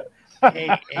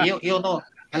 Yun o.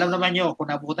 Alam naman nyo,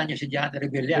 kung nabutan nyo si Johnny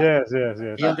Rebella. Yes.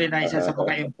 Yun rin na isa sa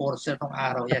mga enforcer ng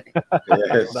araw yan.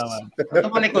 Yes.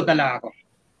 Tumalikod na lang ako.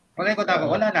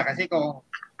 Wala na kasi kung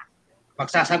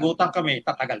magsasagutan kami,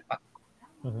 tatagal pa.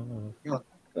 Yun.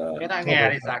 Yun ang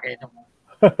nangyayari sa akin.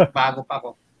 Bago pa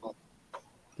ako.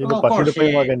 Sino pa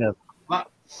yung mga ganyan?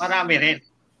 Marami rin.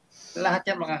 Lahat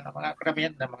yan, mga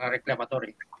karamihan na mga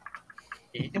reclamatory.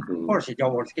 Of course, si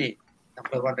Jaworski.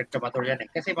 Number 1 reclamatory yan eh.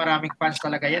 Kasi maraming fans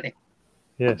talaga yan eh.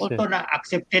 Although na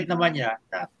accepted naman niya,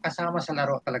 na kasama sa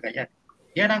laro talaga yan.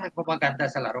 Yan ang nagpapaganda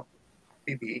sa laro.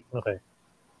 PBA. Okay.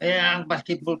 Ang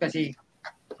basketball kasi,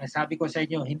 sabi ko sa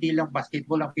inyo, hindi lang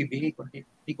basketball ang PBA, kundi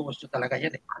gusto talaga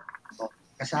yan eh. So,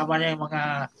 kasama niya yung mga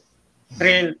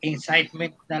thrill,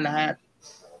 incitement na lahat.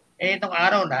 Itong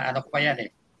araw na, ano ko pa yan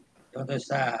eh. Doon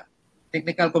sa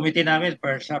technical committee namin,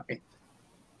 first up eh.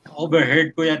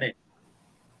 Overheard ko yan eh.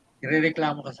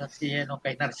 Irereklamo ka sa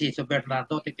kay Narciso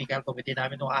Bernardo, technical committee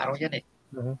namin noong araw yan eh.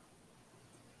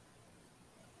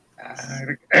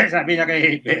 Sabi niya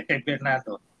kay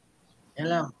Bernardo, yan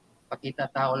lang, pakita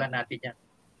tao lang natin yan.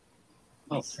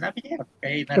 Sinabi niya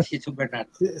kay Narciso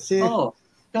Bernardo. So,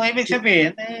 ibig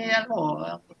sabihin, ang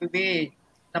PBA,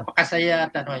 napakasaya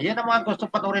at yan ang mga gusto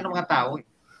panurin ng mga tao eh.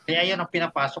 Kaya yun ang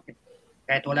pinapasok eh.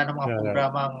 Kahit wala ng mga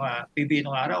programang PBA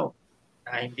noong araw,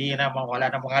 na hindi naman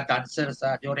wala ng mga dancers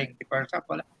during the first half,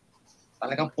 wala.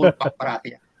 Talagang full pack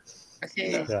parati yan.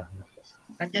 Kasi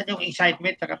nandyan yung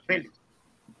excitement at thrill.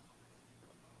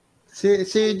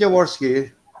 Si Jaworski,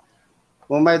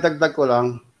 kung may dagdag ko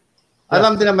lang,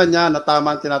 alam din naman niya na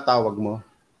tama ang tinatawag mo.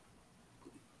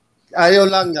 Ayaw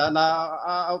lang niya na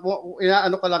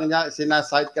inaano ka lang niya,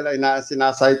 sinasite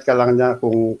ka lang niya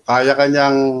kung kaya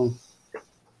kanyang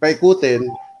paikutin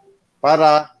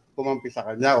para kumampi sa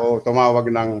kanya o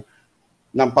tumawag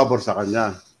ng pabor sa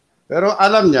kanya. Pero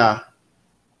alam niya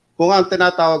kung ang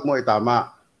tinatawag mo ay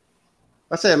tama.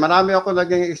 Kasi marami ako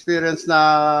naging experience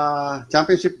na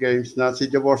championship games na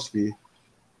si Jaworski.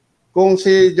 Kung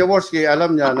si Jaworski,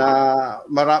 alam niya na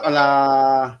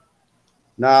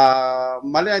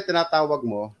mali ang tinatawag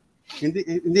mo,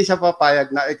 hindi siya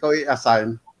papayag na ikaw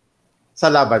i-assign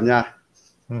sa laban niya.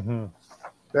 Mm-hmm.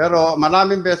 Pero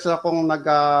maraming beses akong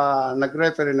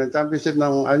nag-referee ng championship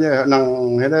ng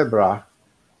Ginebra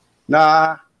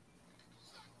na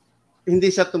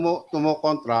hindi siya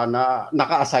tumukontra na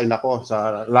naka-assign ako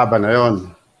sa laban na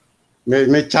yon.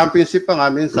 May championship pa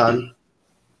nga minsan.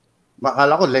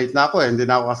 Makala ko late na ako hindi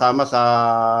na ako kasama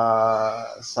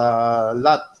sa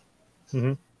lot.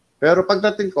 Mm-hmm. Pero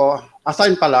pagdating ko,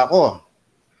 assign pala ako.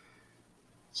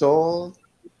 So,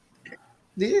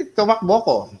 tumakbo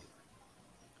ko.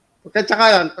 Kaya tsaka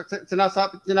yan,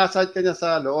 sinaside ka niya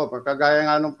sa loob. Kagaya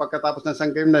nga nung pagkatapos ng isang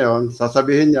game na yon,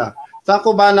 sasabihin niya, saan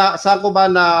ko ba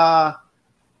na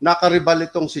nakaribal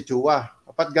itong si Chua?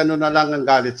 Kapag gano'n na lang ang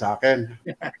galit sa akin.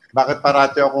 Bakit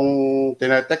parati akong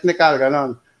tinetechnical,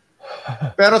 gano'n.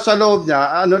 Pero sa loob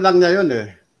niya, ano lang niya yun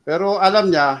eh. Pero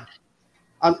alam niya,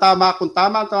 kung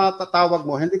tama ang tatawag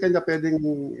mo, hindi kanya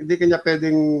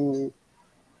pwedeng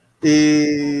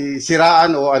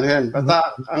isiraan o ano yan.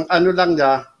 Basta ang ano lang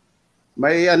niya,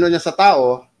 may ano niya sa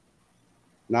tao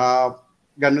na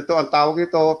ganito ang tawag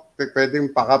ito,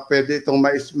 pwede itong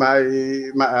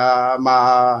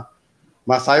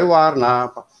masaywar na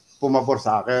pumabor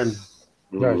sa akin.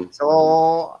 Mm-hmm. So,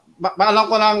 alam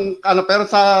ko lang, pero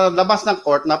sa labas ng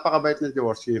court, napakabait ni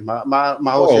Jaworski.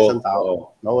 Mahusay isang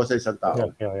tao. Mahusay isang tao.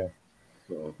 Yeah.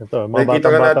 Ito, nakikita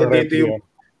ka natin dito yung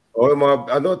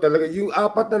talaga, yung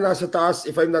apat na nasa taas,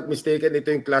 if I'm not mistaken,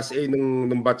 ito yung class A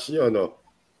ng batch nyo, no?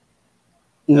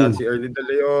 Si Ernie De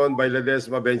Leon,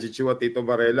 Bailadesma, Benji Chua, Tito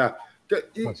Varela.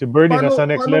 Si Bernie nasa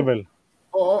next level.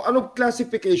 Oo, anong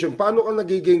classification? Paano ka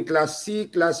nagiging class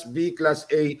C, class B, class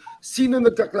A? Sino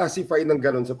nagka-classify ng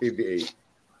ganon sa PBA?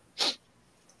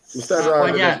 Mr.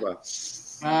 Bailadesma.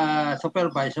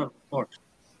 Supervisor, of course.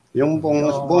 Yung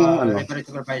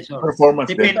supervisor.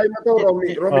 Performance.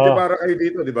 Romy Guevara kayo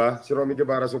dito, di ba? Si Romy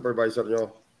Guevara, supervisor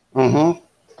nyo.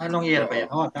 Anong year ba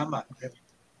yan? Tama.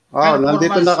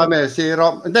 Nandito na kami. Si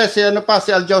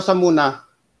Aljausa muna.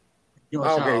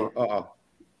 Okay, oo.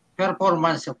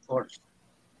 Performance, of course.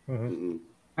 Mm-hmm.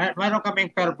 Mayroon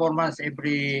kaming performance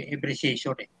every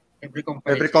season eh. Every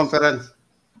conference.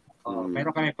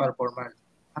 Mayroon kaming performance.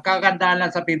 Ang kagandahan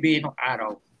lang sa PBA nung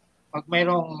araw, pag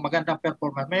mayroong magandang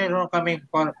performance, mayroon kaming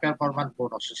performance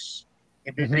bonuses.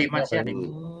 Every 3 months yan.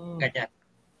 Ganyan.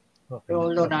 Okay.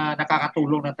 So, na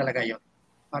nakakatulong na talaga yun.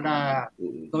 Para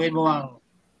gawin mo ang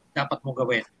dapat mo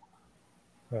gawin.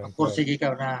 Of course, sige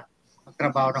ka na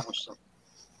magtrabaho ng gusto.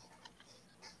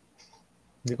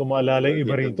 Hindi ko maalala yung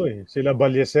iba rito eh. Sila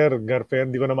Balyeser, Garfer,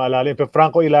 hindi ko na maalala. Pero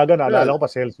Franco Ilaga, naalala ko pa.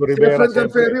 Celso Rivera. Si Efren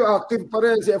Garferio, active pa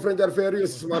rin. Si Efren Garferio,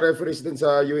 sa mga referees din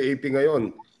sa UAP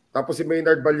ngayon. Tapos si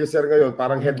Maynard Balyeser ngayon,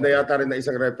 parang head na yata rin na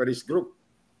isang referees group.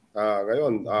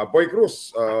 Ngayon, Boy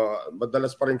Cruz,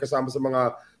 madalas pa rin kasama sa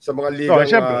mga liga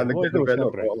na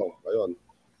nagde-develop. Ngayon.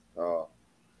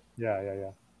 Yeah.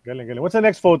 Galing. What's the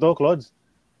next photo, Claude?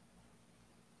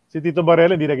 Si Tito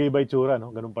Varela, hindi nag-iiba itsura,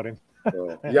 no? Ganun pa rin.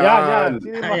 Yan.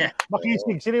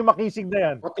 Sino yung makisig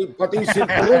na yan? Pati yung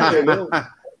sinturon, no?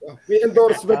 May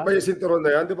endorsement ba yung sinturon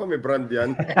na yan? Di ba may brand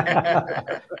yan?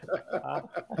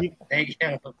 Thank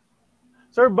you.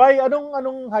 Sir Bay,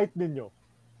 anong height ninyo?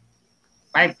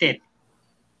 5'10".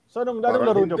 So, anong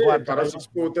laro nyo? Para sa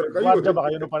scooter kayo. Guardia ba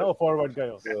kayo o forward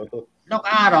kayo? Nung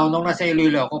araw, nung nasa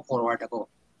Iloilo ako, forward ako.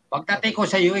 Pagdating ko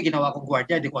sa UE, ginawa kong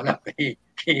guardia. Hindi ko alam kay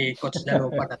Coach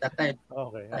Dalupan at that time.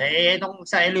 Okay. Nung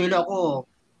sa Iloilo ako,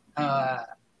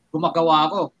 gumagawa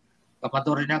ako.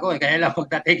 Kapatid rin ako. Kaya lang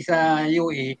pagdating sa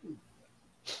UE,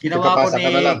 ginawa ko ni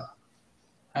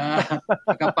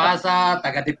taga-pasa,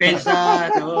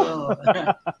 taga-depensa.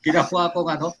 Ginawa ko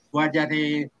guardia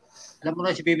ni, alam mo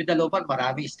na si Bibi Dalupan,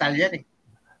 maraming style yan eh.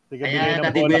 Kaya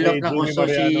na-develop ng gusto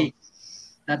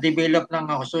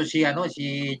si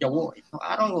Jawo. Nung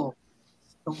araw,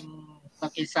 nung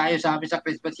nag-ensayo sa amin sa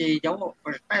Christmas si Jawo,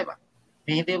 first time,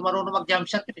 hindi marunong mag-jump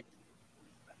shot.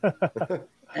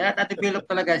 Kaya na-develop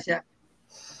talaga siya.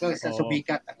 Hanggang sa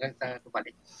sumikat, hanggang sa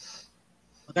tumalik.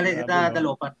 Magaling si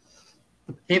Dalupan.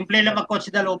 Simple lang mag-coach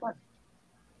si Dalupan.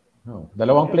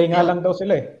 Dalawang play nga lang daw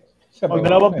sila eh.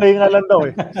 Dalawang play nga lang daw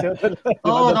eh.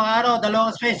 Nung araw,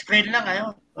 dalawang screen lang.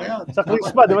 Ayun. Sa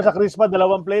Crispa, di ba? Sa Crispa,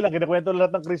 dalawang play lang. Kinakwento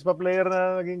lahat ng Crispa player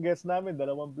na naging guest namin.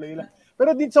 Dalawang play lang.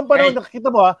 Pero dito sa panahon, nakikita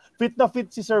mo fit na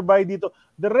fit si Sir Bay dito.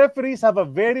 The referees have a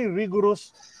very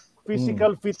rigorous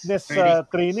physical fitness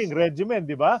training regimen,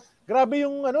 di ba? Grabe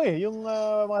yung yung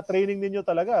mga training ninyo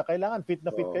talaga. Kailangan fit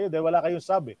na fit kayo dahil wala kayong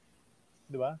sabi.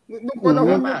 di ba? Nung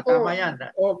panahon tama yan.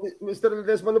 Mr.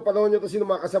 Ledesma, nung panahon nyo to, sino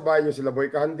mga kasabayan nyo? Sila Boy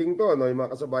Kahanding to, ano? Yung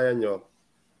mga kasabayan nyo?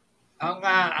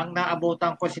 Ang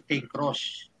naabutan ko si Ting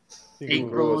Cruz. Ting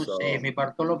Cruz, Amy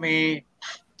Bartolome,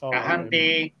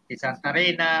 Kahanding, si Santa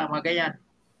Rina, mga ganyan.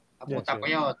 Abutan ko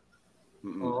yun.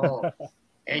 Oo.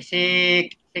 Si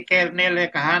Kernel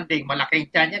Kahanding,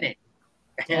 malaking tiyan yan eh.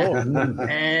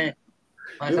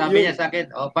 Masabi niya sa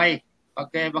akin, bye, pag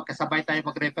magkasabay tayo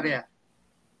mag-referee,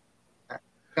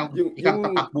 ikaw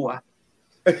tatakbo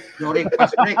during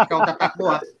fast break, ikaw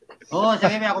tatakbo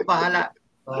sige, may ako bahala.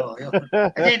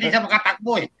 Kasi hindi siya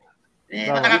makatakbo eh.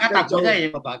 Nakakatakbo siya eh,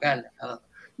 mabagal.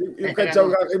 Yung katsaw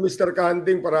nga kay Mr.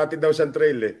 Kahanding, parati daw siyang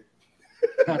trail eh.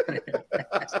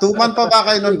 Tuman pa ba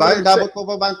kayo nun ba? Dabot po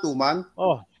pa ba ang tuman?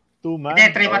 2 man?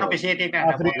 Hindi, 3 man officiating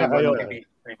na. 3 na kayo.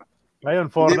 Ngayon,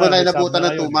 4 Hindi mo na inabutan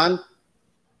ng tuman?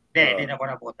 Hindi na ko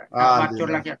nabutan.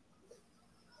 Mature lang yan.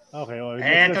 Okay.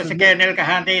 Ito si Kernel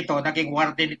Kahante ito, naging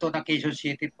warden ito ng Quezon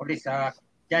City Police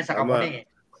dyan sa Kamuning eh.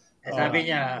 Sabi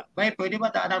niya, bay, pwede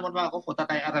ba daanan mo ba ako? Punta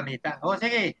tayo Aranita.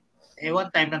 Sige. One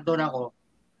time nandun ako,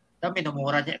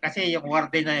 minumura niya. Kasi yung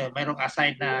warden na yun, mayroong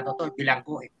assign na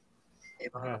bilanggo eh.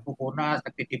 Mga pupunas,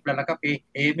 nagtitimpla ng kape,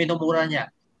 minumura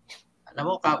niya.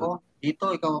 Alam mo, kako,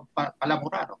 dito ikaw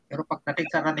palamura, no? Pero pagdating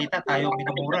sa Aranita, tayo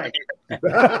minumura eh.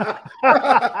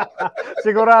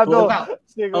 Sigurado.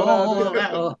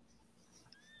 Oo.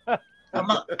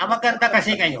 Ang maganda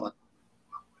kasi ngayon,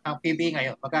 ang PBA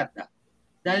ngayon, maganda.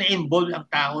 Dahil involved ang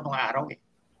tao nung araw eh.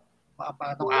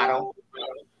 Nung araw,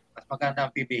 mas maganda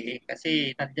ang PBA.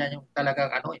 Kasi nandiyan yung talagang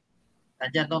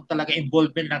nandiyan nung talaga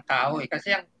involvement ng tao eh.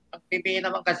 Kasi ang PBA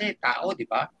naman kasi tao, di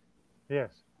ba?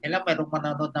 Yes. Kailan mayroong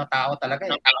manonood ng tao talaga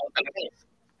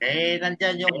eh.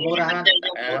 Nandiyan yung murahan,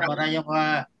 yung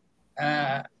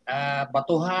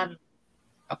batuhan.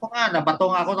 Ako nga,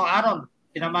 nabatong ako nung araw.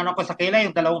 Tinamanan ko sa kilay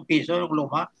yung 2 piso, yung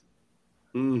luma.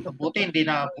 Buti hindi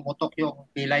na pumutok yung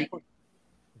kilay ko.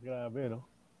 Grabe, no?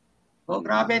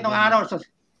 Grabe nung araw. So,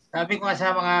 sabi ko nga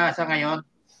sa ngayon,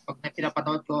 pag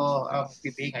pinapanood ko ang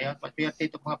PBA ngayon, maswerte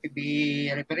itong mga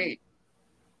PBA referee.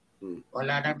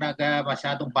 Wala nang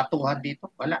masyadong batuhan dito.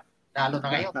 Wala. Lalo na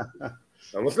ngayon.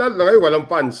 Mas lalo na ngayon, walang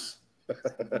fans.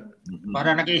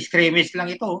 Para nag-i-scrimmage lang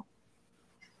ito.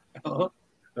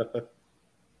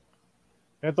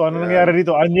 Ito, ano nangyari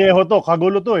dito? Anyeho to,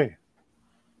 kagulo to eh.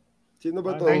 Sino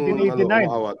ba to?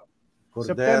 1989.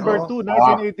 September 2,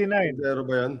 1989. Pero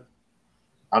ba yan?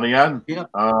 Ano yan?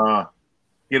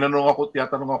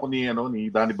 Tinatanong ako ni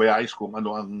Danny Bayais kung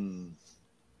ano ang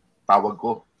tawag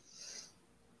ko.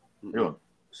 Yun.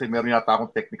 Kasi meron yata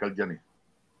akong technical dyan eh.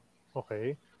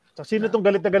 Okay. So, sino itong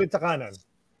galit na galit sa kanan?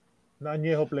 Na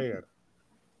Anyeho player?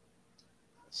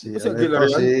 Si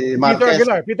Marquez.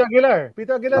 Peter Aguilar.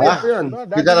 Peter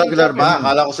Aguilar ba?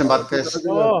 Akala ko si Marquez.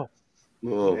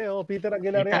 Peter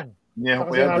Aguilar yan. Anyeho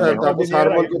po yan. Tapos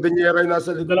Harmon Cordillera yung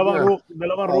nasa likod niya.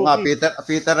 Dalawang rookie.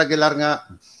 Peter Aguilar nga.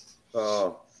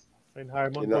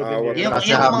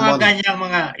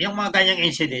 Yung mga ganyang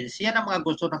incidents, yan ang mga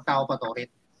gusto ng tao patuloy.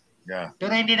 Yeah.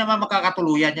 Pero hindi naman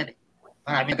makakatuluyan yan eh.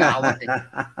 Maraming kaawat eh.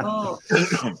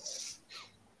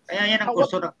 Kaya yan ang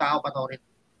gusto ng tao patuloy.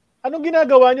 Anong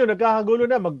ginagawa nyo? Nagkakagulo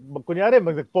na. Kunyari,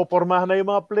 nagpopormahan na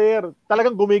yung mga player.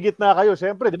 Talagang gumigit na kayo.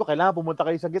 Siyempre, di ba, kailangan pumunta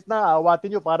kayo sa gitna.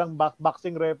 Awatin nyo, parang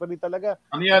boxing referee talaga.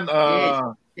 Ano yan?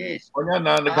 Yes. Ano yan?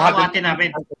 Awatin namin.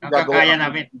 Ang kakaya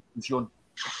namin.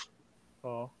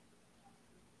 Oo.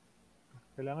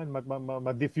 Kailangan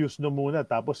ma-diffuse no muna.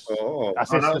 Tapos,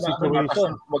 assess the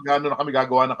situation. Mag-ano na kami,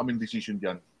 gagawa na kami decision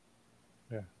dyan.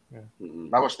 Yeah.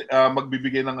 Tapos,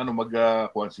 magbibigay ng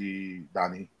si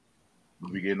Danny.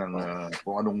 Magbigay ng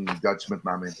kung anong judgment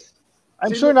namin.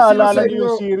 I'm sure naalala niyo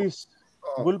yung series.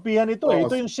 Gulpihan ito eh.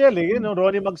 Ito yung Shell eh. Yun,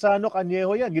 Ronnie Magsanok,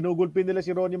 Anyeho yan. Ginugulpi nila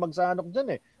si Ronnie Magsanok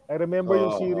dyan eh. I remember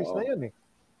yung series na yun eh.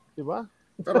 Diba?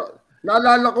 Pero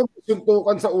naalala ko,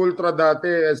 suntukan sa Ultra dati.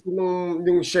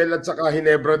 Yung Shell at saka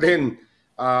Hinebra din.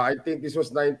 I think this was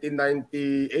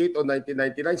 1998 o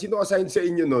 1999. Sino assign sa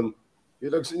inyo nun?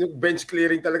 Yung bench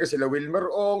clearing talaga sila Wilmer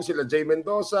Ong, sila Jay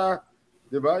Mendoza.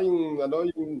 Diba?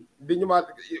 Hindi nyo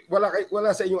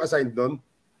wala sa inyong assigned doon?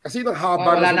 Kasi nang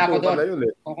haba na suntukan na yun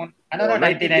eh. Ano na,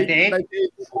 1998?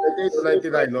 1998 o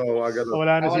 99, no?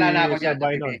 Wala na ako dyan.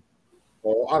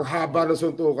 Ang haba ng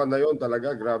suntukan na yun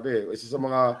talaga, grabe. Isa sa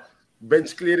mga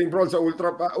bench clearing brawl sa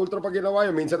Ultra pa ginawa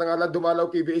yun. Minsan na nga lang dumalaw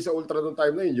PBA sa Ultra noong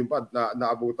time na yun. Yung pa,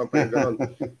 naabutan pa yung gano'n.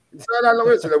 Naalala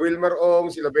ko yun, sila Wilmer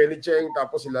Ong, sila Benny Cheng,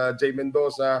 tapos sila Jay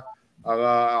Mendoza,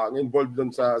 ang involved doon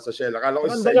sa Shell. Akala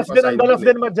ko dalas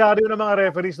din madyaryo ng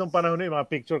mga referees nung panahon na yung mga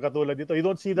picture katulad dito. You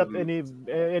don't see that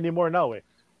anymore now eh.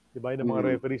 Diba yung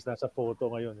mga referees nasa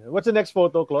photo ngayon. What's the next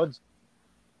photo, Claude?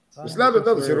 Mas lalo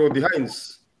daw si Rudy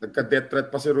Hines. Nagka-death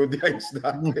threat pa si Rudy Hines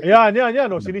dati. Yan.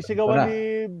 Oh, sinisigawan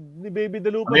ni Baby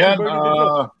Dalupan si Bernie De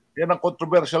Cruz. Yan ang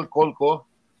controversial call ko.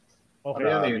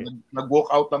 Okay. Nag-walk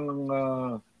out ang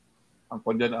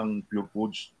Pure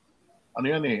Foods. Ano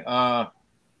yan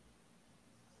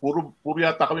puro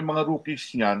yata kami mga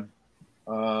rookies niyan.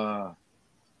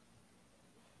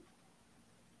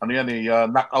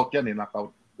 Knockout yan knockout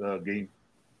game.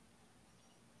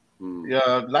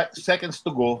 Seconds to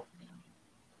go,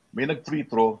 may nag-free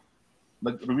throw,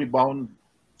 nag-rebound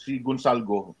si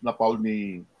Gonzalgo na foul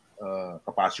ni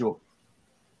Capasio.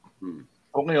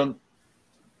 So ngayon,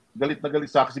 galit na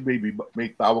galit sa akin si Baby, may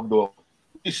tawag do.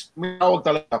 May tawag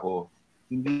talaga ako,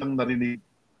 hindi lang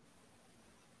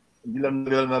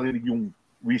narinig yung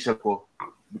whistle ko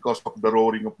because of the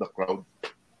roaring of the crowd.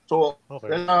 So,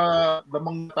 kaya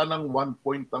damang nata ng 1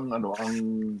 point ang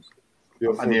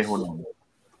Añejo nun.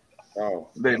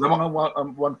 Wow. Hindi, damang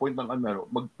 1 point ang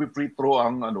mag-free throw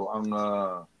ang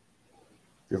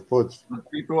Pure Foods.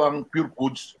 Mag-free throw ang Pure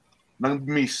Foods ng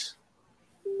miss.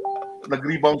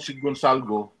 Nag-rebound si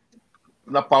Gonzalgo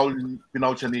na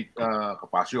pinaul siya ni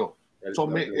Capasio. So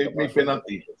may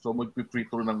penalty. So mag-free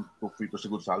throw ng free throw si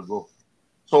Gonzalgo.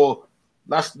 So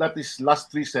last 3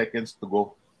 seconds to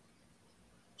go.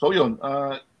 So yun,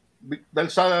 dahil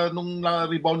sa nung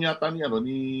na-rebound yata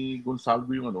ni Gonzalgo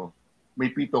yung may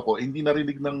pito ko, hindi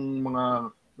narinig ng mga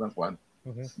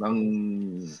ng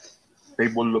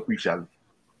table official.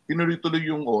 Tinuloy-tuloy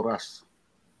yung oras.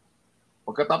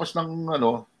 Pagkatapos ng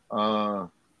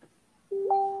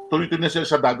tuloy-tuloy na sila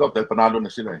sa dugout dahil panalo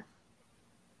na sila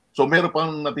So meron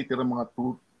pang natitira mga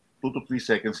 2 to 3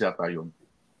 seconds yata yun.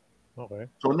 Okay.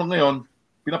 So nung ngayon,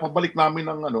 pinapabalik namin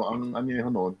ang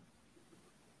Añejo noon.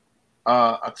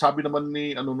 At sabi naman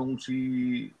ni nung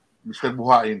si Mr.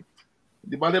 Buhain,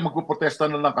 di ba magpo-protesta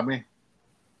na lang kami.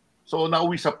 So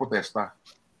nauwi sa protesta.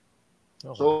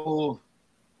 Okay. So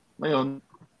ngayon,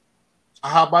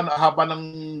 haba ng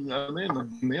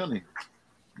yun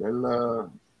Dahil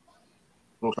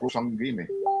close ang game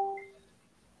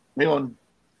Ngayon,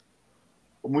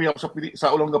 umuwi ako sa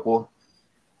Olongapo,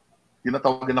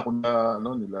 tinatawagan ako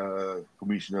nila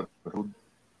Commissioner Hood.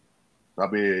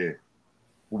 Sabi,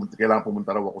 kailangan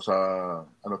pumunta raw ako sa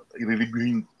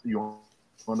i-reviewin yung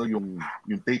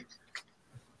tape.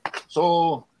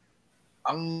 So,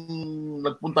 ang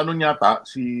nagpunta nun yata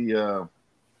si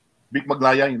Vic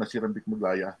Maglaya, yung nasirang Vic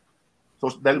Maglaya.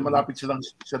 So, dahil malapit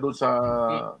siya doon sa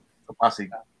Pasig,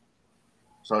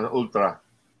 sa Ultra,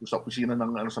 sa opisina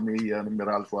ng sa may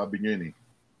Meralco Avenue yun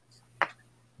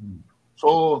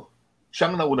So,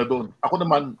 siyang nauna doon. Ako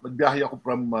naman, nagbiyahe ako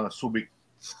from Subic,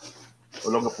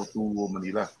 Olongapo to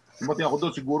Manila. Dumating ako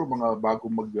doon siguro mga bago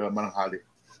mananghali.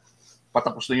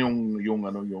 Patapos na yung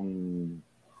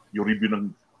review ng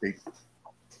tape.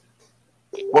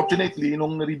 Fortunately,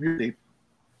 nung na-review tape,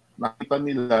 nakita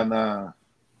nila na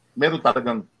meron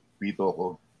talagang pito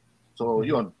ko. So,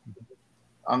 yun.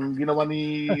 Ang ginawa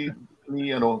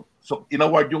so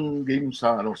inaward yung game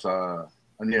sa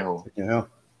Añejo.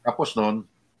 Tapos noon,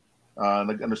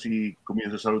 si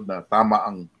Commissioner Sarud na tama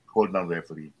ang call ng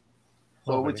referee.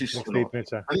 So which is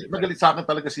nagalit sa akin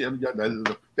talaga si dahil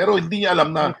pero hindi niya alam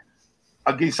na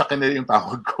against sa kanila yung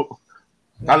tawag ko.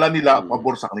 Kala nila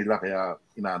pabor sa kanila kaya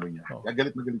inaano niya. Kaya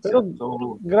galit na galit siya.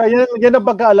 So yan ang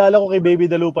pagkaalala ko kay Baby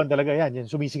Dalupan talaga yan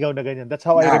sumisigaw na ganyan. That's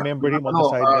how I remember him on the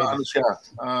sideline. Siya?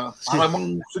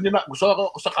 Parang gusto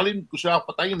ako sakalin, gusto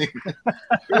ako patayin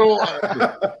Pero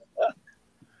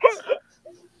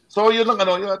so yun lang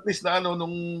yung at least na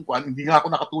nung hindi nga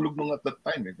ako nakatulog nung at that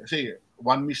time kasi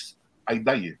one miss I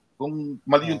die Kung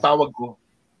mali yung tawag ko,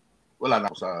 wala na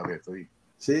ako sa referee.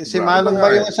 Si Manong ba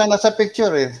yung isa nasa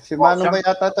picture Si Manong ba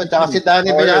yata to? Tsaka si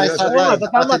Danny Bayais.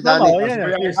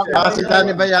 Tsaka si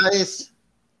Danny Bayais.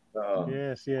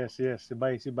 Yes.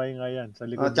 Si Bay nga yan. Sa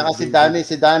likod. Tsaka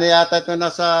si Danny yata ito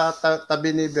nasa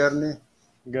tabi ni Bernie.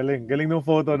 Galing nung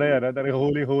photo na yan.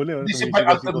 Huli-huli. Hindi si Bay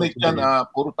alternate yan.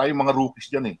 Puro tayo mga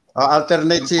rookies dyan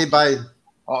alternate si Bay.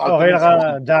 Okay,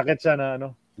 naka-jacket siya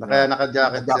na Kaya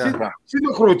naka-jacket siya.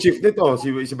 Sino crew chief nito? Si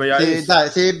Bayais?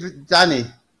 Si Danny.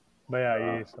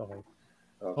 Bayais,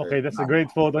 okay. That's a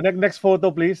great photo. Next photo,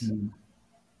 please.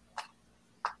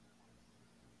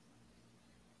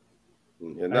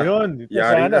 Ayun. Ito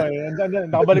sana.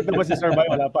 Nakabalik na ba si Sir Bay?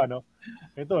 Wala pa, no?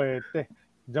 Ito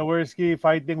Jaworski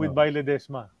fighting with Bay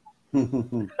Ledesma.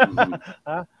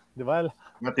 Di ba?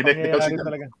 Matineknikal sila.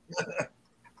 Talaga.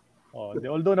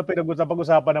 Although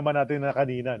pag-usapan naman natin na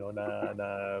kanina, no, na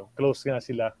close nga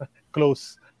sila.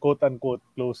 Close, quote-unquote,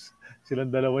 close.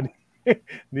 Silang dalawa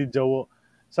ni Jowo.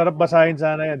 Sarap basahin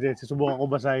sana yan. Susubukan ko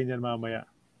basahin yan mamaya.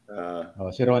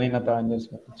 Si Ronnie Nathaniel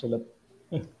sulat.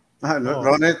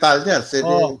 Ronnie Nathaniel, si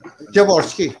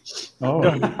Jaworski.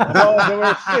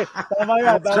 Jaworski. Tama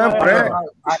yan. Siyempre.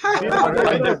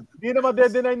 Hindi na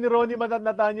madedenay ni Ronnie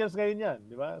Nathaniel ngayon yan.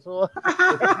 Di ba? So,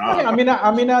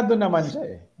 aminado naman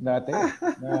siya dati.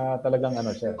 Na talagang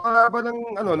siya. Kalaban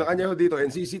ng Anyeho dito,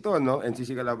 NCC to, no?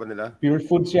 NCC kalaban nila. Pure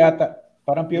Foods yata.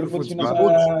 Parang Pure Foods yun sa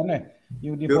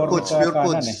uniform sa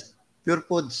kanan Pure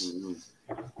Foods.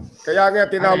 Kaya nga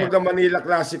tinawag ng Manila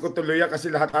Classico tuloy yan kasi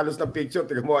lahat halos ng picture.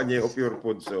 Tingnan mo, Anyeho Pure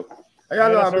Foods. So.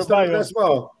 Ayan na, Mr.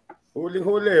 Desmo.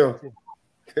 Huling-huli.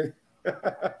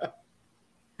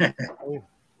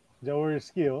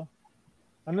 Jaworski,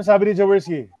 Ano sabi ni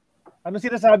Jaworski? Ano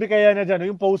sinasabi kaya niya dyan?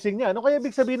 Yung posing niya. Ano kaya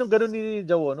ibig sabihin ng gano'n ni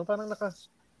Jawo? Parang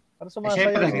sumasaya.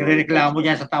 Siyempre, nagre-reklamo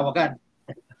niya sa tawagan.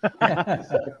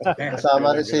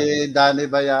 Kasama rin si Danny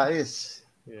Bayais.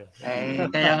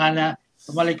 Kaya nga na,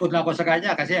 tumalikod na ako sa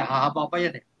kanya kasi hahaba pa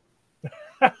yan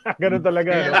Ganun talaga.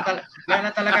 Kaya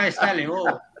na talaga style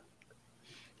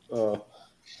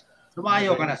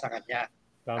Tumayo ka na sa kanya.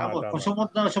 Tama. Kung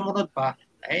sumunod pa,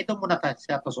 ito muna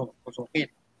siya tusukin.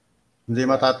 Hindi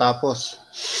matatapos.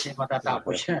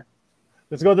 Yan.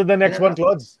 Let's go to the next one,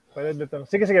 Clods.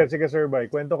 Sige, Sir Bay.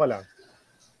 Kwento ka lang.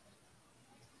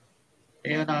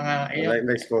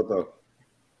 Next photo.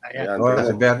 Ayan.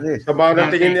 Si Bernie. Sama na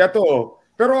tingin niya to.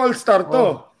 Pero all-star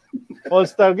to.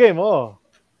 All-star game,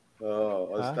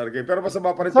 all-star game. Pero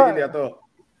masama pa rin tingin niya to.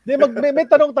 May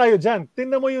tanong tayo dyan.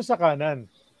 Tingnan mo yung sa kanan.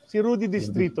 Si Rudy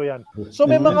Distrito yan. So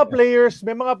may mga players,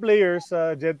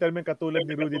 gentlemen, katulad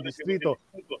ni Rudy Distrito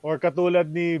or katulad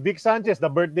ni Vic Sanchez, the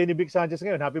birthday ni Vic Sanchez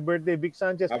ngayon. Happy birthday, Vic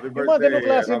Sanchez. Happy yung mga ganong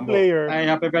klaseng player. Ay,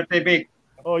 happy birthday, Vic.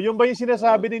 Yung ba yung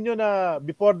sinasabi ninyo na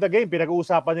before the game,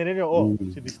 pinag-uusapan ninyo,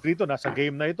 si Distrito nasa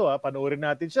game na ito, panoorin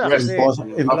natin siya. Kasi,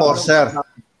 enforcer.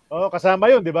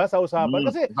 Kasama yun, di ba, sa usapan.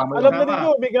 Kasi alam na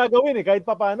ninyo, may gagawin kahit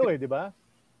papano di ba?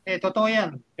 Totoo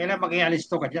yan. Kailan maging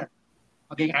alisto ka dyan.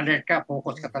 Maging alert ka,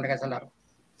 focus ka talaga sa laro.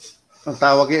 Ang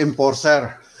tawag yung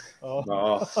enforcer.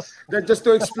 Then just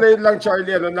to explain lang,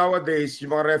 Charlie, nowadays,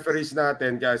 yung mga referees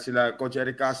natin, kaya sila Coach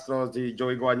Eric Castro, si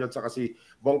Joey Guanyo, at saka si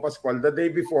Bong Pascual, the day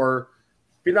before,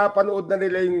 pinapanood na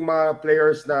nila yung mga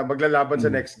players na maglalaban sa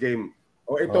next game.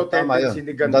 Ito, tendency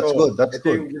ni ganito. That's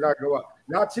ito yung ginagawa.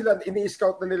 Lahat sila,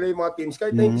 ini-scout na nila yung mga teams,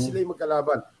 kahit na hindi sila yung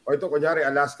magkalaban. Ito, kunyari,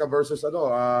 Alaska versus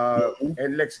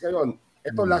NLEX ngayon.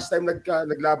 Ito, last time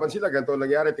naglaban sila, ganito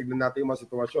nangyari, tignan natin yung mga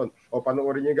sitwasyon.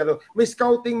 Panoorin yung gano'n. May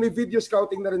scouting, may video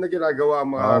scouting na rin na ginagawa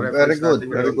ang mga referees natin.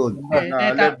 Very good.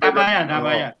 Tama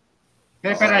yan.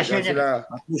 Preparation yan.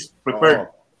 At least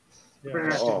prepared.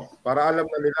 Para alam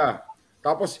na nila.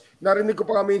 Tapos, narinig ko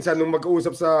pa nga minsan nung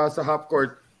mag-uusap sa half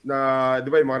court na, di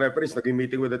ba, yung mga referees naging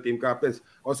meeting with the team captains.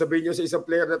 Sabihin nyo sa isang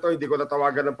player na to, hindi ko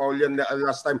natawagan ng foul yan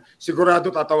last time.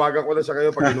 Sigurado tatawagan ko na siya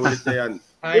ngayon pag inulit niya yan.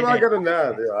 Di ba, ganun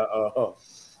na. Di ba?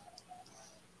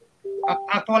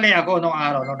 Actually, ako nung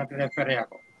araw, nung nag-referee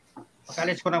ako,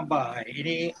 pag-alis ko ng bahay,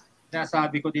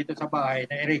 sinasabi ko dito sa bahay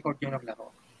na i-record yung ng laro.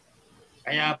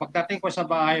 Kaya pagdating ko sa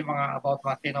bahay, mga about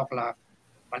 10 o'clock,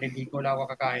 maliligo lang ako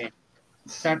kakain.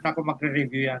 Start na ako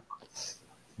magre-review yan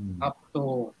up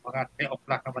to mga 3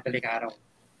 o'clock na madaling araw.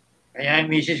 Kaya yung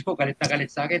misis ko galit na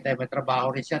galit sa akin dahil may trabaho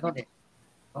rin siya noon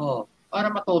para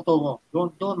matuto mo.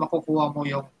 Doon makukuha mo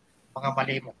yung mga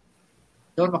mali mo.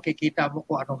 Doon makikita mo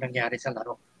kung anong nangyari sa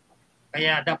laro.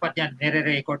 Kaya dapat yan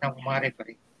nire-record ng mga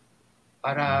referee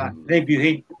para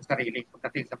reviewin yung sarili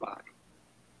pagdating sa bahay.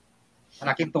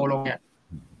 Malaking tulong yan.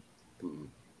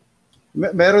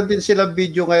 Meron din silang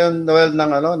video ngayon, Noel,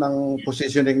 ng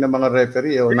positioning ng mga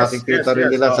referee nakikita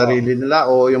rin nila sarili nila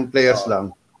o yung players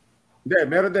lang. Hindi,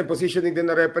 meron din positioning din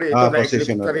na referee. Ito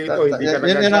na-equip na rito.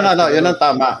 Yun ang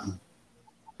tama.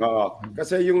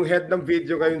 Kasi yung head ng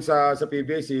video ngayon sa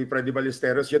PBA, si Freddy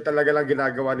Ballesteros, yun talaga lang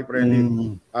ginagawa ni Freddy.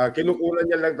 Kinukunan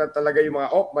niya lang talaga yung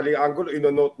mga, mali angle,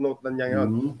 ino-note na niya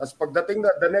yun. Tapos pagdating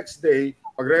na the next day,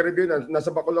 pag re-review na,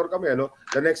 nasa Bacolor kami,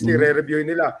 the next day re-review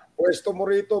nila. Pwesto mo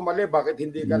rito, mali, bakit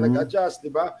hindi ka nag-adjust, di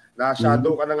ba?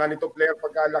 Na-shadow ka na nga nito player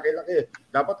pagka laki-laki.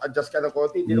 Dapat adjust ka ng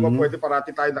konti. Hindi naman pwede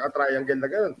parati tayo naka-triangle na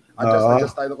gano'n.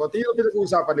 Adjust tayo ng konti. Yung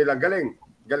pinag-uusapan nila, galing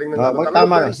na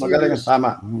magaling,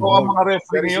 tama. Ang mga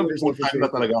referee ngayon, full-time na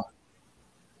talaga.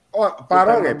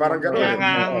 Parang gano'n. Kaya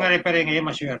nga ang referee ngayon,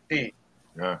 maswerte.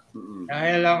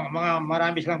 Dahil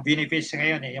marami silang benefits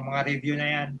ngayon. Yung mga review na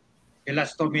yan, the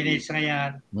last 2 minutes na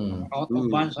yan, out of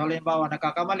bounds, halimbawa,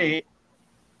 nagkakamali,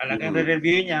 talagang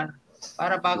re-review niyan,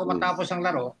 para bago matapos ang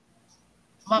laro,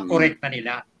 ma-correct na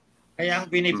nila. Kaya ang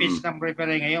benefits ng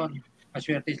referee ngayon,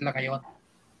 maswerte sila ngayon.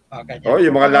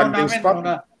 Yung mga landing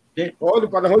spot. Noong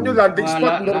panahon nyo, landing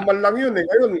spot, normal lang yun eh.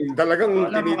 Ngayon, talagang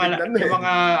tinitignan na eh. Yung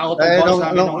mga out-of-bounds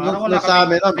namin nung araw, sa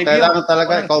amin, kailangan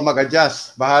talaga ikaw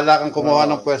mag-adjust. Bahala kang kumuha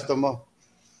ng pwesto mo.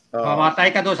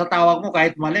 Mamatay ka doon sa tawag mo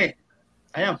kahit mali.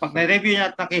 Ayan, pag na-review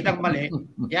niya at nakitang mali,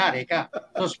 yari ka.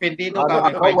 Suspendido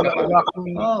ka.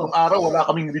 Wala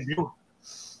kaming review.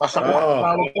 Basta kung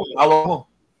tawag mo.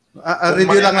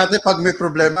 Review lang natin pag may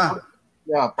problema.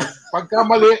 Yeah. Pagka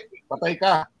mali, patay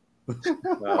ka.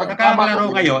 Saka ang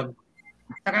laro ngayon,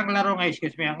 ang laro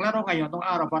ngayon, nung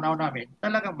araw, panahon namin,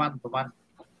 talagang man-to-man.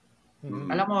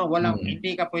 Alam mo,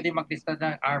 hindi ka pwede mag-lista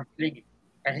ng arm sling.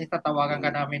 Kasi tatawagan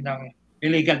ka namin ng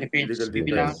illegal defense.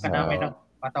 Bibilangan ka namin ng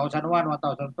 1,001,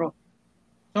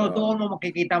 1,002. So, doon mo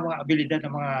makikita mga abilidad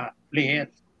ng mga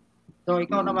players. So,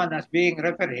 ikaw naman, as being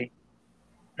referee,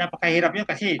 napakahirap yun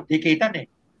kasi dikitan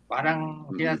eh. Parang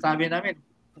sinasabi namin,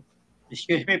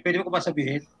 excuse me, pwede ko ba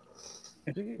sabihin?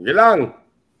 Sige lang.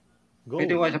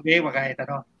 Pwede ko sabihin, kahit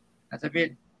ano.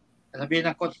 Sabihin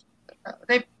ng coach,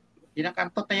 Dave,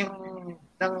 kinakantot na yung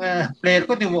ng player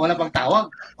ko, di mo wala pang tawag.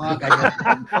 Mga ganyan.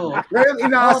 So, ngayon,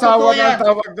 inaasawa na ang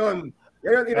tawag doon.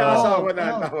 Ngayon, inaasawa na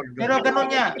ang tawag doon. Pero ganun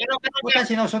niya. Puta,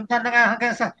 sinusuntan na nga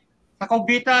hanggang sa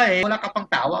Cubita eh, wala ka pang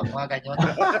tawag. Mga ganyan.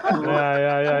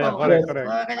 Correct.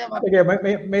 Sige,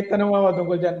 may tanong ako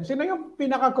tungkol dyan. Sino yung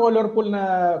pinaka-colorful na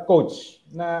coach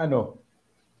na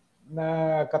na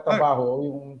katabaho,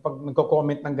 yung pag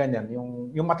nagko-comment ng ganyan,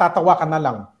 yung matatawa ka na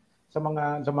lang sa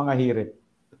mga hirit?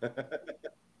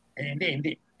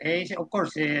 Hindi. Of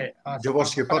course,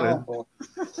 Jaworski pa rin.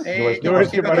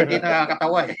 Jaworski pa rin. Hindi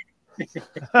nakakatawa eh.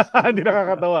 Hindi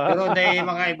nakakatawa. Pero yung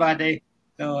mga iba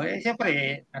so,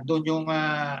 siyempre, nandun yung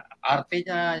arte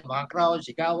niya, yung mga crowd,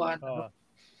 sigawan.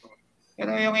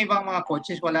 Pero yung ibang mga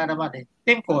coaches, wala naman eh.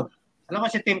 Team Con. Alam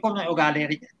mo si Team Con, may ugali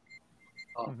rin yan.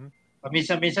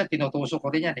 Minsan-minsan, tinutusok ko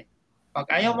rin yan eh. Pag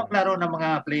ayaw maglaro ng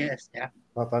mga players niya,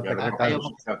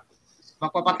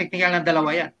 magpapatiknikal ng dalawa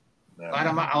yan.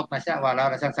 Para ma-out na siya, wala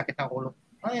na siyang sakit ng ulo.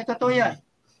 Ay, totoo yan.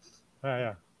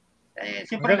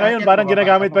 Siyempre, hanggang ngayon, parang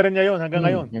ginagamit pa rin niya yun. Hanggang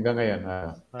ngayon.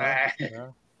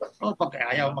 Pag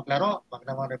ayaw maglaro, pag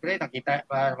naman replay, nakita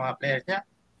pa mga players niya,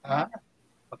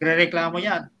 magre-reklamo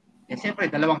yan.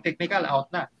 Siyempre, dalawang technical, out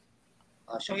na.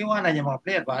 So, iwanan yung mga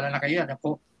player. Bahala na kayo yan.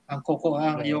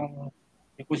 Yung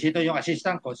kung sino yung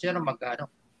assistant ko, sino yung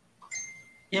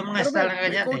mga style na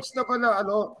ganyan. May coach na ba na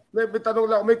may tanong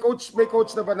lang, may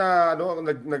coach na ba na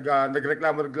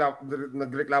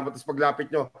nagreklamo tapos paglapit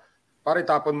nyo, pare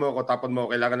tapon mo ako,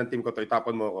 kailangan ng team ko to,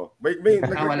 itapon mo ako. May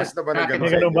nag-request na ba na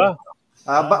gano'n?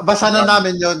 Basa na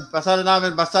namin yun.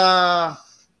 Basta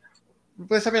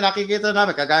pwede sabihin, nakikita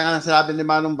namin, kagaya nga ng sinabi ni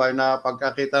Manong Bar na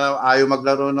pagkakita na ayaw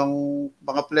maglaro ng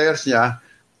mga players niya,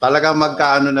 talagang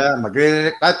magkaano na yan.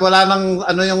 Kahit wala nang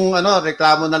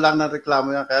reklamo na lang ng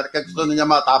reklamo yan. Kaya gusto na niya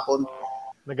matapon.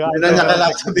 Hindi na niya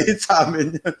kailangan sabihin sa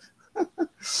amin yan.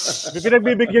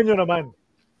 Pinagbibigyan nyo naman.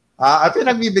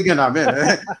 Pinagbibigyan namin.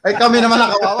 Ay kami naman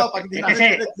ang kawawa pag hindi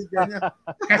namin pinagbibigyan niya.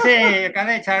 Kasi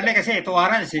Charlie, ito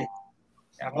warrants eh.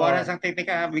 Ang warrants ang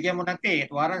teknika, bigyan mo ng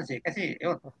ito warrants eh. Kasi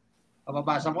yun,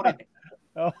 mababasa mo rin eh.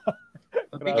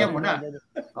 Bigyan mo na.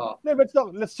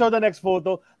 Let's show the next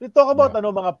photo. Let's talk about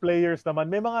mga players naman.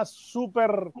 May mga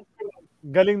super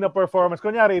galing na performance.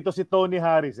 Kunyari, ito si Tony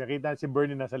Harris. Nakita si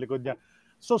Bernie nasa likod niya.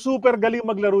 So super galing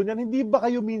maglaro niyan. Hindi ba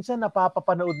kayo minsan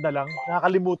napapapanood na lang?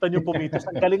 Nakakalimutan yung pumitos.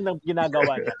 Ang galing ng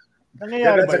ginagawa niya.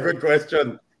 Nangyayari That's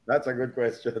a good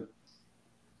question.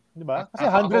 Di ba? Kasi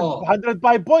 105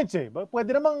 points eh.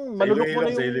 Pwede namang malulok mo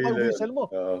na yung whistle mo.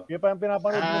 Kaya pa yung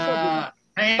pinapanood mo siya.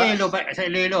 Sa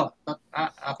Iloilo.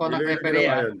 Ako nag-referee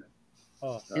yan.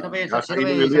 Sino ba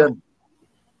yun?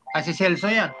 Si Celso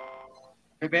yan.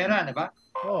 Rivera, di ba?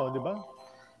 Di ba?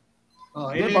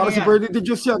 Para si Bernie De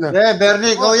Dios yan.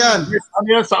 Bernie, ikaw yan. Ano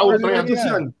yan sa Ultra?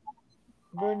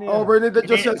 Bernie De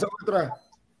Dios yan sa Ultra.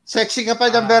 Sexy ka pa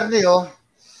dyan, Bernie,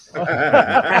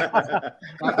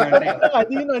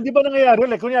 Hindi ba nangyayari?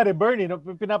 Like, kunyari, Bernie,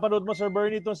 pinapanood mo Sir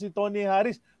Bernie itong si Tony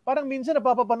Harris, parang minsan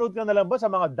napapapanood ka na lang ba sa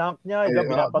mga dunk niya?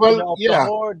 Pinapanood niya off the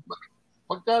board?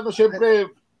 Pagka, syempre,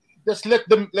 just let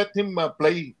him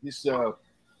play his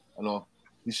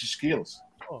skills.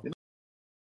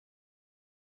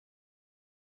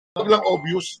 Huwag lang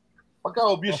obvious. Pagka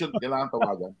obvious yun, kailangan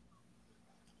tawagan.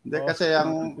 Hindi, kasi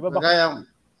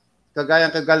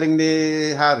kagayang kagaling ni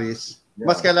Harris,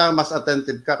 mas kailangan mas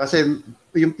attentive ka kasi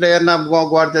yung player na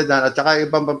gumagwardiya dyan at saka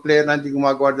ibang player na hindi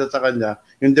gumagwardiya sa kanya,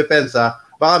 yung depensa,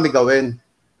 baka may gawin.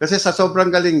 Kasi sa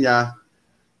sobrang galing niya,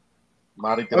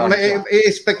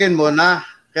 i-expectin mo na,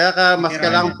 kaya mas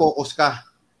kailangan focus ka.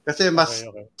 Kasi mas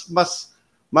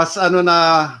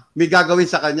may gagawin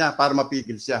sa kanya para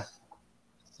mapigil siya.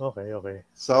 Okay.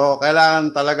 So,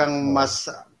 kailangan talagang mas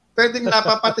pwedeng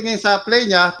napapatingin sa play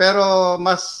niya, pero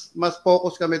mas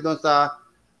focus kami doon sa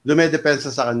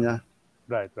dumedepensa sa kanya.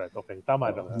 Right. Okay,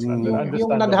 tama na.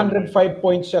 Yung nag-105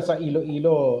 points siya sa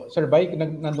Iloilo, Sir Bike,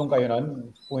 nandun kayo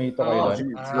nun? Pumito kayo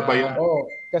nun? Sila ba yun?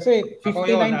 Kasi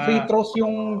 59 free throws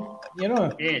yung,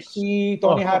 si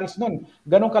Tony Harris nun.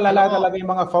 Ganun kalala talaga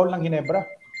yung mga foul ng Ginebra.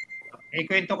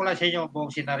 Ikwento ko lang sa inyo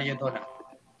buong senaryo doon.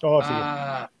 Sige.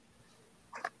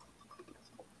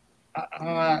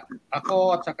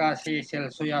 Ako at saka si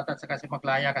Celso yata at saka si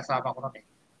Maglaya kasama ko nun eh.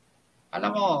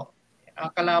 Alam mo,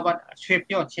 ang kalaban, sweep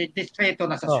yun. Si Distreto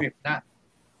nasa sweep na.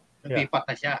 Lumipat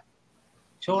na siya.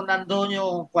 So, nandun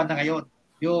yung kuwan na ngayon.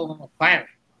 Yung fire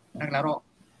ng laro.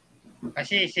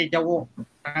 Kasi si Jawo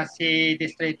at si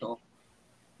Distreto,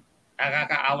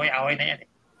 nakakaaway-away na yan eh.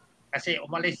 Kasi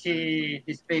umalis si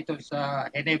Distreto sa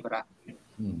Ginebra,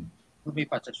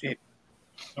 lumipat sa sweep.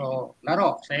 So,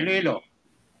 laro sa Iloilo.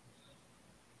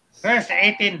 First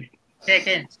 18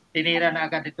 seconds, tinira na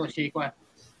agad ito si Kwan.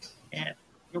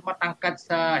 Yung matangkad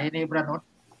sa Ginebra noon.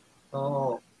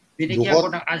 So, binigyan ko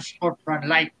ng unsport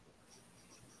run light.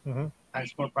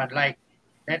 Unsport run light.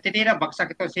 Dahil tinira,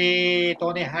 bagsak ito si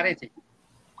Tony Harris.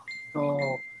 So,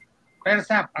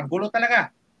 first half, ang gulo talaga.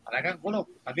 Talagang gulo.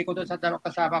 Sabi ko doon sa dalawang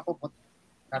kasama ko,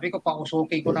 sabi ko,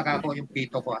 pausukin ko na ako yung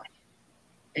pito ko.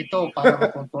 Ito, para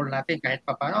makontrol natin kahit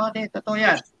pa paano. Totoo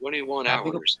yan. 21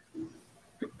 hours.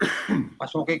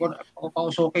 Pausukin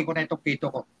ko na itong pito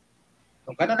ko.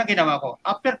 So, gano'n ang ginawa ko.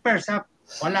 After first half,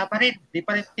 wala pa rin. Di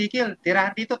pa rin tigil.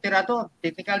 Tirahan dito, tira doon.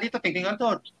 Technical dito, technical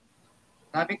doon.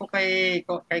 Sabi ko kay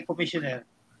Commissioner,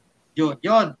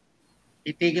 John,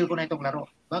 itigil ko na itong laro.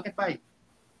 Bakit ba?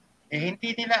 Hindi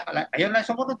nila, ayun lang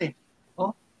sumunod eh.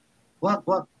 Wag.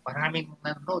 Maraming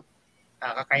nanonood.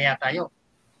 Nakakaya tayo.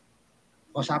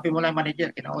 O sabi mo lang manager,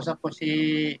 kinausap ko si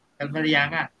Elmer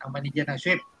Yanga, ang manager ng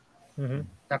Swift.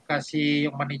 Saka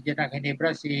yung manager ng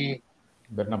Ginebra, si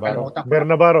Bernabaro.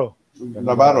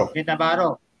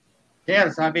 Sir,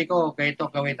 sabi ko, ganito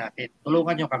gawin natin.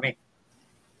 Tulungan nyo kami.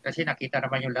 Kasi nakita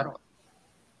naman yung laro.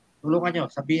 Tulungan nyo,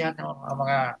 sabihan ng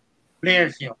mga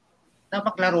players nyo na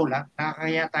maglaro lang,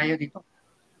 nakakaya tayo dito.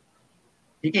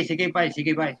 Sige, bye.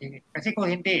 Kasi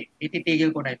kung hindi,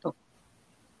 ititigil ko na ito.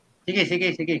 Sige.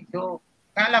 So,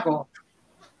 kala ko,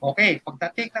 okay,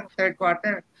 pagdating ng third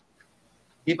quarter,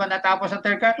 di ba natapos ang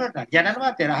third quarter? Diyan na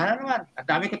naman, tirahan na naman. Ang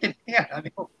dami ko tinitingnan.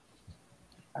 Sabi ko,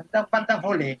 hanggang bandang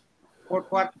huli, fourth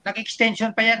quarter,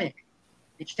 nag-extension pa yan eh.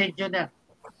 Extension yan.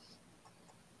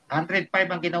 105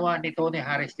 ang ginawa ni Tony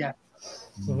Harris yan.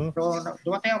 So,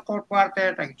 dumating ang fourth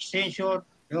quarter, nag-extension,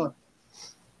 yun.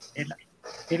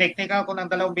 Tineknika ko ng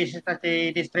 2 beses na si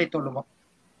Distreto lumok.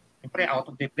 Siyempre, out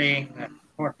of the playing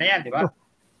court na yan, di ba?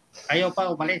 Ayaw pa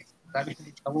umalis. Sabi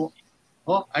ni Chavo,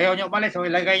 ayaw niyo umalis.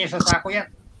 Ilagay niyo sa sako yan.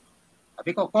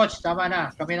 Sabi ko, coach, tama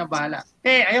na. Kami nang bahala.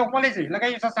 Ayaw umalis.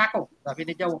 Ilagay niyo sa sako. Sabi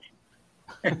ni Chavo.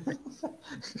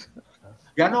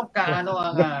 Ganon ka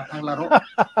ang laro.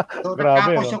 So,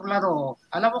 nagkapos yung laro.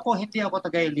 Alam mo kung hindi ako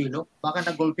taga-Iloilo, baka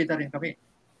nag-golpe na rin kami.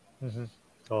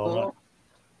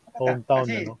 Hometown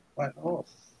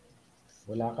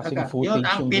wala kasing footage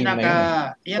yung game na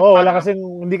yun. Wala kasing,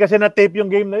 hindi kasi na-tape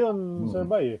yung game na yun, Sir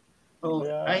Bay.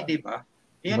 Hindi ba?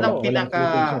 Yun ang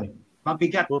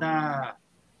pinaka-mabigat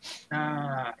na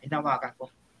hinawakan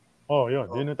ko.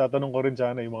 Yun yung tatanong ko rin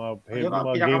sana, yung mga games na.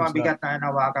 Yung pinaka-mabigat na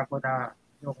hinawakan ko na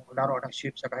yung laro ng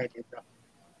Swift sa kahit ito.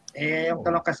 Yung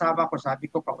talong kasama ko, sabi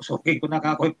ko, pakusukin ko na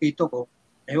ako yung pito ko.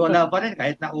 Wala pa rin,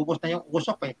 kahit naubos na yung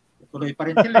usok tuloy pa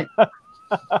rin sila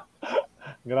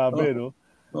Grabe, no?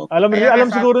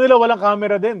 Alam siguro nila walang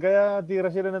camera din, kaya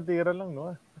tira sila ng tira lang,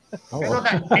 no?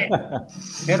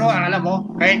 Pero alam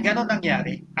mo, kahit gano'n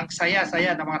nangyari, ang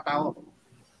saya-saya ng mga tao.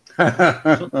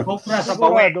 Sobra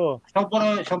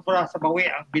sa bawi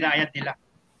ang binayad nila.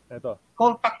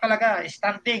 Call pack talaga,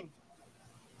 standing.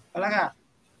 Talaga.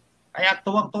 Kaya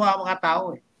tuwang-tuwa ang mga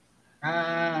tao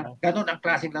ganun ang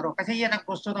klaseng laro. Kasi yan ang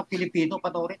gusto ng Pilipino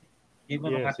panoorin. Yung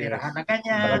mga tirahan na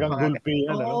ganyan. Talagang gulpi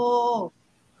yan.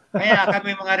 Kaya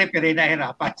kami mga referee na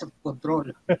hirapan sa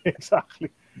control.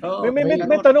 Exactly.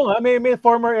 May tanong may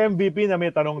former MVP na may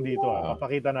tanong dito.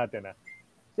 Papakita natin.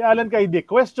 Si Alan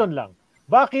Kaidik, question lang.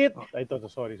 Bakit,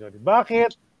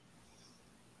 bakit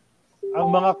ang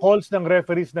mga calls ng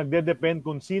referees nagde-depend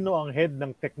kung sino ang head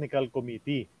ng technical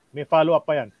committee? May follow-up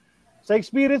pa yan. Sa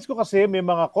experience ko kasi, may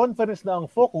mga conference na ang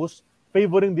focus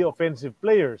favoring the offensive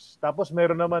players. Tapos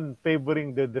meron naman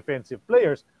favoring the defensive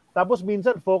players. Tapos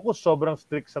minsan focus sobrang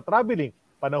strict sa traveling.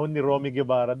 Panahon ni Romy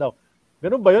Guevara daw.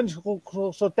 Ganun ba yun?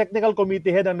 So technical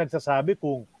committee head ang nagsasabi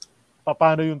kung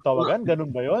paano yung tawagan? Ganun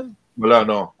ba yun? Wala,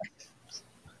 no.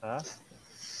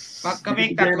 Pag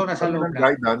kami tatlo na sa loob na.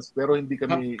 Guidance, pero hindi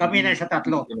kami... Kami na sa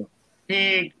tatlo.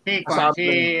 Si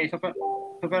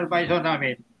supervisor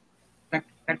namin,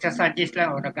 nagsasuggest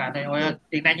lang,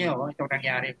 tingnan nyo, itong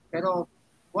nangyari. Pero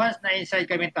once na-inside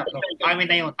kami tatlo, kami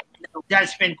na yun.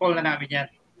 Judgment call na namin yan.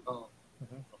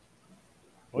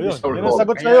 Yun ang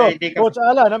sagot sa'yo. Coach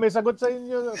Alan, may sagot sa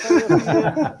inyo.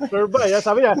 Sir Bay,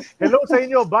 sabi niya, hello sa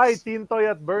inyo, bye,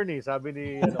 Tintoy at Bernie. Sabi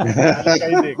ni Alan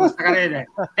Kaidik.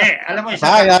 Alam mo, isa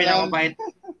sa pinakamabait.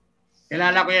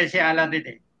 Kilala ko yan si Alan din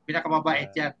eh.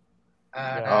 Pinakamabait yan.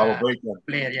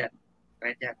 Player yan.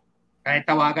 Right yan. Kahit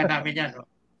tawagan namin yan. No?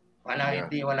 Wala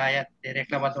yan.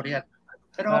 Direklamador yan.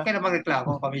 Pero okay na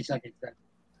magreklamo, paminsan-minsan.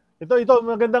 Ito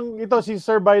magandang si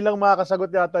Sir Bay lang makakasagot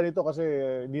yata nito kasi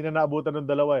hindi na naabutan ng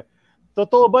dalawa eh.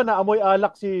 Totoo ba na amoy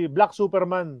alak si Black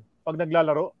Superman pag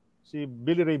naglalaro? Si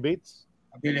Billy Ray Bates?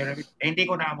 Billy Ray Bates. Hindi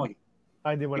ko naamoy.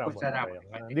 Hindi mo naamoy.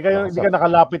 Hindi ka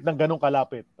nakalapit ng ganong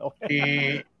kalapit.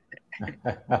 Okay.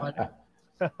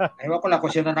 Ewan ko lang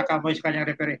kung sino nakamoy sa kanyang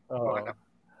referee.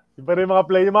 Pero yung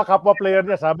mga kapwa player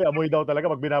niya, sabi amoy daw talaga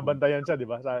pag binabantayan siya, di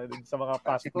ba? Sa mga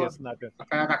past guests natin.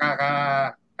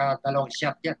 Nakakadalawang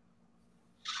shot yan.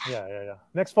 Yeah.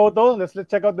 Next photo. Let's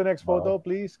check out the next photo,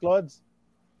 please, Clods.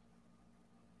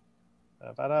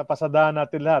 Para pasadahan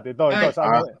natin lahat. Ito.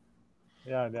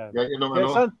 Yan.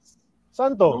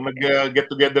 Saan to? Nung nag-get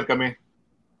together kami.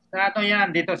 Sa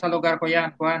yan, dito sa lugar ko yan,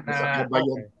 Juan.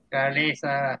 Kali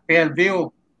sa Fairview.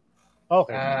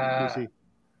 Okay.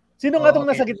 Sino nga itong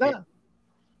nasa gitna?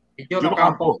 John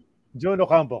Ocampo. John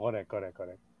Ocampo,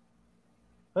 correct.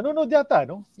 Nanonood yata,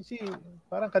 no?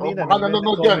 Parang kanina.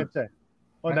 Nanonood yan.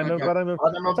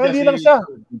 Hindi lang siya.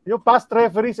 Yung past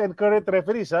referees and current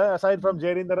referees, aside from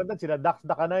Jerry Narandan, sila Dax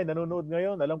Dakanay, nanonood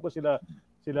ngayon. Alam ko sila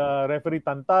referee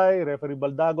Tantay, referee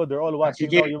Baldago, they're all watching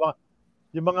now.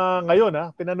 Yung mga ngayon,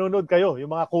 pinanonood kayo,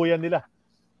 yung mga kuya nila.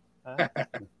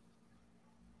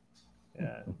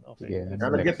 Okay.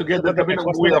 Nag-get together kami nang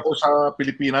uwi ako sa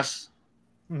Pilipinas.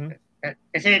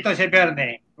 Kasi ito si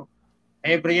Berne,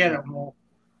 every year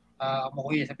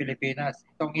umuwi sa Pilipinas.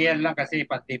 Itong year lang kasi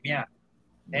pandemya.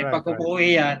 Pag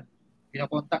umuwi yan,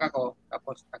 pinapuntak ako,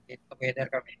 tapos nag-get together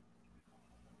kami.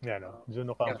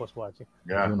 Juno Campos watching.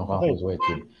 Juno Campos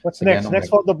watching. What's next?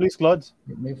 Next photo please, Clods.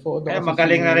 May photo.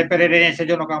 Magaling na referee rin si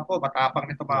Juno Campos.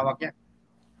 Matapang na tumawag yan.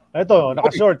 Ito,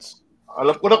 naka-shorts.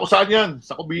 Alam ko na kung saan yan.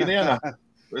 Sa Cubina yan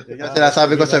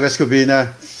Sinasabi ko sa West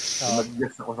Cubina.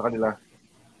 Nag-guest ako sa kanila.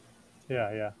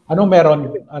 Yeah. Anong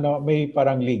meron? May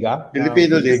parang liga?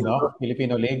 Filipino League. No?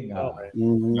 Filipino League. Okay.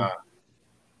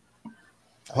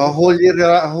 Whole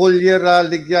year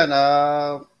league yan.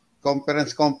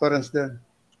 Conference din.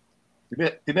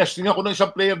 Tinesting ako ng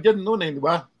isang player dyan noon di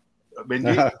ba?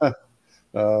 Benji.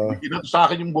 Ginato sa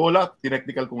akin yung bola,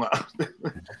 tinechnical ko nga.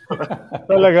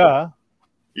 Talaga?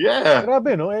 Yeah.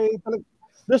 Grabe, no?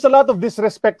 There's a lot of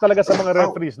disrespect talaga sa mga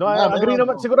referees, no? Agree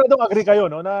naman, siguradong agree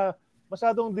kayo, no? Na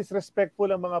masyadong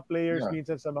disrespectful ang mga players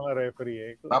minsan sa mga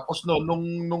referee. Tapos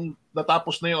nung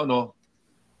natapos na yun,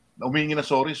 umingi na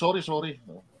sorry. It's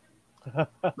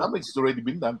already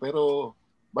been done, pero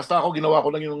basta ako ginawa ko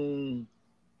lang yung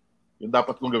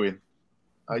dapat kong gawin.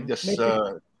 I just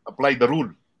apply the rule.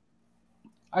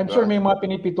 I'm sure may mga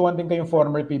pinipituan din kayong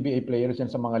former PBA players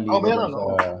yan sa mga liga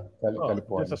sa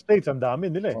California. Sa States, ang dami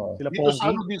nila Sila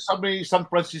Ponky. Dito sa may San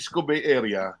Francisco Bay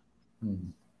Area,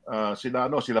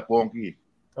 sila Ponky.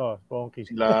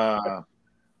 Ponky. Sila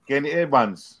Kenny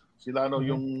Evans. Sila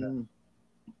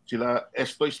sila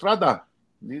Esto Estrada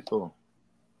dito.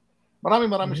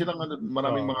 Maraming silang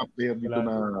maraming mga player dito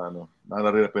na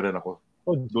nare-referan ako.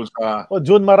 Doon sa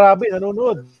June Marabi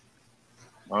nanonood.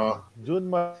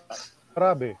 June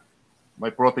Marabi.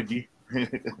 My protege.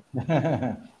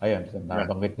 Ayun,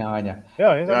 nabanggit nga niya.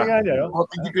 Sabi nga niya.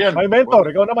 Protege ko yan. My mentor.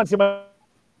 Ikaw naman si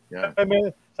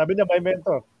sabi niya, my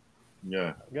mentor.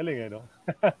 Yeah. Galing no?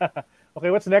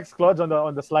 Okay, what's next, Clods, on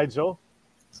the slideshow?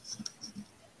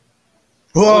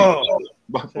 Wow!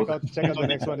 Check out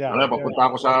the next one. Yeah. Papunta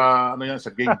ako sa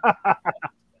sa game.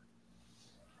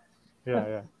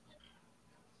 Yeah.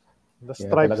 The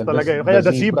stripes talaga. Kaya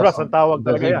the zebras ang tawag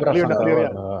talaga. Clear na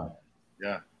clear yan.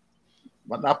 Yeah.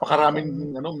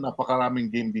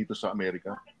 Napakaraming game dito sa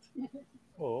Amerika.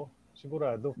 Oo,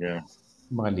 sigurado. Yeah.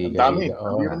 Mga liga. Dami.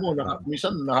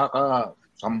 Minsan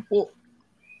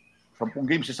nakaka-10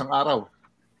 games isang araw.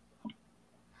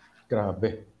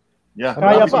 Grabe. Yeah.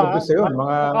 Kaya pa.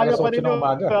 Kaya pa nito.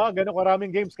 Ganun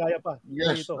karaming games, kaya pa.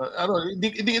 Yes.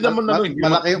 Hindi naman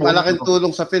malaking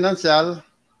tulong sa financial.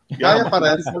 Kaya pa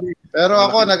rin. Pero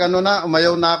ako,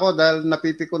 umayaw na ako dahil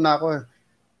napipiko na ako.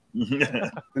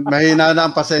 Mahina na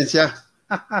ang pasensya.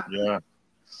 Yeah.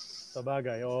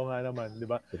 Sabagay, oo nga naman, di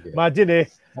ba?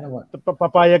 Imagine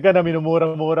papayag ka na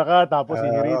minumura-mura ka, tapos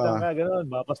hihiritan ka,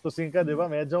 gano'n, mapastusin ka, di ba?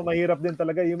 Medyo mahirap din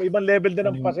talaga. Yung ibang level din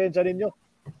ng pasensya ninyo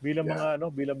bilang mga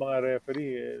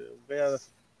referee. Kaya,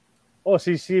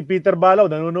 si Peter Balaw,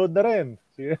 nanonood na rin.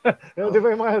 Di ba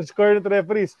yung mga current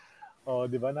referees?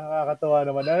 Di ba? Nakakatawa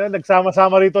naman.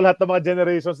 Nagsama-sama rito lahat ng mga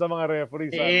generations ng mga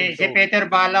referees. Si Peter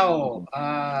Balaw,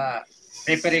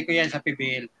 referee ko yan sa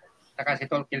PBL. Saka si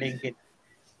Tol Kilingkit.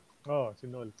 Si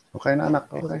Nol. Okay na, anak.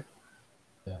 Okay.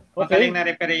 Magaling na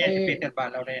referee yan si Peter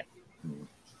Balaw na yan.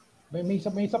 May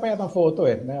isa pa yatang photo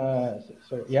yan.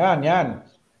 Yan,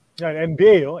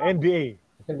 NBA, NBA.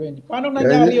 Sir Benji. Paano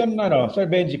nangyari yun, Sir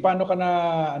Benji? Paano ka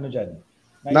na, dyan?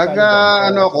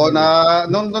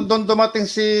 Nung dumating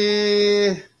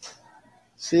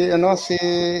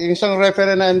yung isang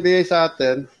referee na NBA sa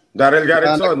atin, Daryl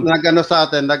Garrison.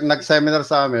 Nag-seminar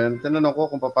sa amin. Tinanong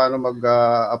ko kung paano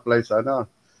mag-apply sa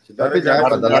Sabi niya,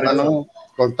 padala ka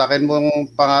kontakin mo ang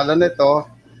pangalan nito.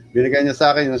 Binigay niya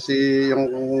sa akin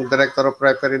yung director of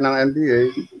referee ng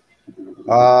NBA.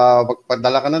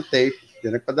 Magpadala ka ng tape.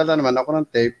 Nagpadala naman ako ng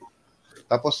tape.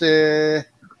 Tapos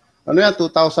 2001.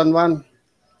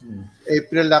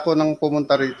 April ako nang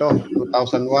pumunta rito,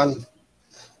 2001.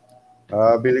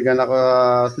 Binigyan ako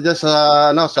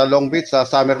sa Long Beach, sa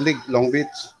Summer League, Long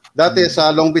Beach. Dati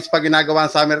sa Long Beach pa ginagawa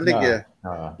ang Summer League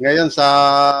Ngayon sa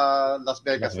Las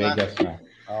Vegas na.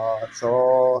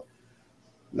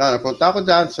 Napunta ako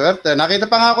dyan, swerte. Nakita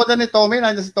pa nga ako dyan ni Tommy,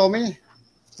 nandiyan si Tommy.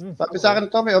 Sabi sa akin,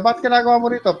 Tommy, bakit ginagawa mo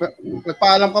rito?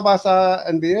 Nagpaalam ka ba sa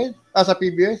NBA? Sa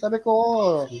PBA? Sabi ko,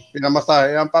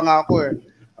 pinamasahe. Pa nga ako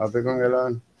Sabi ko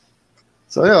ngayon.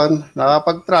 So yun,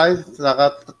 nakapag-try.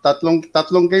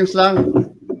 Tatlong games lang.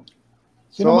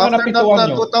 Sino mga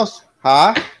napituan nyo?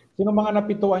 Ha? Sino mga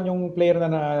napituan yung player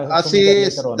na si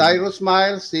Dyrus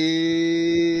Miles, si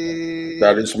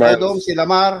Odom, si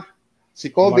Lamar,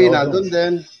 si Kobe, nandun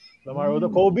din. Lamar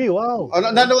Odom, Kobe, wow.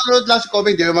 Nanonood lang si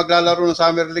Kobe, hindi maglalaro ng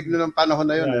Summer League noong panahon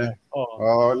na yun.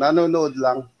 Nanonood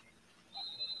lang.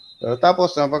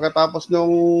 Tapos, pagkatapos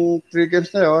nung 3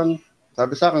 games na yun,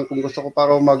 sabi sa akin, kung gusto ko pa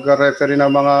mag-referee ng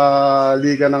mga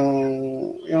liga ng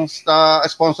yung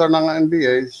sponsor ng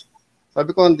NBA,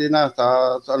 sabi ko, hindi na.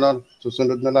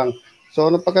 Susunod na lang.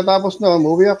 So, nung pagkatapos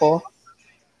umuwi ako.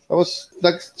 Tapos,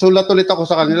 nagsulat ulit ako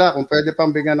sa kanila kung pwede pang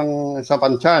bigyan ng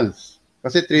isang chance.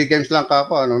 Kasi 3 games lang ka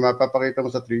ako. Mapapakita mo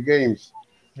sa 3 games.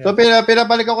 So,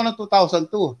 pinabalik ako ng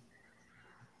 2002.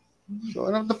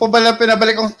 So,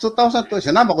 pinabalik ako ng 2002.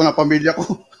 Sinama ko ng pamilya ko.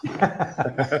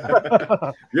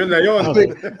 Yun na yun.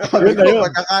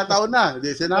 Pagkakataon na.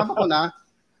 Hindi, sinama ko na.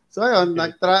 So yun,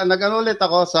 nag-ano ulit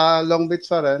ako sa Long Beach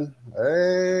pa rin.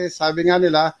 Sabi nga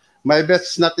nila, my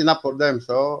best is not enough for them.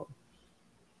 So,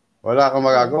 wala akong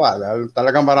magagawa.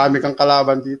 Talagang marami kang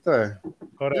kalaban dito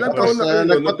Correct. Tapos,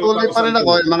 nagpatuloy pa rin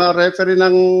ako, yung mga referee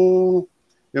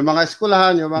yung mga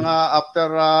eskulahan, yung mga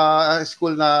after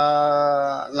school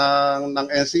ng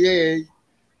NCAA,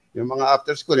 yung mga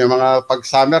after school, yung mga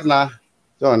pag-summer na.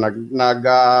 So,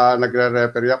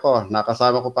 nagre-referee ako.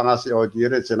 Nakasama ko pa nga si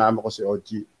OG rin. Sinama ko si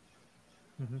OG.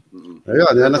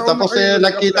 Ayun. Tapos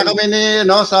nakita kami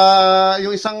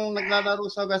yung isang naglalaro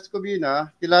sa West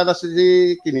Covina, kilala si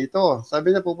Kinito.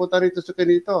 Sabi niya, pupunta rito si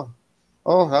Kinito.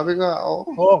 Sabi ko,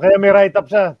 kaya may write-up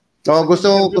siya.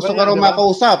 Gusto ka raw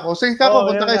makausap. Sige ka,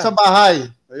 pupunta kayo sa bahay.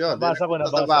 Ayun. Nabasa ko.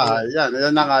 Sa bahay.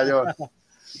 Yan na nga yun.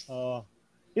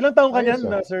 Ilang taong ka niyan,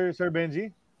 Sir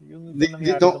Benji? Yung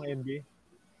nangyari ng NBA?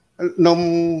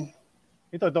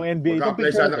 Itong NBA.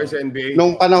 Mag-apply sana kayo sa NBA.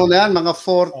 Nung panahon na yan, mga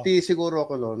 40 siguro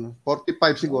ako noon.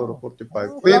 45 siguro,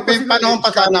 45. May panahon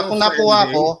pa sana. Kung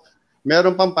nakuha ko,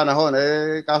 meron pang panahon.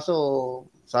 Kaso,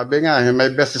 sabi nga,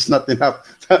 my best is not enough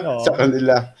sa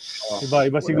kanila.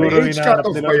 Iba siguro may age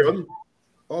cut-off ba yun?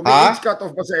 May age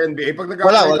cut-off pa sa NBA? Pag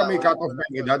nag-apply ka, may cut-off ba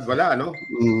yung edad? Wala, no?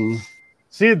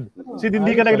 Sid,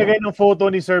 hindi ka naglagay ng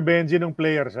photo ni Sir Benji ng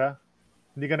players, ha?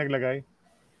 Hindi ka naglagay?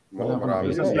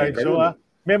 Marami. Sa slideshow, ha?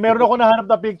 Meron ako nahanap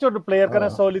na picture, player ka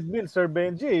ng Solid Mill, Sir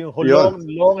Benji. Yung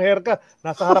long hair ka,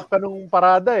 nasa harap ka nung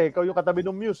parada Ikaw yung katabi ng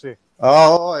Muse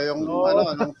yung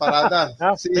parada.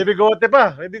 May bigote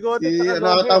pa.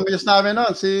 Tamiyos namin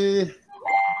noon.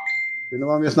 Sino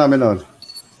mamiyos namin noon?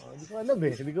 Hindi ko alam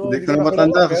Hindi ko na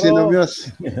matanda kung sino miyos.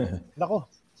 Nako.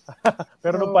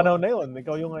 Pero nung panahon na yun,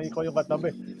 ikaw yung katabi.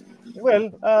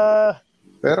 Well,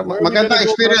 pero magandang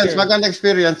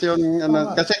experience yung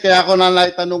kasi kaya ako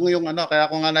naitanong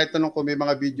kung may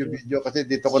mga video kasi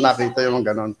dito ko nakita yung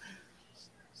ganon.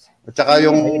 At saka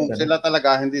yung sila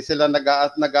talaga hindi sila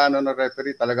nag-aano ng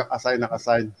referee, talagang assign.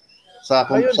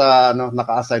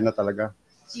 Naka-assign na talaga.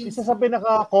 isa sa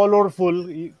pinaka-colorful,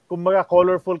 kumbaga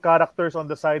colorful characters on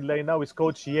the sideline now is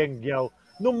Coach Yeng Giao.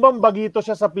 Nung bambagito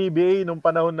siya sa PBA nung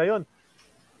panahon na yon,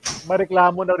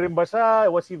 mareklamo na rin ba siya?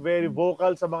 Was he very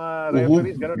vocal sa mga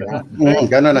referees? Gano'n na siya.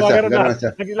 Gano'n na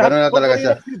siya. Gano'n na talaga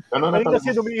siya. Kanina kasi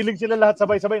umiiling sila lahat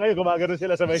sabay-sabay. Ngayon gumagano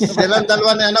sila sabay-sabay. Silang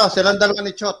dalawa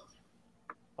ni Chot.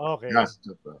 Okay.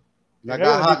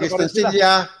 Nagahagis ng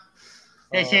silya.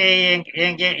 Si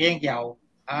Yeng Giao,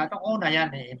 nung una yan,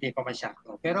 hindi pa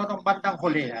masyado. Pero nung bandang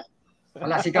huli yan,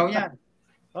 wala sigaw yan.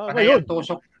 Panay ang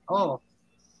tusok.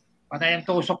 Panay ang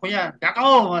tusok ko yan.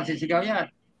 Kakao, masisigaw yan.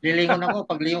 Lilingon ako,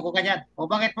 paglingon ko kanyan.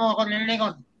 Bakit mo ako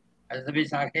lilingon? Ano sabihin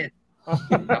sa akin?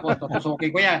 Tapos tutusukin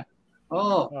ko yan.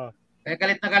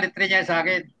 Galit na galit rin yan sa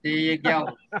akin, si Yeng Giao.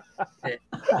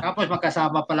 Tapos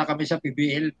magkasama pala kami sa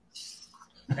PBL.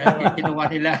 Kinuha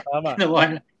nila.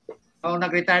 Nung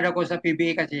nag-retire ako sa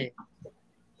PBA kasi,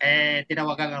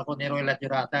 tinawagan ako ni Roel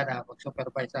Adjurata na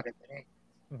mag-supervise sa referee.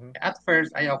 At first,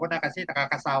 ayoko na kasi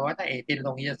nakakasawa na 18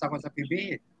 long years ako sa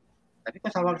PBA. Sabi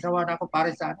ko, sawang-sawa na ako pare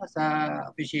sa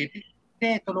officiating.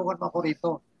 Hindi, tulungan mo ako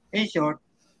rito. In short,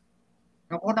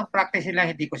 nung unang practice nila,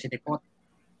 hindi ko sinipot.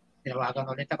 Tinawagan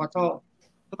ulit ako. So,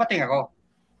 dumating ako.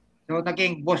 So,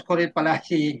 naging boss ko rin pala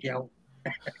si Giao.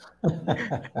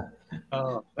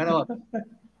 Pero,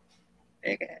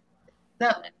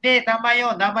 hindi, tama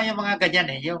yun. Tama yung mga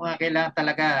ganyan eh. Yung mga kailangan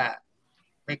talaga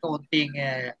may kaunting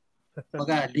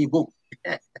libog.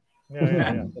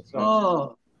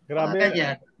 Grabe.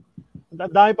 Ganyan.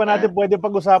 Dami pa natin pwede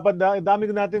pag-usapan. Dami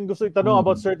natin gusto itanong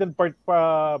about certain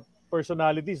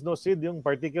personalities, no, Sid? Yung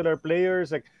particular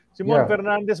players. Like Simon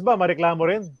Fernandez ba? Mareklamo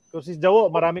rin? Kasi si Jawo,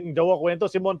 maraming Jawo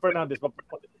kwento. Simon Fernandez,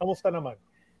 kamusta naman?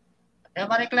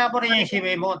 Mareklamo rin yung si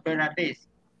Simon Fernandez.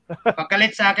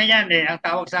 Pagkalit sa akin yan, ang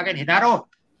tawag sa akin,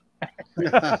 Hinaro.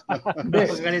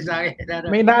 Pagkalit sa akin, Hinaro.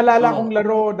 May naalala kong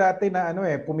laro dati na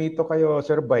pumito kayo,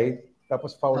 Sir Bay,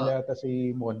 tapos foul yata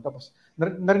si Mon. Tapos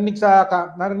narinig sa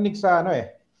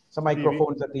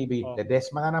microphone sa TV.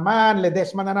 Ledesma na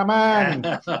naman.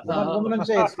 Common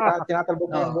siya.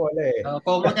 Tinatalbog na yung bola eh.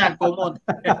 Common yan. Common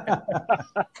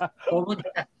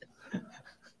yan.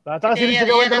 Saka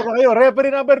sinisigawan talaga kayo.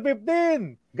 Referee number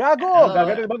 15. Gago.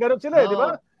 Gaganon sila di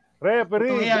ba?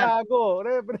 Referee, gago.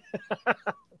 Referee.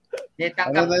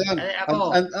 Ano na yan?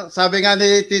 Sabi nga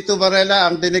ni Tito Varela,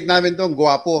 ang dinig namin doon,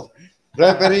 guwapo.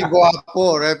 Referee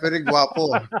guwapo.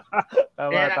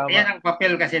 Tama. Yan ang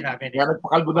papel kasi namin. Yan,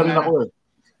 nagpakalbo na rin ako eh.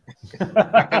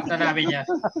 Nakanta namin yan.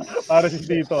 Para si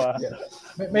Tito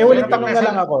May ulit tanong na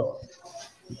lang ako.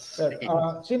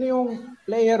 Sino yung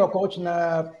player o coach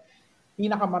na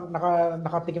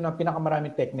nakatikim ng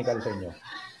pinakamaraming technical sa inyo?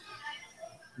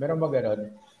 Meron ba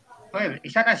gano'n? Well,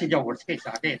 isa na si Jaworski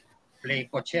sa atin.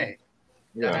 Play coach siya eh.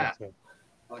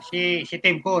 Si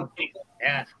Tim Kuhn.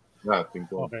 Ayan. Tim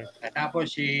Kuhn. Okay.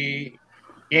 Tapos si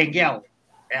Yeng Giao.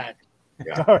 Ayan.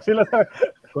 Sila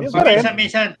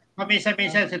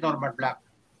Pamisa-minsan si Norman Black.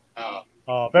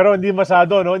 Pero hindi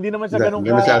masyado, no? Hindi naman siya ganun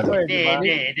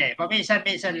Hindi.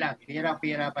 Pamisa-minsan lang.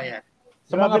 Pira-pira pa yan.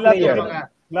 Sa mga player.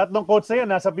 Lahat ng coach na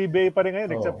yan, nasa PBA pa rin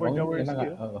ngayon, except for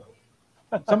Jaworski.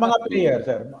 Sa mga player,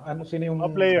 sir, sino yung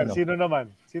mga player? Sino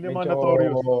naman? Sino yung mga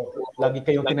notorious? Lagi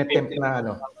kayong tinetempt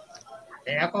na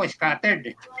ako,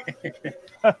 scattered.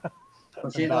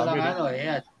 Kung sino lang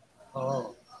yan.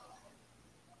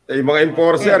 Yung mga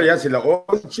enforcer, yan, sila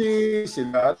Onchi,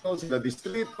 sila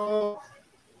Distrito,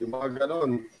 yung mga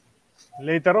ganon.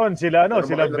 Later on, sila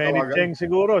Benny Cheng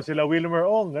siguro, sila Wilmer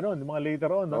Ong, gano'n, yung mga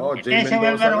later on. No? Si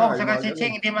Wilmer Ong, saka si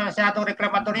Cheng, hindi masyadong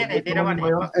reklamator yan. Hindi naman.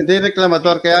 Hindi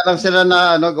reklamator, kaya lang sila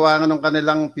na gawa ng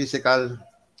kanilang physical.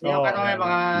 Yung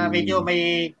mga medyo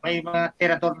may mga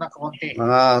tirador na konti.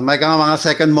 May mga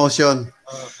second motion.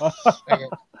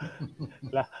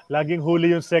 Laging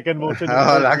huli yung second motion.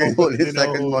 Laging huli yung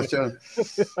second motion.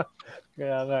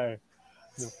 Kaya nga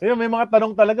Ayun, may mga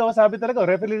tanong talaga. Sabi talaga,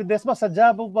 Referee Ledesma,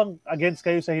 sadya po bang against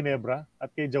kayo sa Ginebra at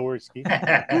kay Jaworski?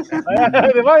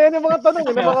 Di ba? Yan yung mga tanong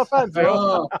ng mga fans.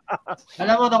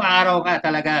 Alam mo, nung araw ka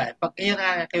talaga, pag yun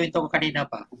na kiwento ko kanina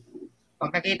pa,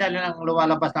 pag nakita nila nang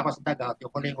lumalabas na ako sa dugout,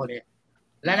 yung huling-huli,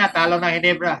 wala na, talo ng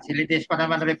Ginebra, si Ledesma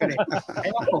naman referee.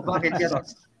 Ewan ko, bakit yun?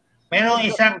 Mayroong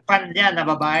isang fan dyan na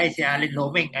babae, si Alin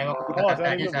Loming. Ewan ko,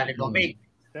 pinatanda niya si Alin Loming.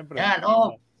 Yan,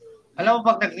 alam mo,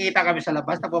 pag nakikita kami sa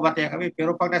labas, nagbabataya kami.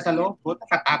 Pero pag nasa loob,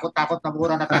 nakatakot-takot na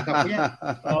mura natanggap ko yan.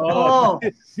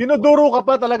 Dinuduro ka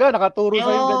pa talaga, nakaturo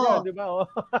sa yung ganyan, di ba?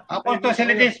 Ako to si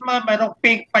Ledesma, mayroong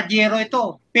pink Pajero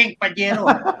ito. Pink Pajero.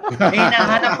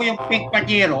 Hinahanap ko yung pink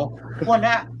Pajero.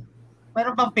 Wala.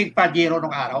 Mayroon bang pink Pajero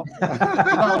nung araw?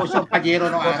 Di ba usong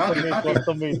Pajero nung araw? Sabi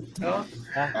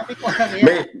ko lang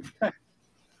yan.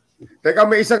 Teka,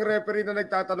 may isang referee na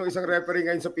nagtatanong, isang referee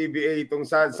ngayon sa PBA, itong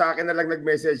sa akin na lang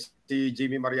nag-message si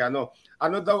Jimmy Mariano.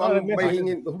 Ano daw ang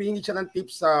humihingi siya ng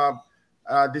tips sa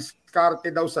diskarte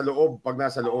daw sa loob pag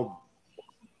nasa loob?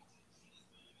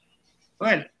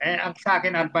 Well, ang sa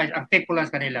akin advice, ang tip ko lang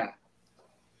sa kanila,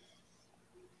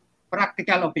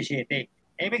 practical officiating.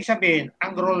 Ibig sabihin,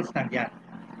 ang rules nandiyan.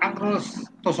 Ang rules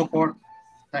to support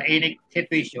sa any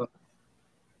situation.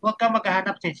 Huwag ka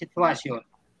maghahanap sa sitwasyon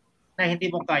na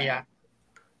hindi mo kaya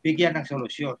bigyan ng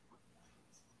solusyon.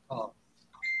 Oh.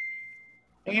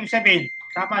 Yung ibig sabihin,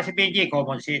 tama si Benji,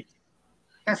 common sense.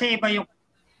 Kasi iba yung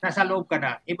nasa loob ka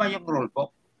na, iba yung rule book.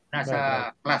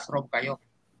 Nasa classroom kayo.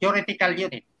 Theoretical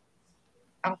yun eh.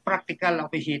 Ang practical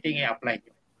officiating i-apply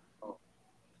nyo. Oh.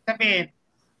 Sabihin,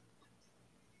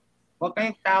 huwag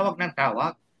kayong tawag ng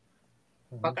tawag.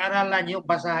 Pag-aralan nyo,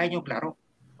 basahin yung laro.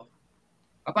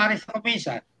 Kapares sa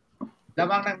kuminsan,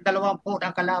 lamang ng 20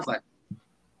 ang kalaban.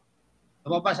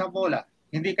 Lumabas ang bola,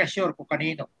 hindi ka sure kung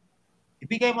kanino.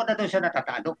 Ibigay mo na doon siya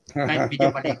natatalo kahit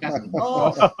medyo malikas.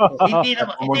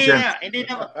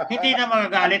 Hindi na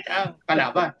magagalit ang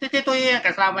kalaban. Tito yan,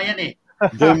 kasama yan eh.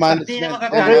 Hindi na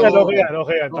magagalit.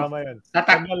 Okay yan, tama yan.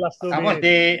 Tapos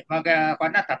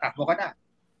tatakbo ka na.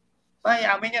 Ay,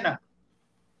 amin yan ah.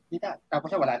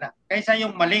 Tapos wala na. Kaysa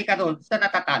yung mali ka doon, sa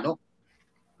natatalo.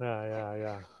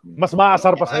 Yeah. Mas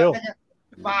maasar pa sa'yo.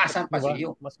 Maasar pa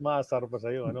sa'yo. Mas maasar pa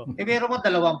sa'yo. Ano? Pero mo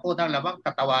 20 ng lamang,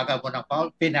 tatawagan mo ng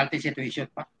foul, penalty situation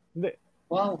pa. Hindi.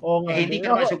 Wow. Hindi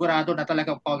ka naman sigurado na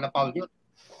talagang foul na foul yun.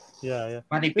 Yeah.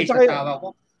 Manipis ang tawag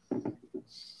mo.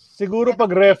 Siguro pag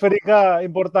referee ka,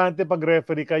 importante pag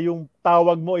referee ka, yung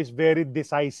tawag mo is very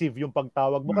decisive yung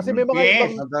pagtawag mo. Kasi may mga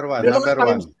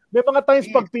may mga times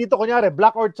pag pito, kunyari,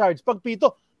 black or charge, pag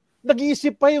pito,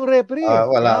 nag-iisip pa yung referee.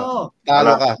 Wala.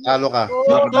 Talo ka. Talo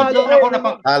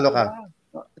ka.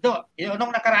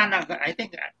 Nung nakaraan, I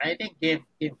think game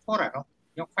 4, ano?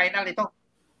 Yung final ito.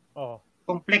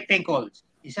 Conflicting calls.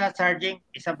 Isa charging,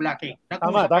 isa blocking.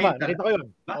 Tama. Nakita ko yun.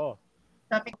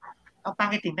 Sabi, ang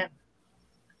pangit tingnan.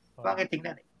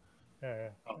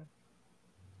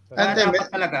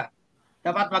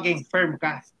 Dapat maging firm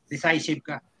ka, decisive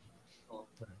ka.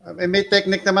 May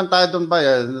technique naman tayo doon ba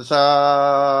yan sa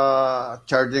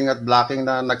charging at blocking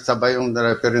na nagsabay yung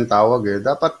referee tawag eh.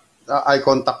 Dapat eye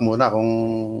contact muna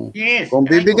kung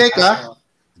bibigay ka,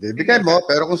 bibigay mo,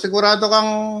 pero kung sigurado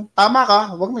kang tama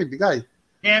ka, huwag mo ibigay.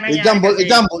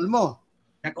 I-jumble mo.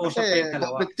 Nag-usap kayo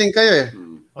dalawa. Conflicting kayo eh.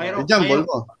 I-jumble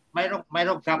mo.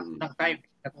 Mayroong gap ng time.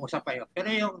 Nag-usap kayo. Pero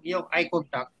yung eye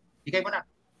contact, bigay mo na.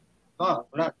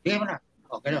 Bigay mo na.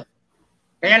 Gano'n.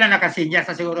 Kaya lang nakasinya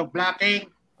sa siguro blocking,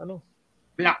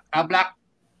 black,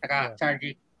 saka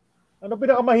charging. Ano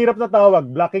pinakamahirap na tawag?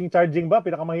 Blocking, charging ba?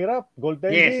 Pinakamahirap?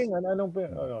 Goaltending?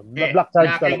 Yes. Black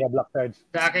charge talaga, black charge.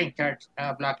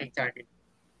 Blocking, charging.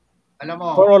 Alam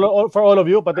mo. For all of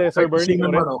you, pati Sir Bernie.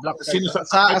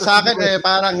 Sa akin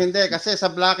parang hindi. Kasi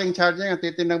sa blocking, charging, ang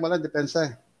titinang mo lang, depensa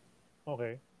eh.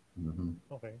 Okay.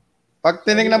 Pag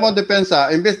tinignan mo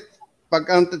depensa, pag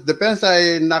ang depensa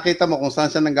ay nakita mo kung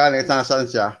saan siya nanggaling at saan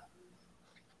siya,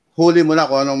 huli mo na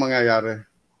kung anong mangyayari.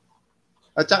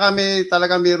 At saka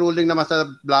may ruling naman sa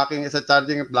blocking, sa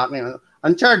charging at blocking.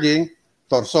 Ang charging,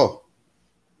 torso.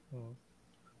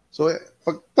 So,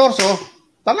 pag torso,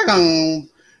 talagang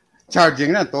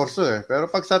charging na, torso eh. Pero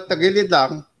pag sa tagilid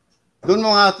lang, doon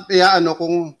mo nga iaano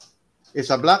kung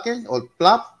isa blocking o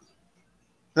flap.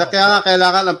 Kaya nga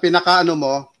kailangan ang pinakaano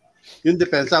mo, yung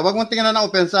depensa. Huwag mong tingnan ng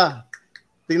opensa.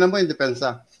 Tingnan mo yung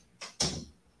depensa.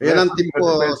 Yan ang tip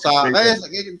ko sa...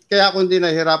 Kaya ako hindi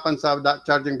nahihirapan sa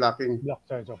charging blocking. Black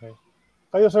charge, okay.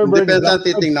 Kayo, Sir Bernie, depensa ang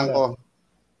titingnan ko.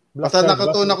 Basta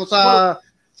nakatunan ko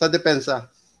sa depensa.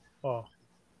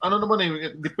 Ano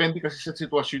naman depende kasi sa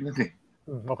sitwasyon yun eh.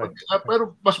 Okay.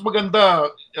 Pero mas maganda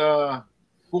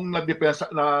kung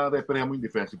na-referee mo yung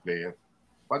defensive player.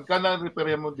 Pagka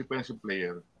na-referee mo yung defensive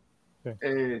player,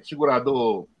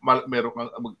 sigurado meron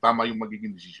kang tama yung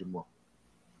magiging decision mo.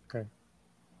 Okay.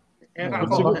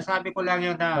 Ako, nasabi ko lang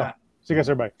yun na sige,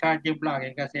 Sir Mike. Charging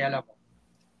blocking kasi alam mo,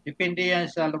 depende yan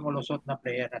sa lumulusot na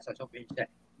player na sa submission.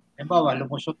 Halimbawa,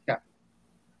 lumusot ka.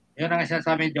 Yun ang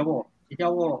sinasabi ni Jawo. Si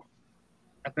Jawo,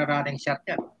 nagra-running shot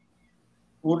yan.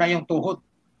 Una yung tuhod.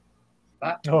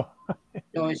 Diba?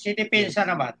 So, si depensa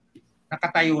naman,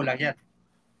 nakatayo lang yan.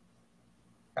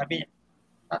 Sabi niya,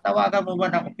 tatawagan mo ba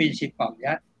ng offensive foul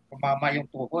yan? Kumama yung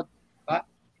tuhod. Diba?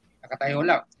 Nakatayo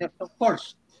lang. Of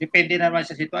course, depende naman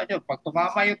sa sitwasyon. Pag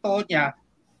tumama yung tuhod niya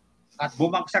at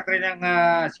bumagsak rin ang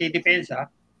si depensa,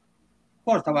 of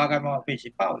course, tawagan mo ang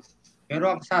offensive foul. Pero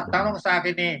ang tanong sa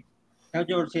akin ni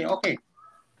George, okay,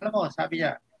 alam mo, sabi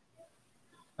niya,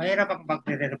 mahirap ang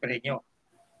mag-referee nyo.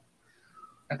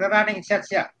 Nagra-running shot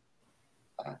siya.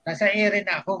 Nasa area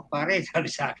na ako, pare, sabi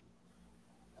sa akin.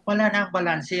 Wala na ang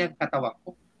balanse ang katawan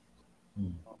ko.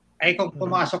 Ay kung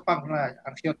pumasok pa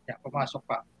ang shot niya, pumasok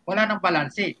pa. Wala nang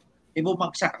balanse.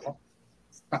 Ibumagsak ako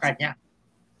sa kanya.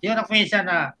 Yun ang minsan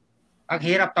na ang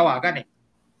hirap tawagan eh.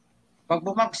 Pag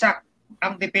bumagsak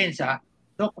ang depensa,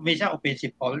 doon minsan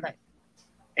offensive foul na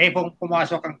eh. Kung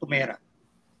pumasok ang tumera,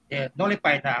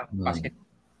 nullify na ang basket.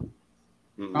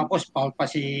 Tapos foul pa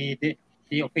si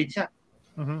offensa.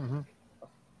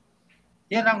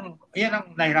 Yan ang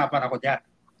nahirapan ako dyan.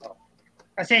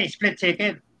 Kasi split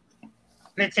second,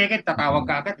 tatawag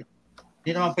ka agad.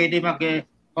 Hindi naman pwede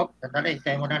sandali,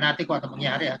 tayo muna natin kung ano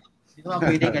mangyari. Hindi naman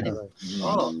pwede ganito.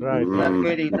 Right.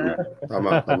 Pwede.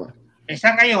 Tama.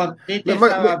 Sa ngayon, dito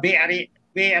sa Bay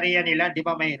Area nila, di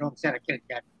ba mayroong circle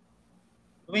dyan?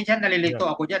 Minsan nalilito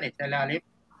ako dyan sa lalim.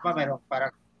 Di ba mayroong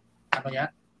parang,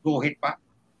 guhit pa.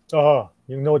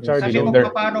 Yung no charge. Sabi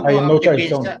ko paano kung ang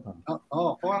depensa,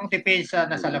 kung ang depensa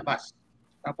nasa labas,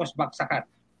 tapos bagsakan.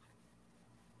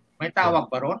 May tawag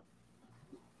ba ron?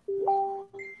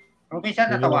 Pero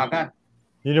minsan natawagan.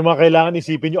 Yun yung mga kailangan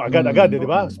isipin nyo agad-agad, di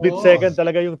ba? Split second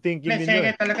talaga yung thinking ninyo. Split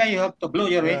second talaga, you have to blow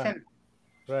your whistle.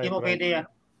 Hindi mo pwede yan.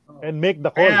 And make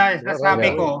the call. Kaya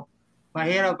sasabi ko,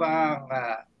 mahirap ang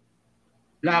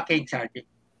blocking charging.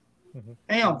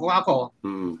 Ngayon, kung ako,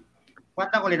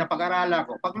 kwanta ko rin na pag-aralan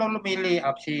ko, pag lumili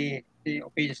up si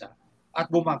Opensa at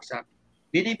bumagsak,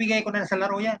 binibigay ko na sa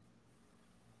laro yan.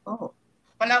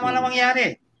 Wala lang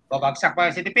mangyari. Babagsak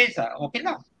pa si Depensa, okay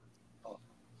lang.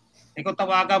 Kung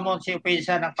tawagan mo si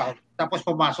Opensa ng foul, tapos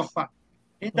pumasok pa,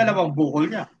 yung dalawang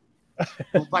bukol niya.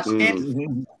 Kung basket,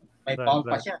 may foul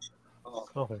pa siya.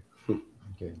 Okay.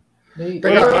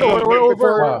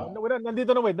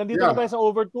 Nandito na tayo sa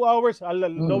over 2 hours.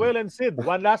 Noel and Sid,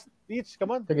 one last each.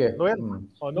 Come on. Sige. Noel.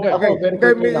 Noel.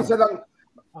 Okay, may isa lang.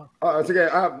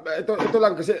 Sige, ito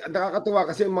lang kasi nakakatuwa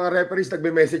kasi yung mga referees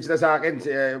nagbe-message na sa akin.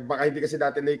 Baka hindi kasi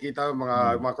natin nakikita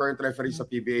mga current referees sa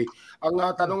PBA. Ang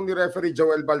tanong ni referee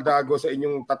Joel Baldago sa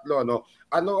inyong tatlo,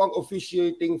 ano ang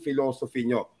officiating philosophy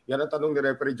nyo? Yan ang tanong ni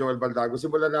referee Joel Baldago.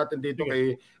 Simulan natin dito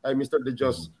kay Mr. De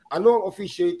Jos. Ano ang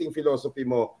officiating philosophy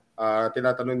mo?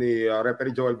 Tinatanong ni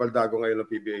referee Joel Baldago ngayon ng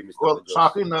PBA, Mr. Well, De Jos. sa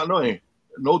akin,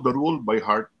 know the rule by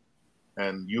heart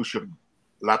and use your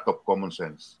lot of common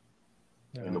sense.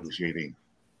 In officiating.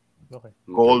 Okay.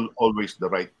 Call always the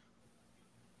right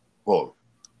call.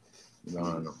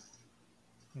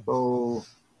 So,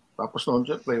 tapos noon,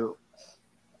 syempre,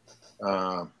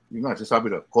 yun nga,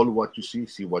 sasabi na, call what you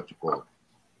see what you call.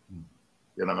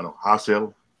 Yan ang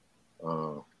hustle,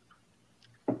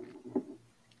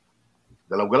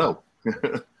 galaw-galaw.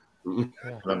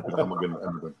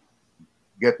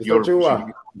 Get your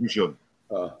vision.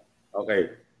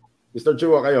 Okay. Mr.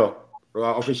 Chua, kayo.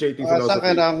 Officiating philosophy. Sa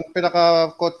akin, ang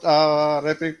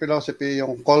referee philosophy,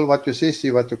 yung call what you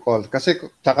see what you call. Kasi,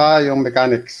 tsaka yung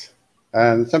mechanics.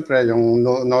 And siyempre, yung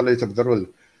knowledge of the rule.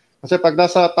 Kasi pag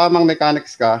nasa tamang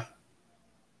mechanics ka,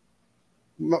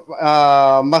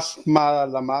 mas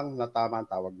malamang na tama ang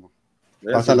tawag mo.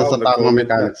 Basta nasa tamang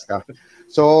mechanics ka.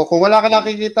 So, kung wala ka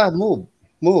nakikita, move.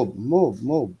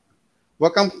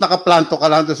 Huwag kang nakaplanto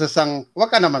ka lang doon sa isang, huwag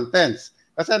ka naman tense.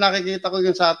 Kasi nakikita ko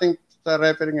yun sa ating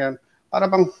referee ngayon, para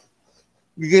bang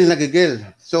gigil na gigil.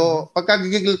 So, pagka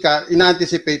gigil ka,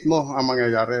 ina-anticipate mo ang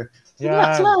mangyayari.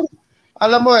 Relax lang.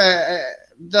 Alam mo,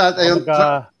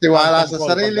 tiwala sa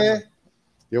sarili.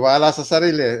 Tiwala sa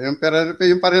sarili.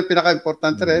 Yung pa rin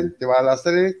pinaka-importante rin, tiwala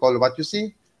sa sarili, call what you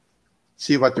see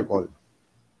what you call.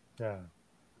 Yeah.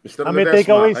 May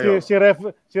takeaway si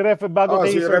referee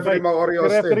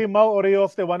Mau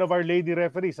Orioste, one of our lady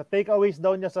referees. Sa takeaways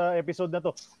daw niya sa episode na to,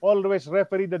 always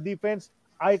referee the defense,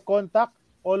 eye contact,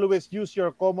 always use your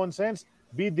common sense,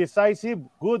 be decisive,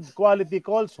 good quality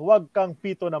calls, huwag kang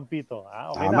pito ng pito.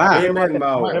 Okay na. Amen,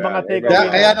 Mau. May mga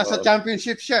takeaways. Kaya nasa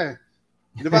championship siya.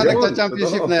 Di ba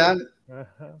nagta-championship na yan?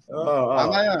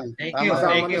 Tama yan. Thank you.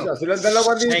 Silang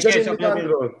dalawa ni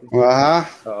Alejandro.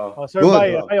 Sir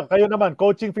Bay, kayo naman,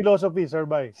 coaching philosophy, Sir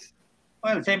Bay.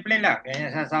 Well, simple lang.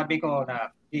 Kaya sasabi ko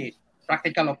na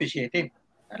practical officiating.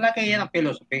 Lagi yan ang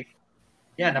philosophy.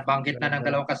 Yan, nabanggit na ng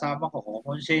dalawang kasama ko.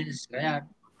 Common sense, ganyan.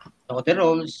 Know the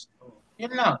rules.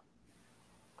 Yan lang.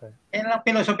 Okay. Yan lang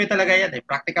philosophy talaga yan.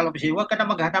 Practical officiating. Huwag ka na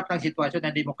maghanap ng sitwasyon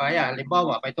na hindi mo kaya.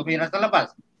 Halimbawa, may tumira sa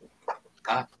labas.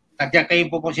 Nandiyan kayong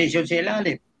position sa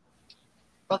ilalim.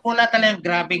 Pag wala talagang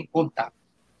grabing contact,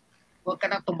 huwag ka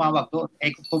nang tumawag doon.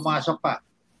 Kung pumasok pa,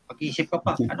 pag-iisip ka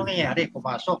pa, ano nangyayari?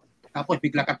 Pumasok. Tapos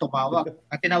bigla ka tumawag.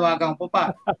 Ang tinawagan mo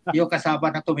pa, yung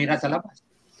kasama na tumira sa labas.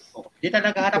 Di na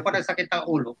naghahanap pa ng sakit ng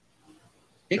ulo.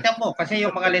 Tingnan mo, kasi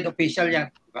yung mga lead official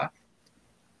yan, di ba?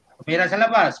 Tumira sa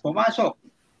labas, pumasok.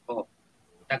 O,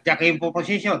 nag-jack yung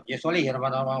position. Usually, yun naman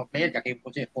ang mga player, jack yung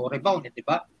position. O rebound, di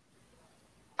ba?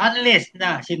 Unless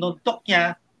na sinuntok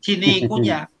niya, siniko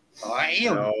niya,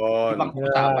 ayun. Ibang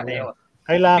usapan na yun.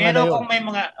 Kailangan pero na yun. Kung may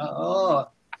mga,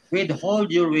 withhold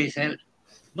your whistle.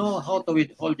 Know how to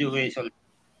withhold your whistle.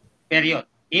 Period.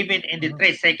 Even in the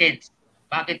 3 seconds.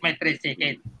 Bakit may 3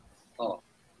 seconds?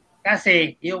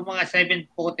 Kasi yung mga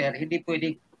 7-footer, hindi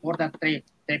pwedeng more than 3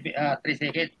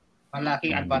 seconds.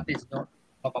 Malaking advantage, no?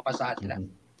 Mapapasahan sila.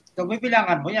 So,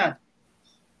 bibilangan mo yan.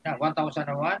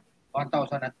 1,001, 1,002,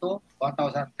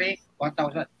 1,003,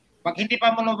 1,000. Pag hindi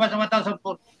pa mo lumabas ng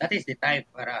 1,004, that is the time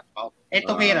para out.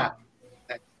 Tumira.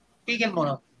 Pigil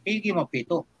mo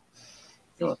 7.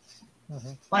 So,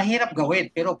 mahirap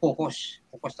gawin, pero focus.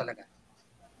 Focus talaga.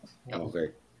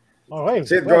 Okay.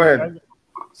 Sid, go ahead.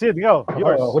 Sid, go.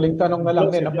 Yours. Huling tanong na lang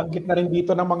din. Nabanggit na rin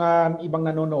dito ng mga ibang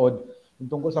nanonood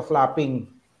tungkol sa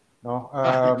flopping. No?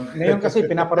 Ngayon kasi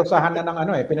pinaparusahan na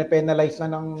ng pinapenalize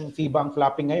na ng FIBA ang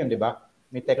flopping ngayon, di ba?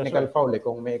 May technical foul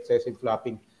kung may excessive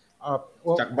flopping.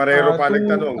 Chuck Barrero pa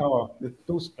nagtanong.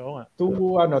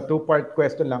 Two-part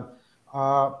question lang.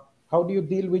 How do you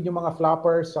deal with yung mga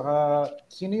floppers?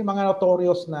 Sino yung mga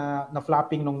notorious na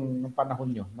flopping nung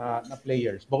panahon nyo na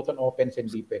players, both on offense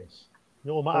and defense?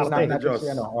 Yung umaarte.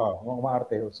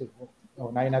 Umaarte.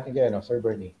 Unahin natin kayo, Sir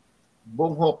Bernie.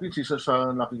 Bong Hawkins, isa sa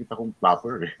nakikita kong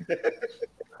flapper eh.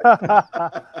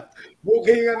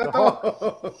 Booking na to.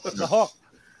 The Hawk.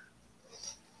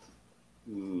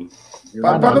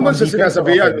 Paano man siya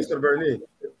sinasabihan, Mr. Bernie?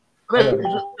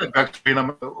 Huwag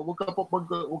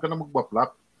ka na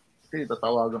magpa-flap. Kasi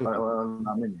tatawagan ka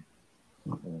namin.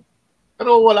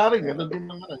 Pero wala rin.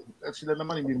 Sila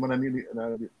naman, hindi naman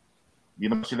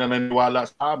sila naniniwala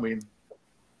sa amin.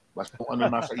 Basta kung ano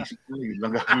nasa isip nila, yun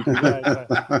lang gagawin nila.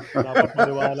 Dapat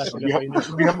maniwala sila.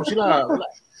 Sabihan mo sila. Wala.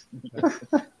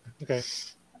 Okay.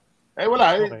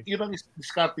 Wala. Yun ang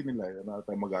diskarte nila. Wala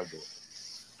tayong magagawa.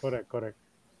 Correct.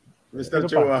 Mr.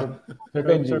 Chua. Sir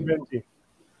Benji.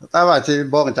 Tama, si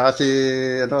Bong, tsaka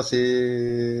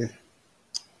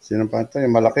sino pa ito?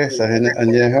 Yung malaki sa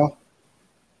Añejo.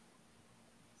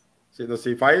 Sino,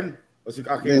 si File? O si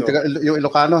Aquino? Yung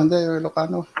Ilocano, hindi, yung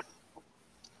Ilocano.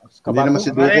 Hindi naman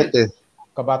si Dugot eh.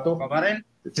 Kabato?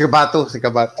 Si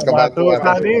Kabato.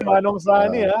 Sani, Manong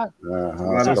Sani, ha?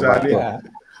 Si Kabato.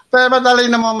 Pero madali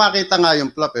naman makita nga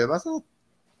yung flop eh. Basta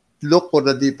look for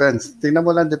the defense. Tingnan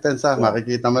mo lang depensa,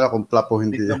 makikita mo lang kung flop o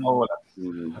hindi. Tingnan mo wala.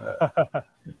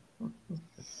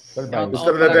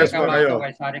 Mr. Ledesma kayo.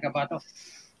 Sani Kabato.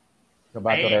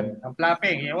 Kabato rin. Ang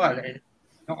flopping,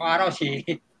 nung araw si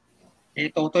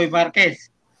Totoy Marquez.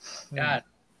 Yan.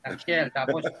 Nag-shell.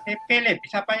 Tapos si Philip,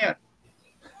 isa pa yun.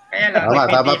 Kaya lang.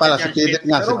 Tama pala. Si Philip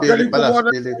nga. Si Philip pala.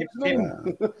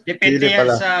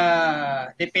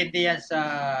 Depende yan sa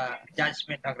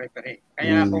judgment ng referee.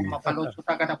 Kaya kung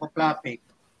mapalusutan ka na po flopping,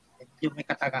 yung may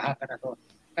katagahan ka na doon.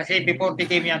 Kasi before the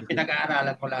game yan,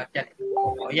 pinag-aaralan mo lahat yan.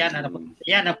 Yan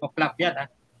ang po-flop yan.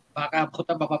 Baka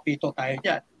mapapito tayo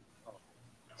dyan.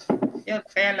 Yan,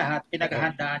 kaya lahat,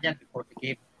 pinaghahandaan yan before the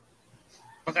game.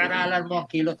 Pag-aaralan mo ang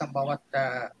kilot ng bawat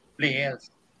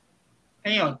players.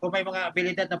 Ngayon, kung may mga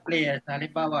abilidad na players, na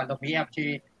halimbawa, lumiyap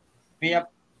si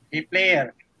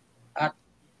player, at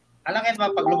alangin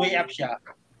mo, pag lumiyap siya,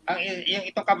 yung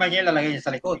itong kamay niya, lalagay niya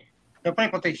sa likod.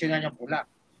 Siyempre, protection niya yung pula.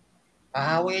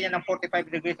 Hahawi niya ng 45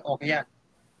 degrees, okay yan.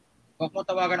 Huwag mo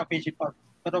tawagan ng offensive foul.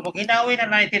 Pero kung hinawi ng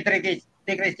 93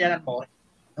 degrees dyan mo,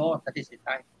 no, that is the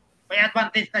time. May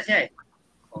advantage na siya eh.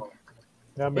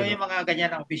 Yung mga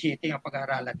ganyan ang officiating ang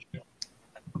pag-aaralan ninyo.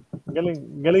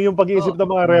 Galing yung pag-iisip ng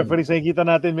mga referees. Nakikita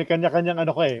natin may kanya-kanyang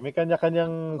may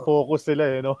kanya-kanyang focus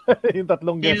sila no. Yung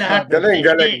tatlong guest.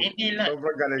 Hindi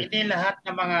lahat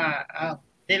ng mga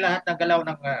hindi lahat ng galaw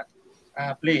ng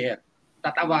player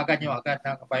tatawagan nyo agad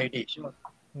ng violation.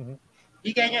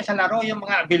 Higay nyo sa laro yung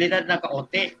mga abilidad na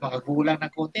kaunti, mga gulang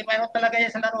ng kaunti, mayroon talaga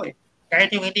yan sa laro eh. Kahit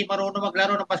yung hindi marunong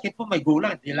maglaro ng basketball, may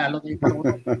gulang. Hindi lalo yung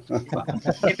marunong. Diba?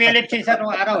 Si Philip Cesar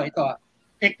nung araw, ito,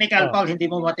 technical foul,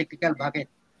 hindi mo ma-technical. Bakit?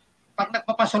 Pag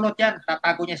nagpapasulot yan,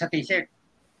 tatago niya sa t-shirt.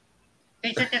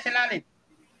 T-shirt niya sa lalim.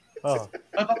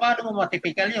 Paano mo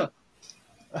ma-typical yun?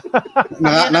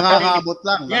 Nakakaabot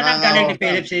lang. Yan ang galing ni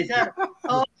Philip Cesar.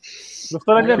 Gusto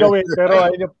lang niya gawin, pero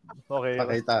ayun. Okay.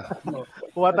 Pakita.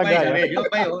 Kumatagay. Yung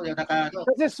ba yun?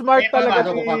 Kasi smart talaga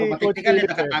si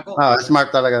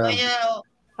smart talaga.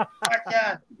 Smart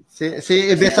yan.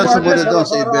 Si Ibes ang sumunod doon.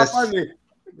 Si Ibes.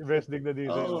 Ibes dig na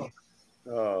dito.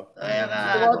 Kaya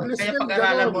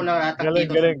pag-aralan mo lang lahat ang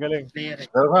kino. Galing.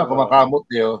 Pero nga, kumakamot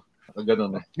niyo.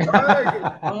 Ganun eh.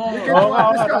 Oo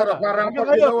nga. Parang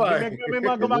pag-ginawa eh. May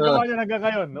mga gumagawa niya hanggang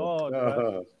ngayon.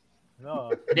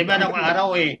 No. Di ba nung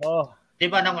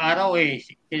araw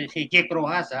si Jake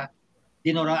Rojas,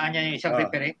 dinuraan niya yung isang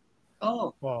referee.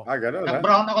 Ganun,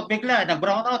 Nag-brown out bigla.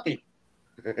 Nag-brown out eh.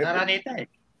 Araneta eh.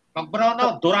 Mag-brown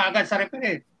out, dura agad sa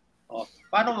referee.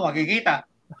 Paano mo makikita?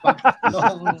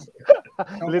 Nung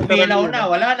umilaw na,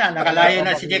 wala na. Nakalayo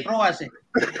na si Jake Rojas eh.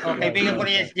 Kaibigan ko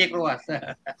rin si Jake Rojas.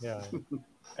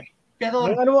 Pero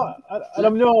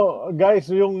alam nyo, guys,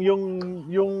 yung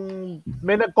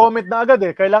may nag-comment na agad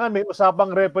eh. Kailangan may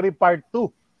usapang referee part 2.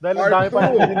 Dahil ang dami pa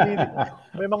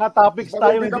may mga topics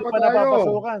tayo hindi pa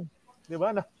napapasukan. Di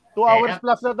ba? 2 hours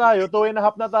plus na tayo,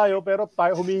 2.5 na tayo, pero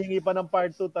humihingi pa ng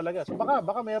part 2 talaga. So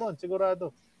baka meron,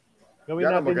 sigurado. Gawin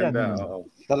natin yan.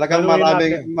 Talagang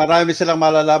marami silang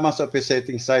malalaman sa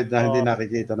officiating side na hindi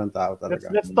nakikita ng tao talaga.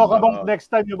 Let's talk about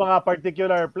next time yung mga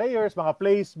particular players, mga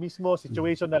plays mismo,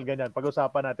 situational, ganyan.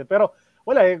 Pag-usapan natin. Pero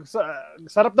wala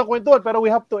sarap ng kwentuhan, pero we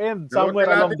have to end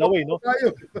somewhere along the way, no?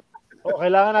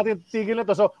 Kailangan natin tigil na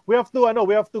to. So we have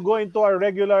to go into our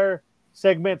regular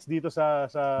segments dito sa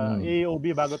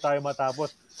AOB bago tayo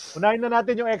matapos. Unahin na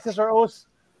natin yung X's or O's.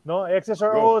 No, X's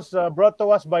or O's brought to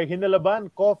us by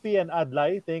Hinelaban Coffee and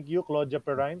Adlay. Thank you, Claudia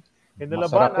Perrine.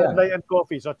 Hinelaban, Adlay and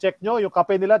Coffee. So check nyo yung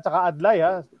kape nila tsaka Adlay,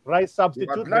 rice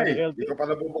substitute. Hindi ko pa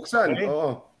nabubuksan. Okay.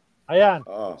 Ayan.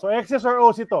 So X's or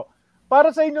O's ito.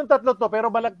 Para sa inyong tatlo to, pero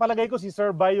palagay ko si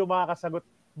Sir Bay yung makakasagot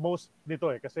most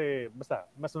nito kasi basta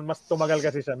mas tumagal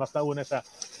kasi siya, mas nauna siya.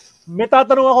 May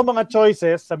tatanong ako mga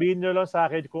choices, sabihin nyo lang sa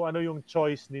akin kung ano yung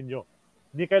choice ninyo.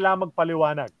 Hindi kailangan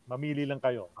magpaliwanag. Mamili lang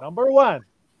kayo. Number 1.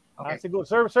 Okay. Siguro,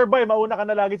 Sir Bay, mauna ka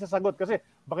na lagi sa sagot kasi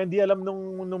baka hindi alam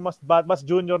nung mas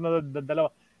junior na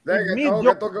dalawa.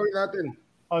 Ito gawin natin.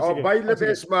 Bay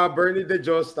Ledesma, Bernie De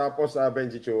Jos, tapos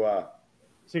Benji Chua.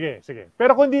 Sige.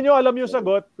 Pero kung hindi nyo alam yung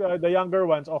sagot, the younger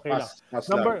ones, okay lang.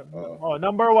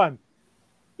 Number 1.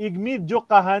 Igmedio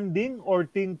Kahanding or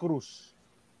Ting Cruz?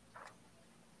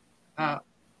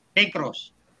 Ting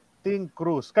Cruz. Ting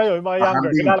Cruz. Kayo, yung mga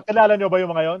younger. Kilala nyo ba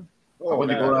yung mga yon? Ako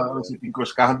hindi ko na si Ting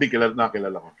Cruz. Kahanding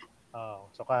kilala ko.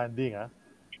 So Kahanding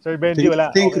Sir Benji,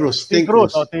 wala. Ting Cruz. Ting Cruz.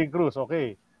 Ting Cruz.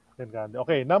 Okay.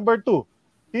 Okay. Number 2.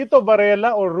 Tito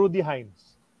Varela or Rudy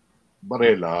Hines?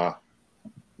 Varela.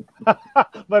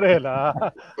 Varela.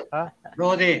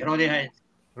 Rudy Hines.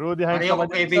 Rudy Hines. Pareho ko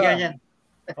kaibigan yan.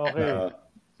 Okay.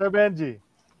 Sir Benji?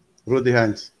 Rudy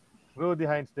Hines. Rudy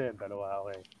Hines din. Dalawa.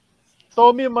 Okay.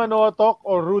 Tommy Manotok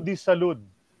or Rudy Salud?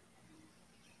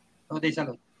 Rudy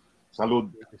Salud.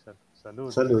 Salud.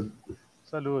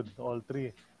 All 3.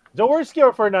 Jaworski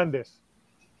or Fernandez?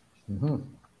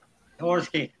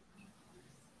 Jaworski.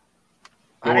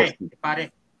 Pare.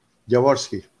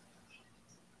 Jaworski.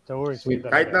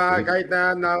 Kahit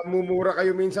na namumura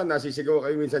kayo minsan, nasisigaw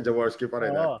kayo minsan, Jaworski pa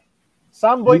rin.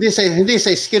 Samboy. Hindi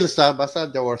sa skills basta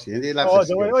Jaworski. Hindi lang sa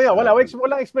skills.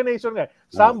 Walang explanation nga.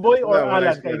 Samboy or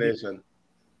Alan? Explanation.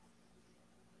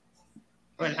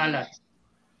 Well, Alan.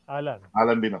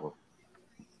 Alan din ako.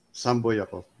 Samboy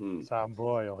ako.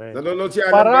 Samboy, okay. Nanonood si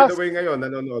Alan by the way ngayon.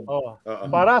 Nanonood.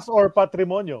 Paras or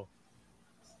Patrimonio?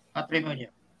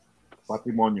 Patrimonio.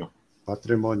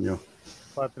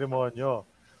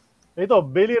 Ito,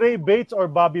 Billy Ray Bates or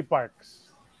Bobby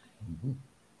Parks?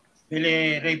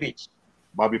 Billy Ray Bates.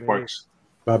 Bobby Parks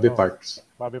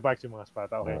yung mga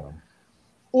spata. Okay.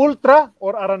 Ultra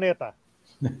or Araneta?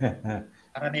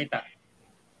 Araneta.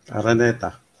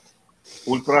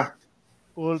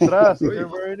 Ultra, Sir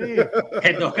Bernie.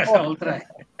 Edo ka sa Ultra.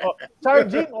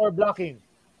 Charging or blocking?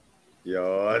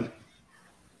 Yon.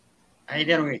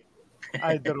 Either way.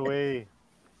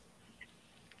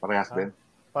 Parehas din.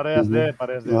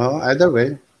 Either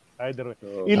way.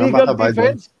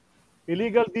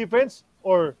 Illegal defense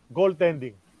or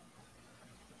goaltending?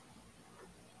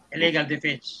 Illegal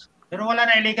defense. Pero wala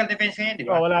na illegal defense ngayon, di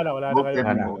ba? Wala na kayo.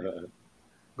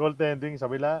 Goaltending,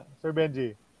 sabi la. Sir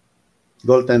Benji?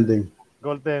 Goaltending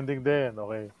din,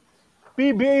 okay.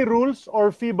 PBA rules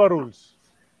or FIBA rules?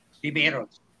 PBA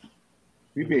rules.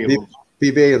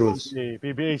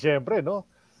 PBA syempre, no?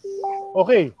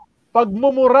 Okay.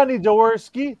 Pagmumura ni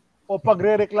Jaworski o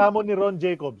pagrereklamo ni Ron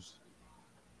Jacobs?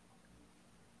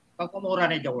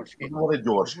 Pagmumura ni Jaworski. I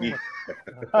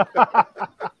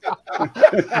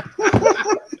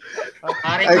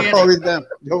go with them.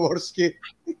 Jaworski.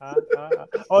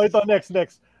 Ito,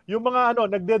 next. Yung mga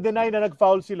nagde-deny na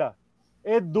nag-foul sila.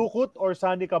 Ed Ducut or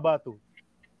Sani Cabato?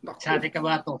 Sani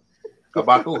Cabato.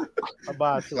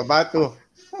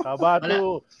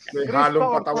 May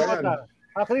halong patawa yan.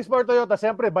 Crispa or Toyota?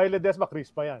 Siyempre, Bay Ledesma,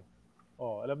 Crispa yan.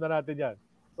 Alam na natin yan.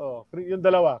 So, yung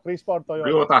dalawa, Crispa or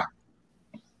Toyota?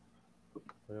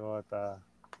 Toyota.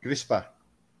 Crispa.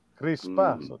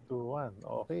 So, 2-1.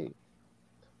 Okay.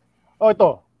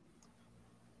 Ito.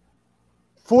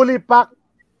 fully packed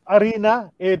arena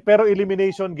pero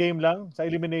elimination game lang sa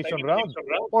elimination round?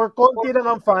 Or konti lang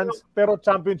ang fans pero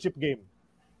championship game?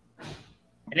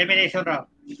 Elimination round.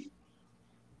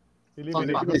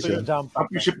 Elimination. Gusto yung jump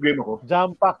pack. Championship game ako.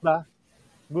 Jump pack na.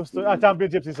 Gusto,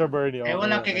 championship si Sir Bernie. Okay,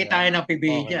 walang kikitain ng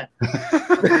PBA dyan.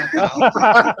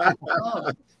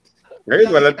 Ngayon,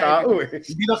 walang tao eh.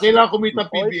 Hindi na kailangan kumita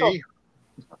ng PBA.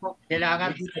 Kailangan.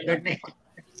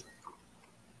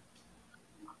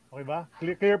 Okay ba?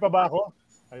 Clear pa ba ako?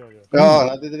 Ayun.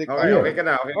 Okay ka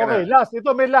na. Okay, last.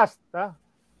 Ito may last. Ha?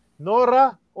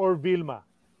 Nora or Vilma?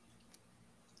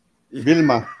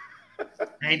 Vilma.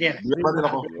 Vilma din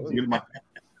ako.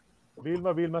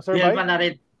 Vilma. Sir Vilma na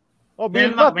rin. Oh,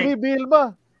 Vilma.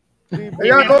 Vilma.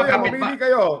 Ayan, pumili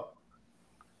kayo.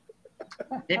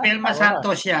 Si Vilma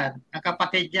Santos yan. Ang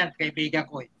kapatid yan. Kaibigan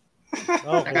ko eh.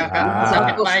 Okay.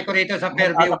 Sakit bahay ko rito sa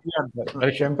Fairview.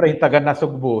 Siyempre, yung taga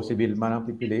Nasugbo, si Vilma nang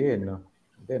pipiliin. No?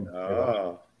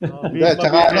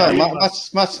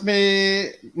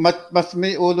 Mas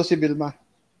may ulo si Vilma.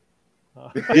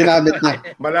 Ginamit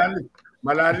niya.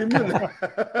 Malalim yun.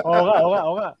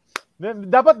 Oo nga.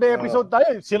 Dapat may episode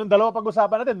tayo. Silang dalawa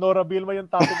pag-usapan natin. Nora Vilma yung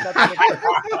topic natin.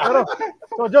 Pero,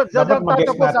 so John tayo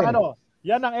po sa ano.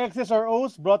 Yan ang X's or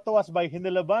O's brought to us by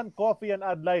Hinilaban, Coffee and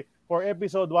Adlay for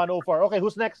episode 104. Okay,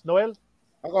 who's next? Noel?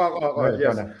 Ako.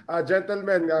 Yes.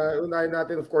 Gentlemen, unahin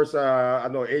natin of course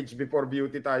age before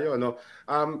beauty tayo, no.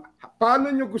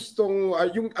 Paano nyo gustong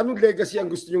yung anong legacy ang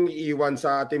gusto niyo iiwan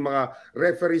sa ating mga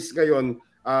referees ngayon?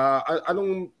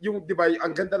 Anong yung 'di ba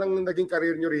ang ganda ng naging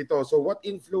career nyo rito. So what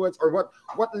influence or what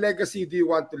legacy do you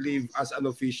want to leave as an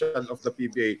official of the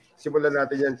PBA? Simulan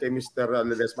natin yan kay Mr.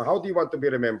 Ledesma. How do you want to be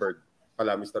remembered?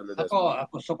 Pala Mr. Ledesma.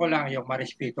 Ako gusto ko lang yung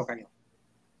marespeto kayo.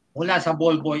 Mula sa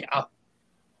ball boy up.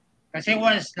 Kasi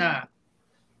once na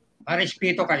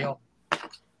marespeto kayo,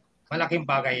 malaking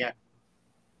bagay yan.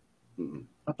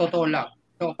 Sa totoo lang.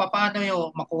 So, paano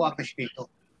nyo makuha ang respeto?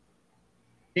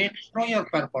 Then, through your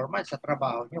performance sa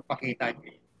trabaho nyo, pakita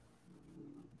nyo.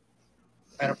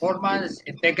 Performance,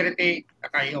 integrity,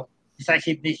 saka yung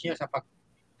decisiveness nyo sa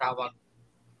pagtawag.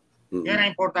 Yan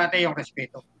ang importante yung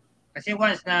respeto. Kasi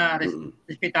once na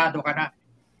respetado ka na,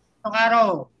 nung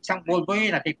araw, isang ball boy,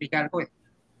 na-typical ko eh.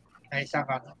 Na isang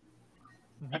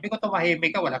sabi ko,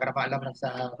 tumahimik ka, wala ka na maalam lang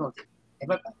sa road.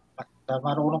 Diba?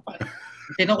 Marunong pa.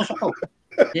 Tinusok ko.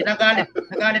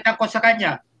 Nagalit ako sa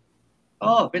kanya.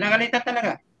 Pinagalitan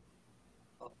talaga.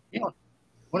 Yun.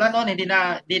 Mula noon, hindi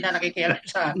na nakikialam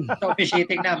sa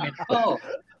officiating namin.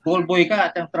 Ball boy ka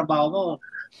at ang trabaho mo.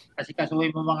 Kasi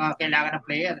kasuhin mo mga kailangan ng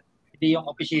player. Hindi yung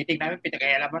officiating namin,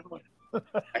 pinag-ailaman mo.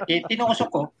 At tinusok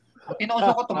ko,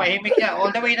 tumahimik siya.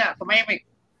 All the way na, tumahimik.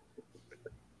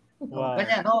 Wow.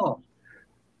 Ganyan,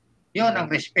 Yun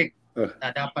ang respect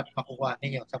na dapat makuha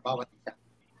ninyo sa bawat isa.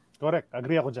 Correct.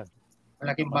 Agree ako dyan.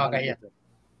 Malaking bagay yan.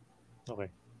 Okay.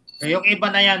 So, yung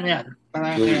iba na yan,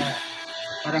 parang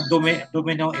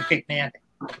domino effect na yan.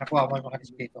 Nakuha mo yung mga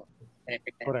respeto.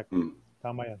 Correct.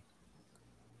 Tama yan.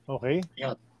 Okay.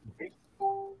 Yun.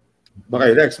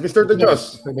 Okay, next. Mr. De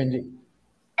Jos. Mr. Benji.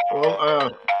 Well,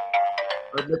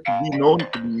 I'd like to be known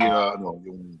to be,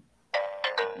 yung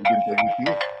integrity,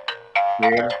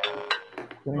 fair,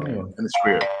 and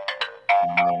square.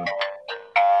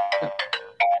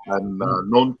 And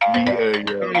known to be a...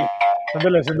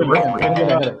 Sandali,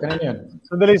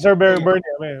 Sir Bernie.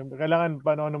 Kailangan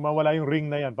mawala yung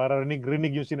ring na yan para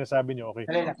rinig yung sinasabi nyo. Okay.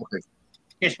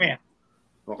 Kiss me.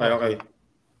 Okay.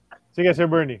 Sige,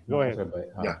 Sir Bernie. Go ahead.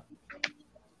 Yeah.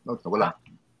 No, nawala.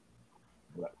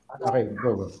 Okay,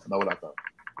 go. Nawala ka.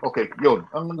 Okay, yun.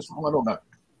 Ang gusto kong na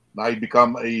I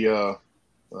become a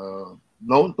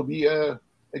known to be a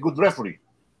good referee.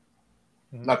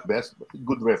 Not best, but a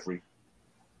good referee.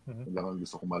 Kailangan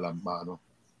gusto kong maano.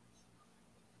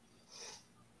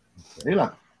 Yun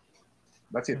lang.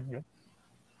 That's it.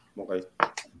 Okay.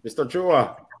 Mr.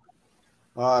 Chua.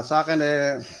 Sa akin,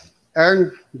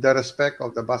 earn the respect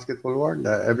of the basketball world.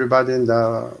 Everybody in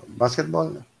the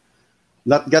basketball.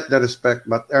 Not get the respect,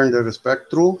 but earn the respect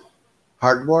through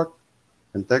hard work,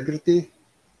 integrity,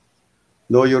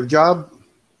 know your job,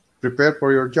 prepare for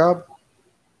your job,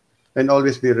 and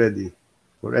always be ready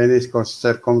for any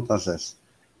circumstances.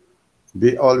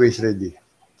 Be always ready.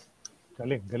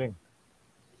 Galing.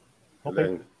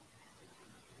 Okay.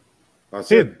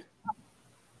 Sid.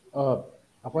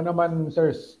 Ako naman,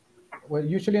 sirs. Well,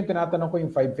 usually yung tinatanong ko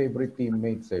yung 5 favorite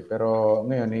teammates pero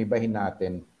ngayon, ibahin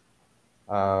natin.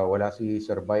 Wala si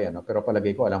Sir Bay, pero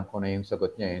palagay ko, alam ko na yung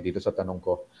sagot niya dito sa tanong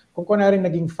ko. Kung kunwari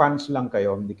naging fans lang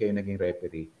kayo, hindi kayo naging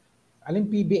referee,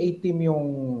 alin PBA team yung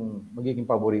magiging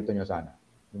paborito nyo sana?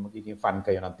 Yung magiging fan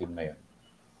kayo ng team na yun?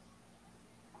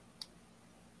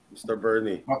 Mr.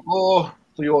 Bernie. Ako,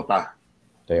 Toyota.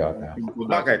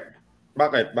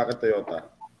 Bakit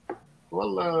Toyota?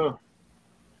 Well,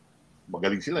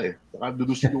 magaling sila eh. Saka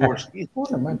doon si Jaworski. Oo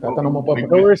naman, tatanong mo pa ba?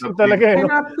 Jaworski talaga eh.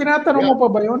 Tinatanong mo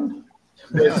pa ba yun?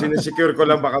 Sinesecure ko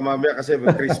lang baka mamaya kasi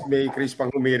may Chris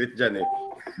pang humirit dyan eh.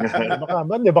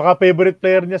 Baka favorite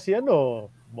player niya si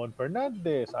Mon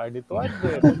Fernandez, Arnie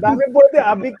Tuandes. Dami pwede,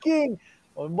 Abby King.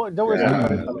 Jaworski pa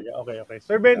rin talaga. Okay.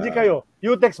 Sir Benji kayo,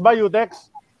 Utex ba?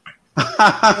 Utex?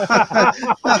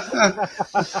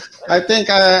 I think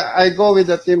I go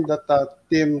with the team that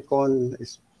Team Con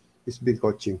is been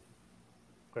coaching.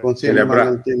 Kung sino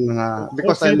man yung team na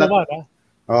because I'm not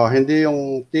hindi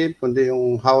yung team kundi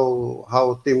yung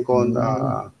how Team Con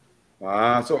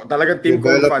so talagang Team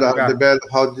Con fan ka. Develop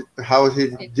how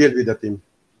he deal with the team.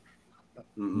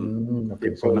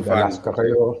 Okay, so Alaska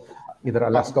kayo. Either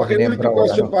Alaska o Ginebra o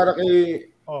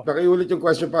Pakiulit yung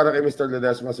question para kay Mr.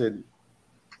 Ledesma, Sid.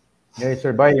 Yes,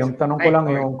 Sir Bay, yung tanong ko lang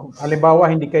yung halimbawa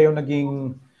kung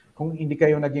hindi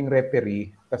kayo naging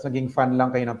referee, tapos naging fan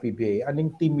lang kayo ng PBA,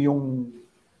 anong team yung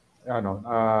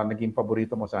naging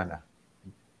paborito mo sana?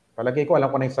 Palagay ko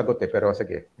alam ko na yung sagot pero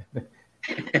sige.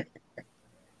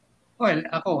 Well,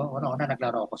 ako una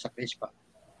naglaro ako sa Crispa.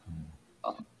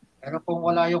 Pero kung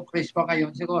wala yung Crispa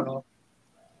ngayon siguro,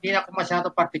 hindi ako masyado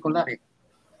particular eh.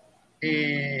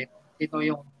 Ito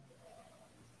yung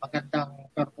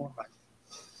magandang performance.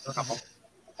 Doon ako.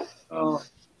 So,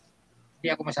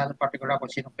 hindi ako masyadong particular kung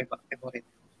sinong favorite.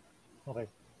 Okay.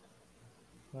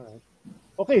 Alright.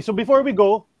 Okay, so before we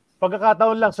go,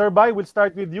 pagkakataon lang, Sir Bay, we'll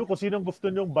start with you kung sinong gusto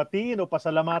nyong batiin o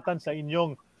pasalamatan sa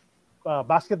inyong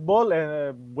basketball,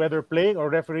 whether playing or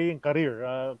refereeing career.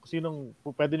 Kung sinong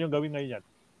pwede nyong gawin ngayon yan.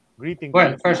 Greetings.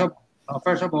 Well, first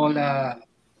of all,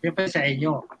 yun pa sa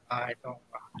inyo, itong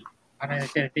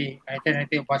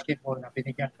alternative basketball na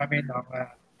binigyan kami ng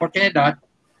oportunidad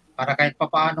para kahit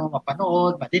papaano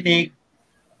mapanood, madinig,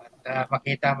 at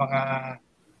makita mga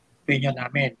opinion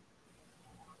namin.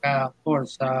 Of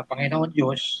course, sa Panginoon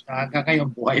Diyos, hanggang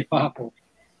ngayon buhay pa ako.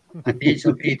 At the age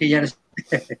of 80 years.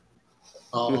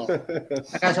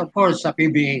 Of course, sa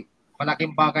PBA,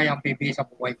 malaking bagay ang PBA sa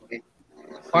buhay ko rin.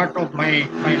 Part of my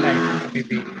life,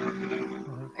 PBA.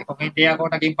 Kung hindi ako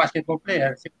naging basketball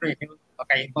player, siyempre,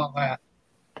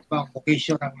 ibang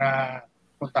vocation ang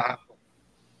napuntahan ko.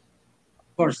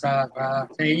 Of course, sa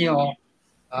inyo,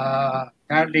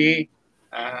 Charlie,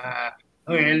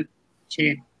 Noel,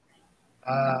 Chin,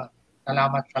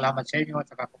 salamat sa inyo at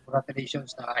saka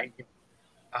congratulations sa inyo.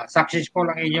 Successful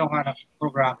ang inyong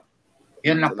program.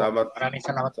 Yun lang salamat. Po. Maraming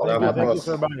salamat po. Thank you,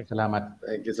 Sir Barney. Salamat.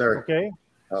 Thank you, sir. Okay.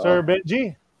 Sir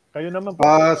Benji, kayo naman po.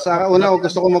 Sa una,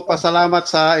 gusto ko magpasalamat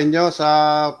sa inyo sa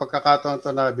pagkakataon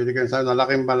ito na binigyan sa inyo.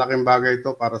 Malaking bagay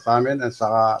ito para sa amin at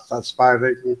sa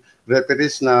aspiring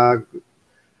referees na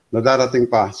darating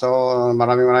pa. So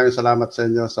maraming salamat sa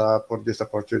inyo for this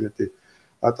opportunity.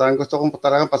 At ang gusto kong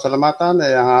talagang pasalamatan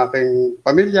ay ang aking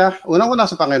pamilya. Unang-una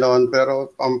sa Panginoon,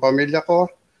 pero ang pamilya ko,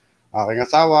 aking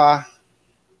asawa,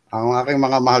 ang aking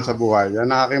mga mahal sa buhay.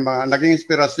 Yan ang aking naging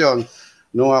inspirasyon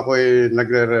nung ako'y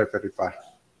nagre-referee pa.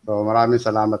 So maraming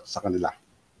salamat sa kanila.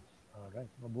 Alright,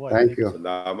 mabuhay. Thank you.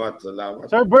 Salamat.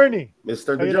 Sir Bernie,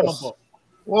 Mr. De Dios.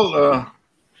 Well,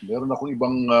 meron akong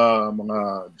ibang mga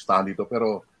listahan dito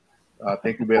pero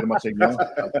thank you very much sa inyo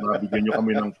at nabigyan nyo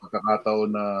kami ng pagkakataon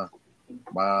na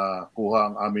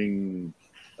makuha ang aming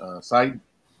side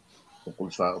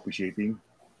tungkol sa officiating.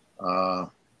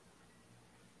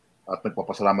 At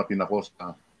nagpapasalamat din ako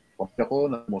sa pamilya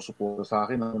ko na sumusuporta sa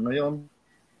akin ngayon.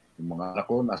 Yung mga anak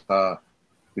ko nasa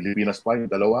Pilipinas pa,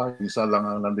 yung dalawa, isa lang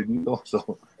ang nandun dito.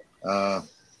 So,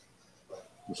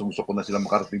 gusto ko na sila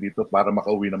makarating dito para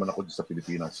makauwi naman ako dito sa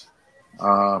Pilipinas.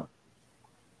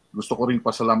 Gusto ko rin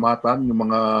pasalamatan yung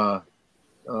mga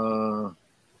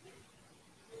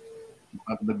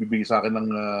nagbibigay sa akin ng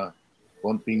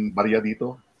konting barya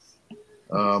dito.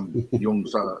 Yung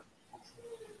sa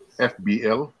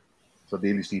FBL, sa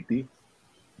Daly City,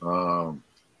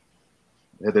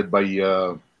 headed by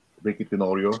Ricky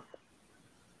Tenorio.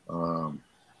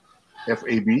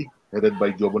 FAB, headed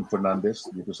by Jovan Fernandez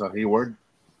dito sa Hayward.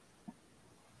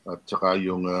 At saka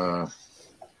yung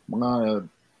mga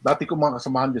dati kong mga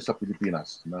kasamahan dyan sa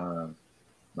Pilipinas na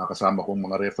nakasama kong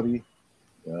mga referee.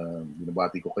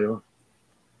 Binabati ko kayo.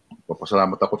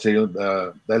 Papasalamat ako sa inyo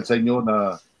dahil sa inyo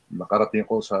na nakarating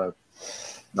ako sa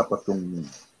dapat kong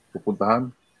pupuntahan.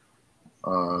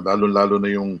 Lalo-lalo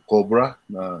na yung COBRA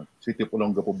na City of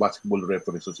Olongapo Basketball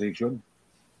Referee Association.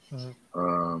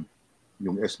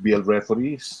 Yung SBL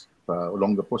referees sa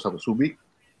Olongapo, sa Subic.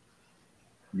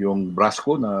 Yung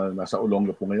Brasco na nasa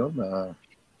Olongapo ngayon na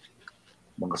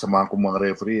mga kasamahan kong mga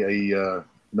referee ay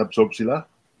inabsorb sila.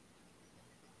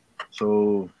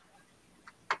 So,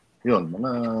 yun,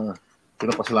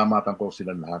 pinapasalamatan ko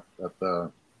sila lahat at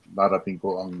darating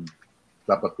ko ang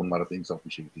dapat kong marating sa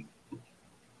officiating.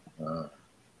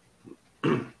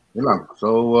 Yun lang.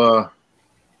 So,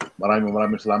 maraming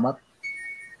salamat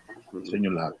sa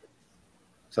inyo lahat.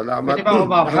 Salamat.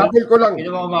 Habol ko lang.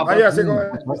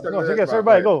 Sige, Sir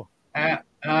Bay, go.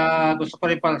 Gusto ko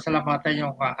rin pala salamatan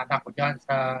yung anak ko dyan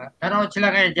sa... Nanonood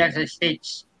sila ngayon dyan sa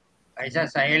stage. Isa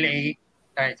sa LA,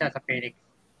 isa sa Phoenix.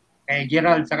 Kay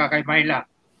Gerald, saka kay Myla.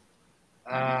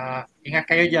 Ingat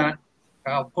kayo dyan.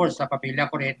 Of course, sa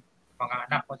pamilya ko rin, mga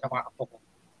anak ko, sa mga apo ko.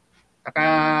 Saka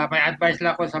may advice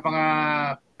lang ko sa mga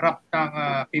craft ng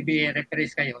PBA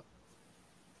referees kayo.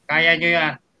 Kaya nyo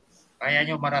yan. Kaya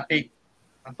nyo marating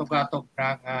ang tugatog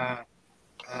ng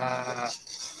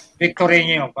victory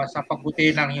nyo. Basta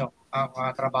pagbutihin lang nyo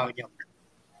ang trabaho nyo.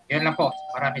 Yan lang po.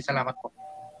 Maraming salamat po.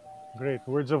 Great.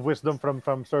 Words of wisdom from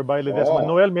Sir Bay Ledesma.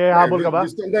 Noel, may habol ka ba?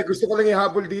 Gusto ko lang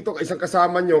ihabol dito. Isang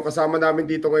kasama nyo. Kasama namin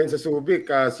dito ngayon sa Subic.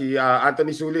 Si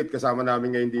Anthony Sulit. Kasama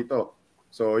namin ngayon dito.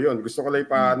 So yun. Gusto ko lang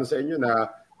ipaano sa inyo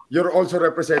na you're also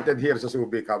represented here sa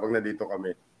Subic habang nandito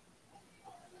kami.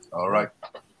 Alright.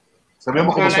 Sabihin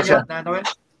mo kumusta siya.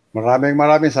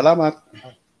 Maraming salamat.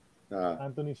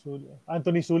 Anthony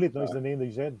Sulit, no, is the name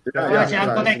that you said. Si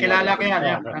Anthony, kilala ko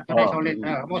yan. Anthony Sulit.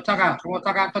 Kumusta ka,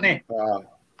 Anthony?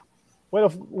 Well,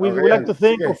 we like to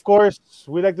thank, of course,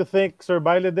 Sir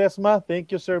Bay Ledesma.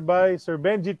 Thank you, Sir Bay. Sir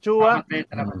Benji Chua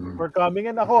for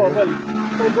coming. And ako, well,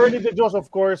 Sir Bernie De Dios,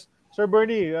 of course. Sir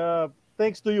Bernie,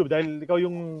 thanks to you dahil ikaw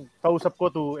yung kausap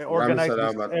ko to organize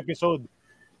this episode.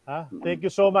 Thank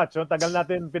you so much. Tagal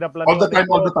natin pinaplano. All the time.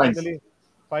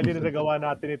 Finally nagawa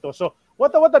natin ito. So,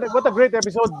 what a great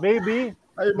episode. Maybe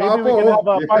we can have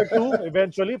a part 2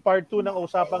 eventually, part 2 ng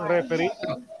usapang referee.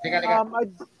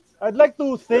 I'd like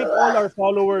to thank all our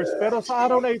followers. Pero sa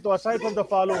araw na ito, aside from the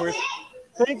followers,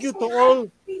 thank you to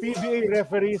all PBA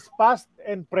referees, past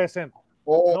and present.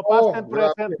 Past and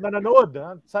present na nanood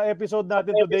sa episode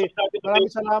natin today. Maraming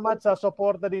salamat sa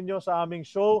suporta ninyo sa aming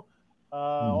show.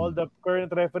 All the current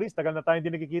referees, tagal na tayong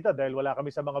hindi nakikita dahil wala kami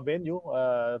sa mga venue.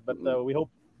 But we hope,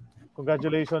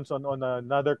 congratulations on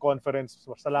another conference.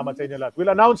 Salamat sa inyo lahat.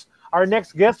 We'll announce our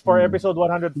next guest for episode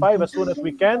 105 as soon as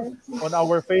we can on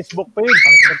our Facebook page.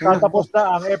 Tatapos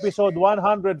na ang episode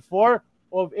 104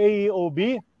 of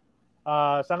AEOB.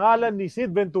 Sa ngalan ni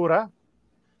Sid Ventura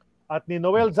at ni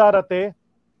Noel Zarate,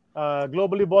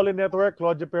 Globally Ballin Network,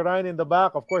 Claudia Perrine in the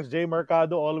back, of course, Jay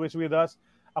Mercado always with us.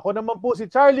 Ako naman po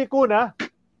si Charlie Cuna.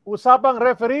 Usapang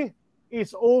referee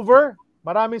is over.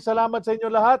 Maraming salamat sa inyo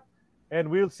lahat.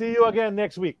 And we'll see you again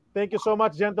next week. Thank you so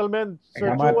much, gentlemen.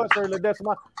 Sir Chua, Sir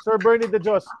Ledesma, Sir Bernie De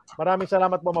Dios. Maraming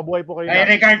salamat po. Mabuhay po kayo.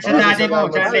 Regards sa daddy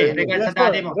mo, Charlie. Regards sa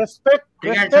daddy mo. Respect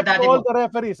to all the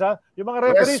referees. Yung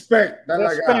mga referees. Respect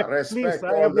talaga. Please, to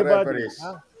all the referees.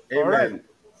 Amen. Alright.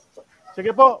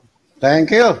 Sige po.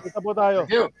 Thank you. Kita po tayo.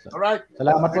 Thank you. Alright.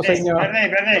 Salamat po sa inyo.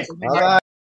 Bye-bye.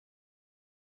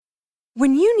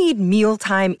 When you need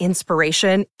mealtime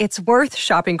inspiration, it's worth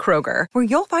shopping Kroger, where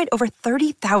you'll find over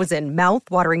 30,000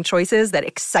 mouth-watering choices that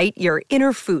excite your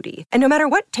inner foodie. And no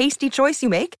matter what tasty choice you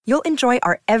make, you'll enjoy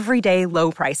our everyday low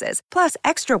prices, plus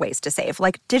extra ways to save,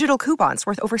 like digital coupons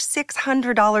worth over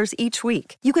 $600 each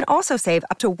week. You can also save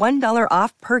up to $1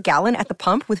 off per gallon at the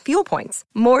pump with fuel points.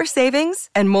 More savings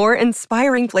and more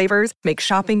inspiring flavors make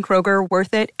shopping Kroger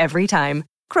worth it every time.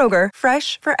 Kroger,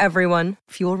 fresh for everyone.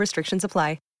 Fuel restrictions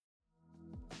apply.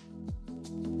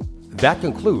 That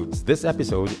concludes this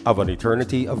episode of An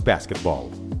Eternity of Basketball.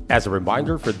 As a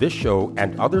reminder for this show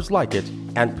and others like it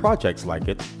and projects like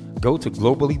it, go to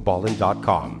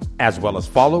globallyballin.com, as well as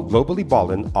follow Globally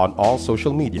Ballin on all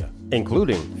social media,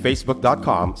 including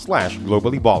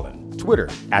facebook.com/globallyballin, Twitter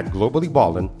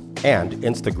 @globallyballin, and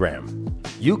Instagram.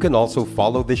 You can also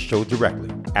follow this show directly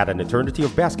at An Eternity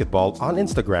of Basketball on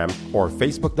Instagram or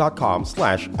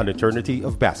facebook.com/An Eternity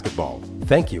of Basketball.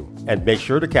 Thank you, and make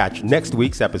sure to catch next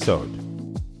week's episode.